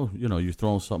so, you know, you're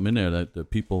throwing something in there that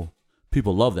people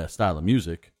love that style of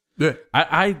music. Yeah,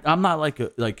 I'm not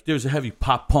like there's a heavy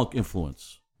pop punk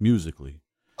influence musically.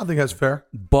 I think that's fair.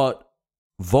 But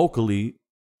vocally,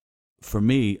 for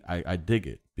me, I dig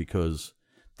it because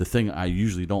the thing I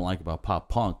usually don't like about pop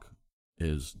punk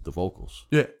is the vocals.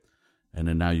 Yeah, And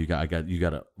then now you got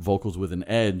vocals with an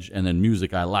edge, and then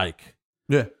music I like.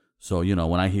 yeah. So you know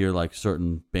when I hear like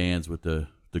certain bands with the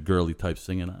girly type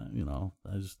singing, you know,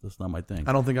 that's not my thing.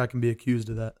 I don't think I can be accused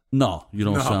of that. No, you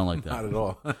don't sound like that. Not at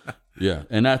all. Yeah,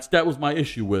 and that was my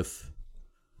issue with,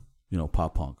 you know,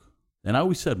 pop punk. And I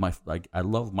always said I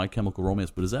love My Chemical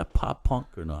Romance, but is that pop punk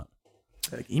or not?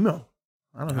 Like emo.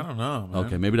 I don't I know. don't know, man.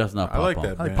 Okay, maybe that's not I pop like punk.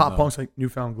 that. I think band, pop though. punk's like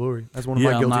Newfound Glory. That's one of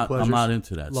Yeah, my guilty pleasures. I'm not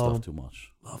into that Love stuff 'em. too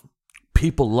much. Love 'em.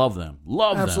 People love them.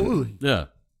 Love them. Absolutely. Yeah.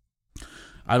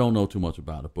 I don't know too much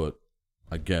about it, but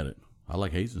I get it. I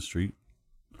like Hazen Street.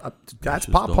 That's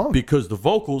Just pop don't- punk. because the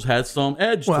vocals had some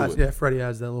edge Well, to it. yeah, Freddie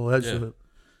has that little edge to it.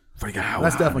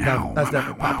 That's definitely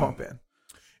pop punk band.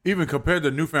 Even compared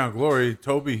to Newfound Glory,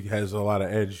 Toby has a lot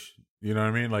of edge. You know what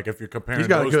I mean? Like if you're comparing He's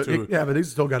got a those good, two. yeah, but he's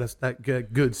still got that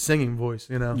good singing voice.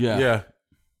 You know. Yeah. Yeah.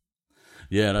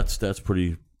 Yeah, that's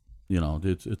pretty.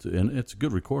 it's a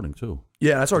good recording too.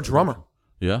 Yeah, that's our drummer.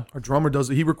 Yeah. Our drummer does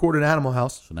it. He recorded Animal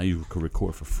House. So now you can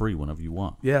record for free whenever you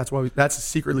want. Yeah, that's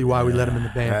secretly why we let him in the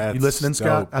band. That's You listening,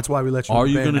 Scott? dope. That's why we let you Are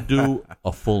in the you band. going to do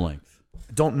a full length?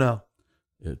 Don't know.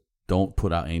 Don't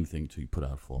put out anything until you put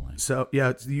out a full length. So,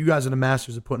 yeah, you guys are the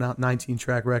masters of putting out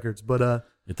 19-track records. But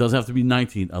It doesn't have to be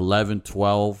 19, 11,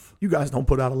 12. you guys don't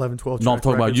put out 11, 12 No, I'm track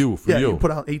talking about records. you, for yeah, you. you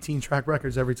put out 18-track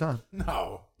records every time.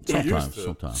 No. We used to.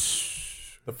 Sometimes.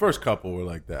 The first couple were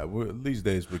like that. These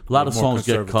days, A lot of songs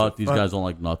get cut. These guys don't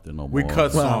like nothing no more. We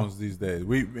cut songs these days.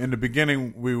 In the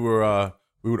beginning we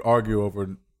would argue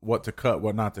over what to cut,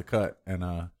 what not to cut,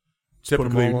 and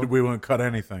typically we wouldn't cut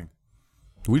anything.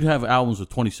 We'd have albums with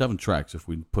 27 tracks if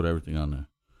we put everything on there.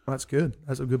 That's good.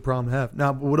 That's a good problem to have.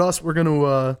 Now, with us, we're going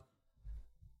to,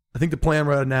 I think the plan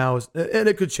right now is, and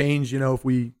it could change, if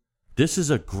we. This is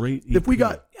a great EP. If we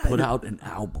got. Put out an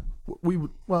album.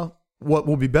 What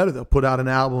will be better, though? Put out an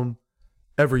album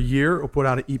every year or put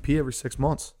out an EP every 6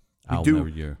 months?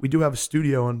 Every year. We do have a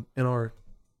studio in our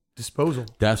disposal.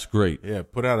 That's great. Yeah,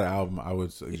 put out an album, I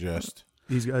would suggest.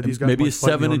 These guys maybe might a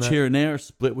fight me on 7-inch that. here and there,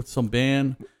 split with some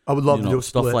band. I would love to do a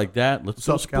split. Stuff like that. Let's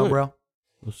do a What's up, split. Scowbrow?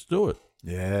 Let's do it.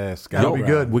 Yeah, That would be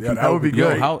good. That would be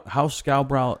good. How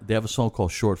Scowbrow, they have a song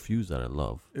called Short Fuse that I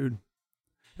love. Dude,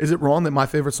 is it wrong that my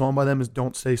favorite song by them is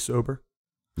Don't Stay Sober?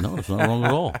 No, it's not wrong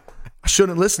at all. I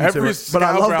shouldn't listen to it, but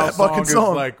I love that fucking song.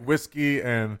 song. Is like whiskey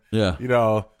and Yeah.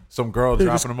 some girl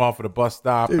dropping him off at a bus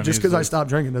stop. Dude, and just he's because I like, stopped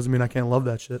drinking doesn't mean I can't love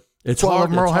that shit. It's That's why I love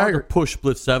hard, Merle it's hard to Haggard. push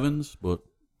split sevens, but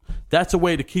that's a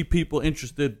way to keep people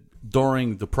interested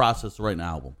during the process of writing an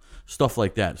album. Stuff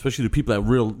like that, especially the people that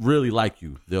really like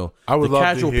you. I would the love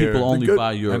casual to hear, people only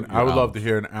buy your. And I would love to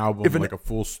hear an album, like a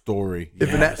full story.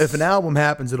 If an album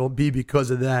happens, it'll be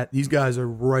because of that. These guys are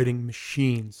writing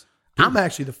machines. I'm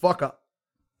actually the fuck up.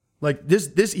 Like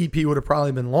this EP would have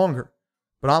probably been longer,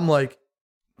 but I'm like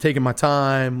taking my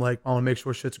time. Like I want to make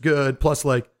sure shit's good. Plus,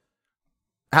 like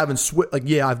having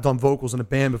I've done vocals in a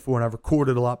band before and I've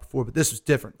recorded a lot before, but this was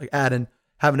different. Like having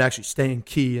to actually stay in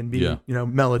key and be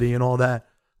melody and all that.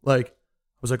 Like I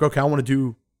was like, okay, I want to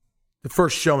do the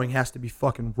first showing has to be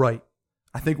fucking right.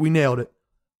 I think we nailed it.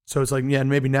 So it's like, yeah, and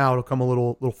maybe now it'll come a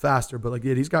little faster. But like,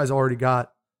 yeah, these guys already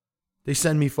they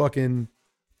send me fucking.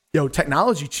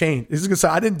 Technology changed. This is gonna say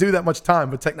I didn't do that much time,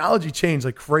 but technology changed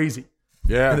like crazy.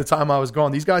 Yeah. In the time I was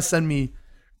gone, these guys send me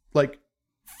like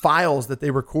files that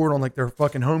they record on like their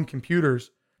fucking home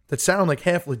computers that sound like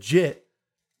half legit.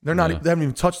 They're not. They haven't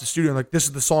even touched the studio. Like this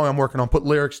is the song I'm working on. Put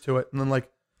lyrics to it, and then like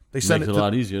they send Makes it a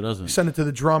lot easier, doesn't it? Send it to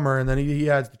the drummer, and then he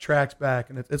adds the tracks back,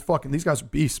 and it's fucking. These guys are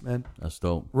beasts, man. That's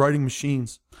dope. Writing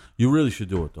machines. You really should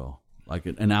do it though, like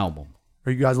an album.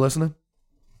 Are you guys listening?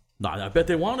 No, I bet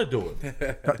they want to do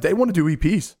it. They want to do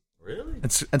EPs. Really?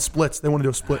 And splits. They want to do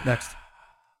a split next.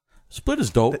 Split is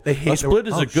dope. They hate a split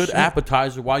is oh, a good shit.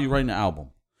 appetizer while you're writing an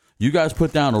album. You guys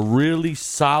put down a really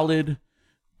solid,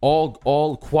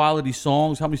 all quality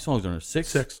songs. How many songs are there?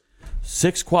 Six.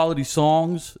 6 quality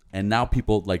songs, and now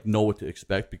people like know what to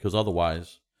expect because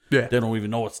otherwise, they don't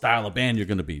even know what style of band you're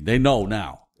going to be. They know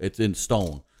now. It's in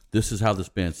stone. This is how this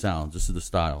band sounds. This is the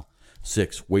style.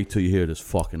 6. Wait till you hear this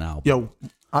fucking album. Yo,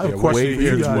 I have a question wait for you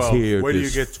till guys. 12. Where do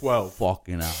you get 12?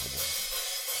 Fucking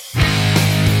album.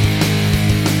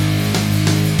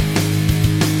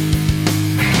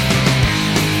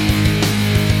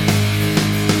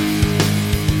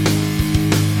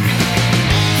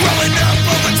 Growing up,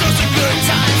 overdose of good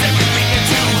times, every weekend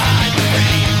too high to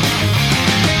pay.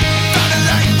 Found a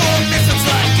life for missiles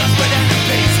like us, but at a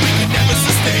pace we could never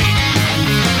sustain.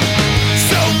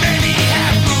 So many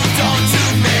have moved on, too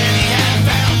many have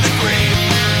found the grave.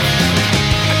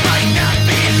 I might not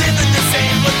be living the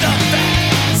same, but the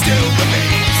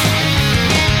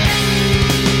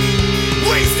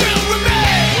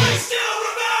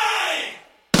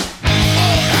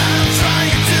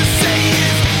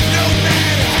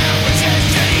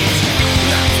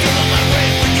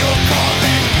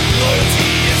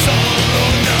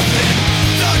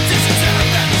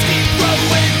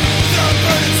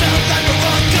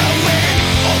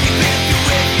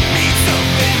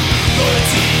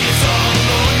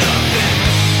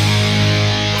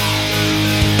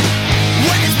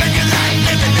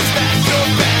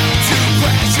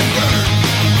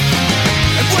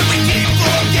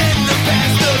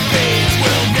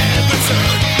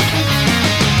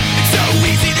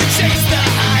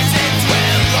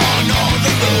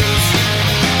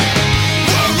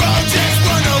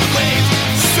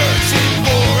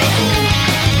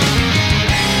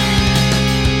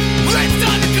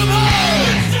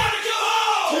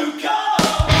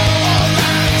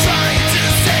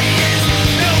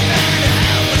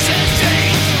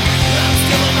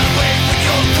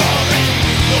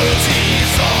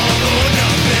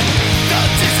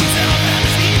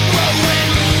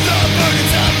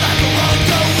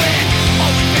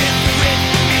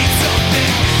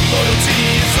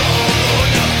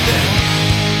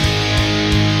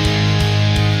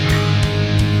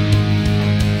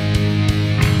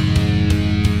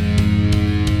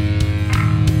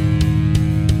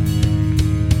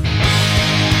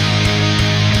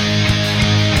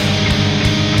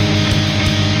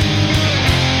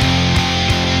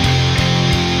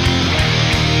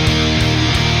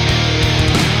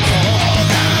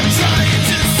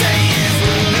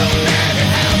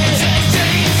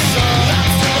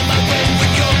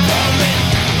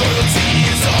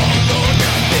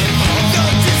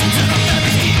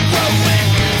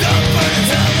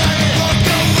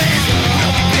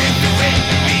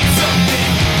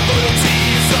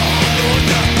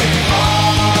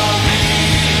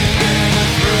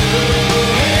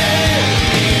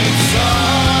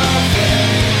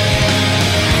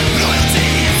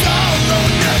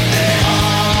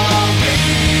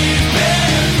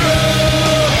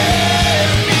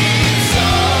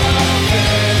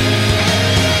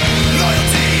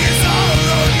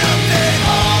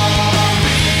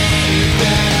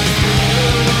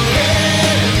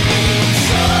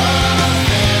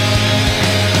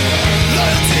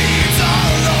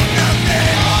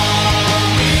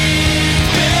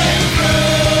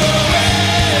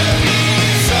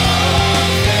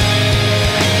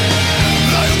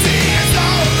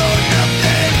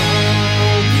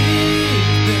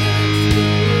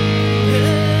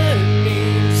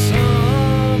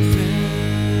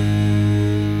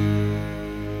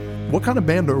What kind of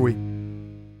band are we?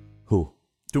 Who?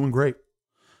 Doing great.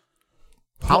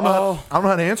 I don't know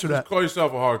how to answer that. Call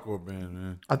yourself a hardcore band,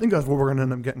 man. I think that's what we're gonna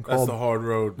end up getting That's called. the hard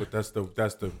road, but that's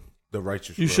the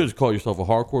righteous You road. should call yourself a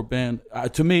hardcore band.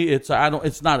 To me, it's not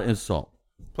an insult.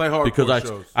 Play hardcore Because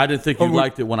shows. I didn't think you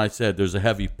liked it when I said there's a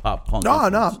heavy pop punk. No,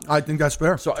 influence. I think that's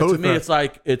fair. So Totally to me, fair. it's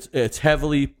like it's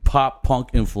heavily pop punk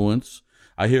influence.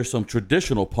 I hear some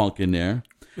traditional punk in there,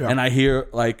 and I hear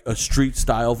like a street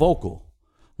style vocal,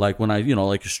 like when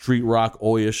like a street rock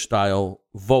oi-ish style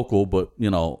vocal, but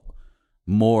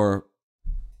more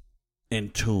in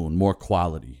tune, more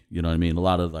quality. You know what I mean? A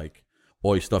lot of like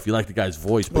oi stuff. You like the guy's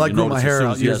voice, but Like you grew my notice hair as soon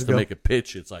out as he years has to ago. make a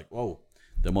pitch, it's like, whoa,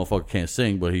 that motherfucker can't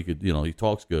sing, but he could, he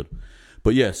talks good.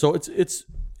 But yeah, so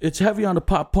it's heavy on the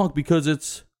pop punk because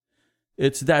it's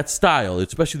that style,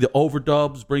 especially the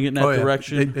overdubs bring it in that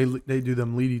direction. They do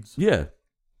them leads. Yeah,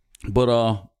 but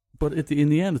in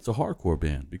the end, it's a hardcore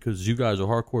band because you guys are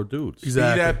hardcore dudes.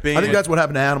 Exactly. that band. I think that's what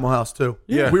happened to Animal House too.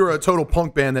 Yeah. We were a total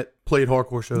punk band that played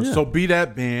hardcore shows. Yeah. So be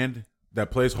that band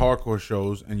that plays hardcore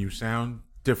shows and you sound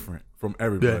different from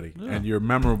everybody and you're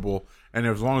memorable. And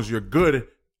as long as you're good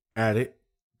at it,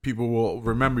 people will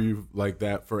remember you like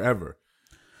that forever.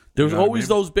 There's You know what I always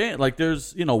mean? those bands. Like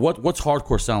there's what's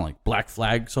hardcore sound like? Black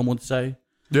Flag, some would say.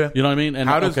 Yeah. You know what I mean? And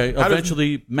How does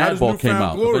eventually Madball came Newfound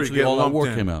out. Glory Eventually get All That lumped War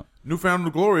in? came out.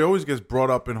 Newfound Glory always gets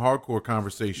brought up in hardcore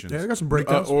conversations. Yeah, they got some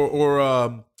breakdowns.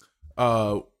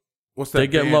 What's that? They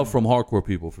get band? love from hardcore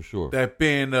people for sure. That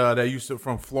band that used to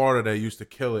from Florida that used to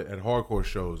kill it at hardcore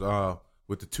shows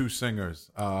with the two singers.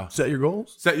 Set your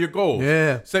goals. Set Your Goals.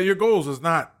 Yeah. Set Your Goals is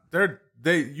not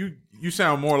you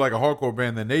sound more like a hardcore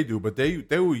band than they do, but they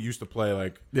used to play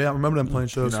like, Yeah, I remember them playing you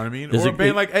shows. know what I mean? Is Or it- a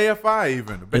band like AFI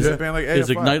even. A basic band like AFI. Is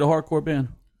Ignite a hardcore band?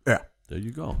 Yeah. There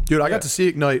you go. Dude, I got to see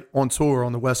Ignite on tour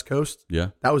on the West Coast. Yeah.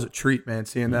 That was a treat, man.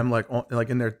 Seeing them like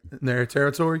in their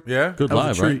territory. Yeah? Good That was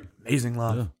live, a treat. right? Amazing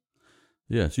live. Yeah.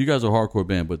 Yeah, so you guys are a hardcore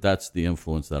band, but that's the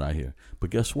influence that I hear.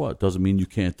 But guess what? Doesn't mean you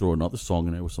can't throw another song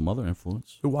in there with some other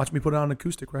influence. Dude, watch me put out an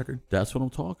acoustic record. That's what I'm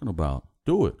talking about.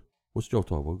 Do it. What's Joe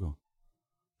talking about? Go.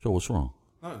 Joe, what's wrong?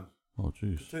 Nothing. Oh,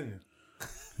 jeez.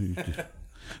 Continue.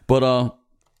 But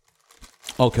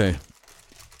okay.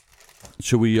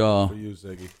 Should we For you,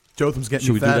 Ziggy. Jotham's getting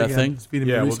Should me we do fat that again. thing? He's feeding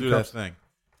me Yeah, we'll Reese's do Cups. that thing.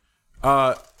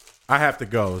 I have to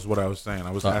go is what I was saying.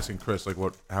 I was asking Chris like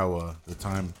how the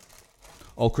time.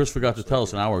 Oh, Chris forgot to tell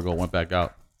us an hour ago, went back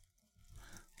out.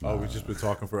 Oh, we've just been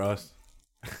talking for us.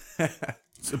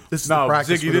 So this is No, the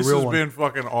practice Ziggy, for the this real has one. been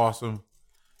fucking awesome.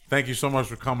 Thank you so much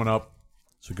for coming up.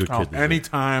 It's a good kid. this is.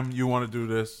 Anytime you want to do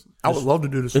this, I would love to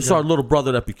do this. It's again. our little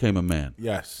brother that became a man.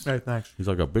 yes. Hey, thanks. He's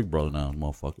like a big brother now,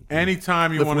 motherfucker.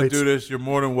 Anytime you Lift want to weights. do this, you're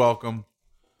more than welcome.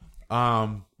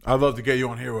 I'd love to get you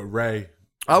on here with Ray.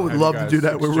 I would Have you love to guys do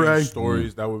that with exchange Ray.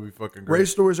 Stories that would be fucking great.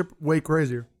 Ray's stories are way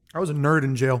crazier. I was a nerd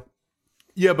in jail.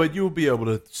 Yeah, but you'll be able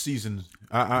to season.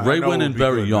 I Ray know went it in would be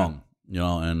very good, young,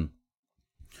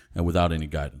 and without any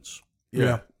guidance. man.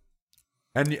 Yeah.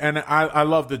 And I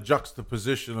love the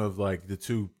juxtaposition of like the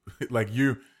two, like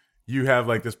you have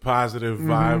like this positive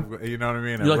vibe, you know what I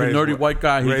mean? And You're like a Ray's nerdy more- white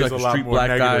guy. He's Ray's like a lot street more black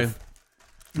negative. guy.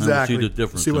 Exactly. See the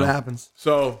difference, See what you know? happens.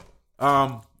 So,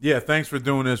 yeah, thanks for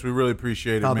doing this. We really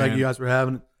appreciate it, Oh, man. thank you guys for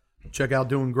having it. Check out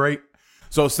Doing Great.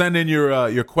 So send in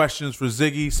your questions for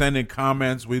Ziggy. Send in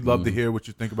comments. We'd love to hear what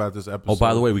you think about this episode. Oh,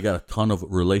 by the way, we got a ton of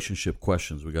relationship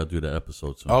questions. We got to do that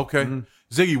episode soon. Okay,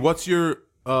 Ziggy, what's your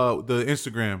the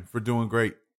Instagram for Doing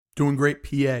Great? Doing Great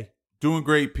PA. Doing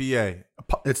Great PA.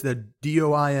 It's the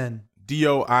DOIN.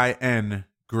 DOIN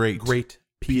Great Great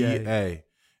PA. PA.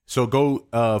 So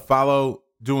go follow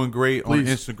Doing Great on Please.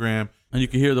 Instagram. And you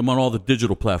can hear them on all the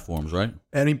digital platforms, right?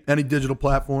 Any digital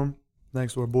platform.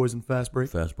 Thanks to our boys in Fast Break.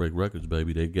 Fast Break Records,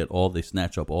 baby. They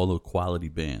snatch up all the quality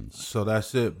bands. So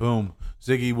that's it. Boom.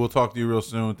 Ziggy, we'll talk to you real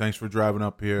soon. Thanks for driving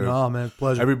up here. Oh, man.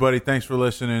 Pleasure. Everybody, thanks for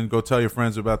listening. Go tell your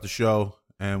friends about the show,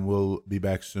 and we'll be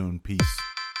back soon. Peace.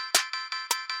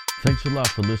 Thanks a lot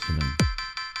for listening.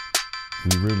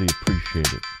 We really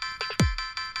appreciate it.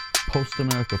 Post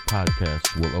America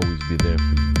Podcast will always be there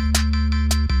for you.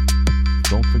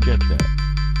 Don't forget that.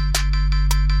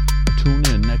 Tune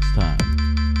in next time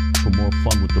for more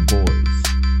fun with the boys.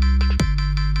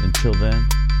 Until then,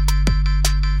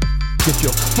 get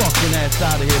your fucking ass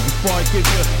out of here before I give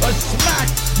you a smack,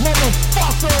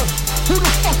 motherfucker! Who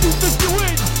the fuck you think you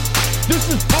is? This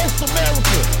is Post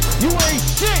America. You ain't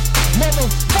shit,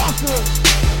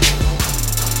 motherfucker!